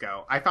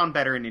Francisco. I found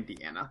better in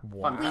Indiana.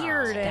 Wow.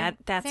 weird.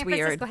 That's San weird.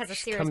 Francisco has a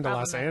serious Come to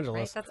problem Los there,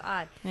 Angeles. right? That's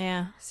odd.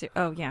 Yeah.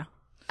 Oh, yeah.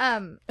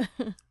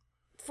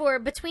 For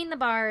Between the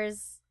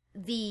Bars,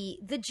 the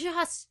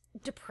just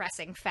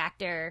depressing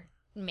factor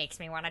makes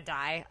me want to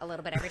die a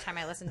little bit every time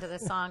I listen to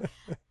this song.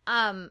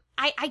 I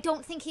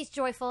don't think he's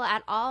joyful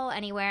at all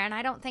anywhere, and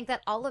I don't think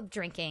that all of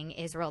drinking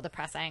is real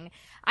depressing.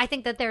 I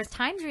think that there's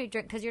times where you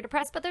drink because you're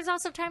depressed, but there's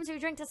also times where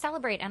you drink to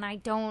celebrate, and I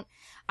don't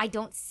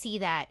see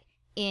that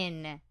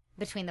in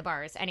Between the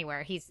Bars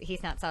anywhere.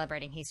 He's not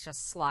celebrating, he's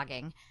just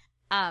slogging.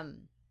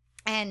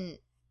 And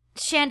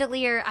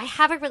Chandelier, I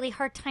have a really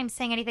hard time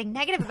saying anything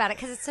negative about it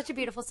because it's such a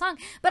beautiful song.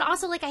 But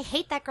also, like, I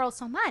hate that girl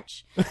so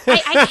much.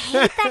 I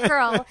hate that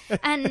girl,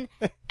 and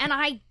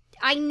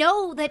I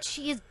know that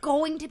she is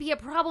going to be a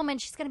problem,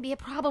 and she's going to be a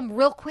problem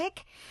real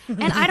quick.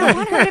 And I don't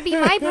want her to be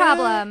my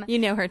problem. You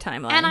know her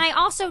timeline. And I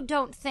also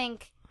don't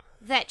think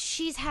that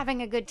she's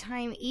having a good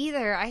time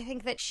either. I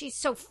think that she's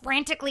so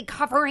frantically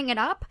covering it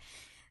up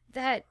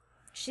that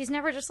she's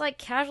never just like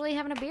casually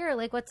having a beer.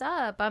 Like, what's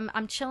up?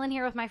 I'm chilling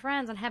here with my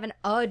friends and having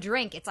a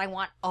drink. I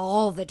want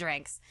all the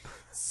drinks.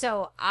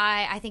 So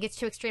I think it's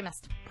too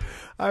extremist.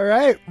 All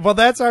right. Well,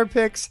 that's our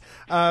picks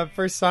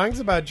for songs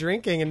about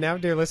drinking. And now,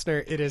 dear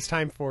listener, it is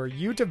time for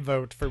you to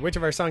vote for which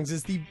of our songs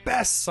is the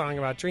best song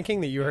about drinking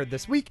that you heard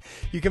this week.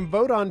 You can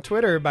vote on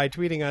Twitter by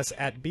tweeting us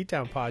at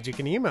BeatdownPod. You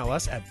can email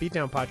us at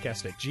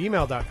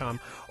beatdownpodcast@gmail.com,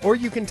 or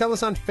you can tell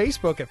us on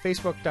Facebook at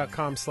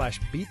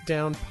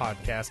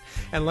facebook.com/beatdownpodcast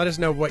and let us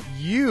know what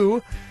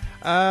you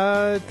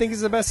think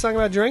is the best song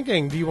about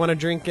drinking. Do you want to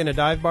drink in a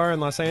dive bar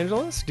in Los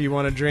Angeles? Do you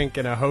want to drink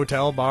in a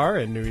hotel bar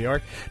in New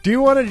York? Do you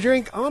want to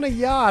drink on a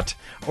yacht?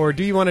 Or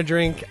do you want to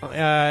drink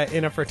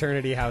in a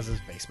fraternity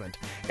house's basement?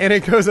 And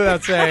it goes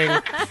without saying,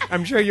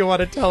 I'm sure you'll want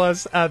to tell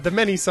us the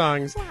many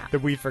songs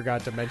that we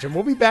forgot to mention.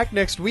 We'll be back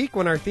next week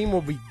when our theme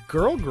will be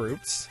girl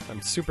groups.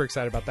 I'm super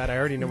excited about that. I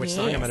already know which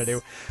song I'm going to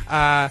do.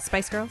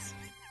 Spice Girls?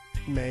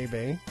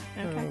 Maybe.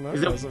 Okay.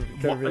 Do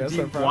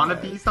you want to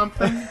be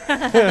something?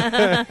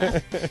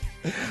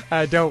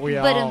 Don't we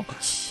all?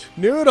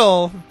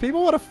 Noodle,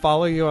 people want to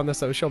follow you on the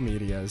social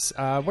medias.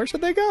 Where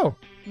should they go?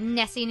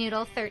 Nessie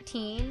Noodle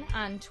 13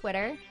 on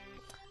Twitter.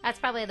 That's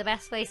probably the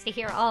best place to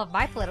hear all of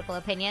my political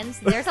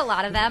opinions. There's a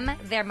lot of them.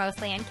 They're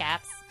mostly in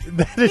caps.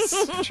 That is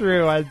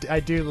true. I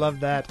do love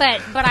that.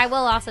 But I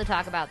will also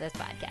talk about this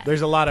podcast.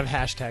 There's a lot of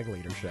hashtag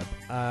leadership.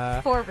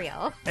 For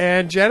real.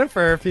 And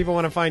Jennifer, if people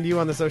want to find you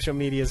on the social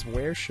medias,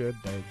 where should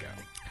they go?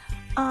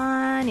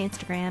 On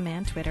Instagram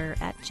and Twitter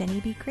at Jenny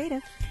B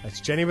Creative. That's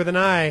Jenny with an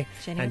I.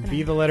 Jenny and with an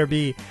B I. the letter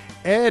B.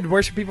 Ed,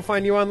 where should people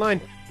find you online?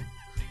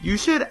 You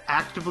should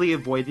actively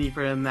avoid me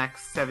for the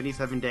next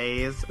 77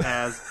 days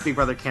as Big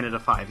Brother Canada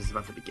 5 is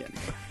about to begin.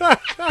 I'm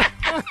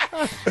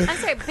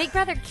sorry, Big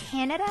Brother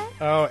Canada?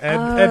 Oh,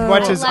 Ed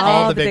watches Love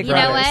all it. the Big You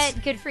Brothers. know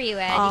what? Good for you,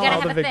 Ed. All you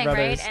gotta the have a Big thing,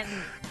 Brothers. right?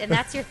 And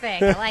that's your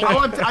thing. I like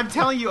Oh, it. I'm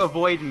telling you,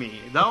 avoid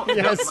me. Don't,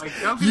 Yes,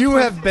 don't you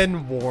have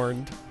been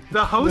warned.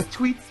 The host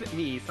tweets at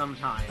me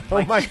sometimes.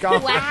 Oh my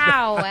God.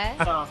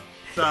 Wow.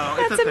 So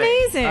it's That's a thing.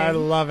 amazing. I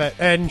love it.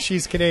 And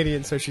she's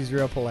Canadian, so she's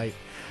real polite.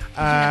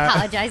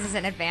 Apologizes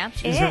in advance.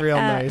 She's real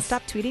nice.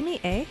 Stop tweeting me,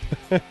 eh?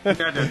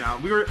 No.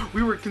 We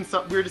were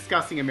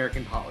discussing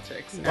American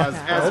politics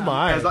Oh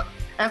my.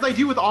 as I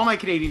do with all my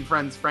Canadian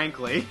friends,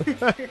 frankly.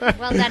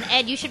 Well then,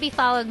 Ed, you should be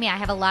following me. I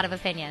have a lot of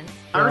opinions.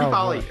 I already Oh,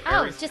 follow boy. you. I Oh,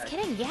 already just said.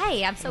 kidding.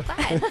 Yay, I'm so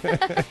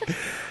glad.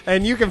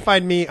 And you can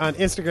find me on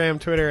Instagram,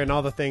 Twitter, and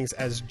all the things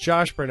as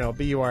Josh Burnell,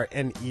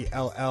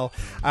 Burnell.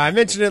 I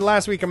mentioned it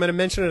last week. I'm going to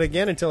mention it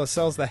again until it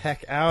sells the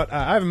heck out.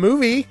 I have a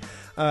movie.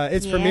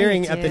 It's Yeah,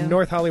 premiering you at the do.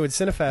 North Hollywood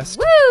Cinefest.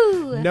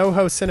 Woo!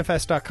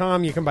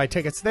 NoHoCinefest.com. You can buy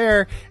tickets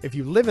there. If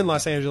you live in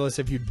Los Angeles,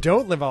 if you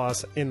don't live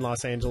in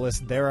Los Angeles,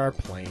 there are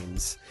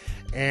planes.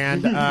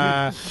 And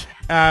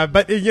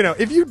but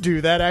if you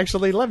do that,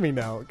 actually, let me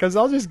know, because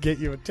I'll just get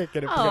you a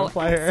ticket if you're gonna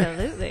play her.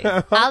 Absolutely.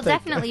 I'll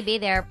definitely be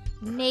there,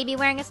 maybe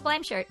wearing a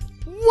Sublime shirt.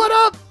 What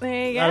up?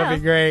 There you go. That'll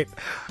be great.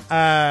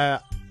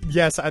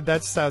 Yes,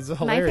 that sounds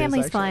hilarious. My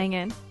family's actually. flying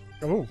in.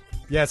 Oh,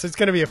 yes, it's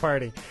going to be a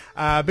party.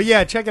 But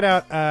yeah, check it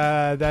out.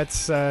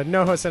 That's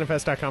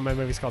NoHoCinefest.com. My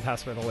movie's called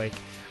House by the Lake.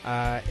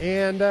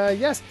 And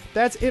yes,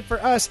 that's it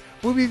for us.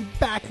 We'll be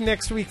back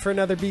next week for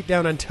another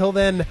Beatdown. Until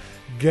then,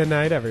 good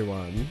night,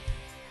 everyone.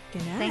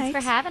 Good night. Thanks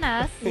for having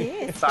us.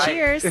 Yes. Bye.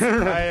 Cheers. Have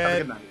a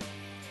good night.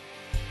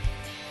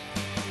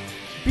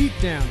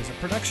 Beatdown is a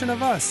production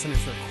of us and is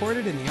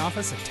recorded in the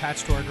office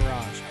attached to our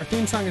garage. Our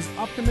theme song is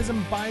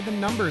Optimism by the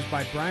Numbers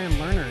by Brian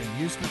Lerner and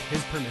used with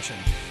his permission.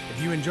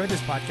 If you enjoyed this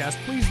podcast,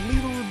 please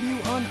leave a review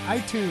on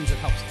iTunes. It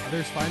helps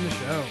others find the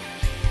show.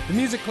 The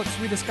music clips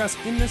we discuss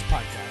in this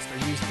podcast are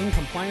used in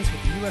compliance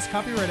with the U.S.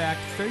 Copyright Act,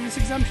 fair use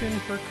exemption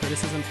for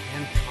criticism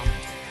and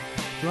commentary.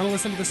 If you want to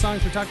listen to the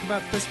songs we talked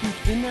about this week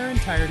in their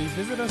entirety,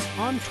 visit us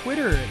on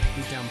Twitter at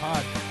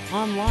BeatdownPod,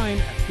 online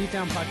at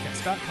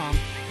BeatdownPodcast.com,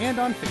 and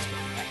on Facebook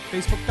at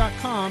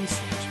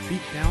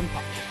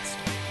Facebook.com/BeatdownPodcast.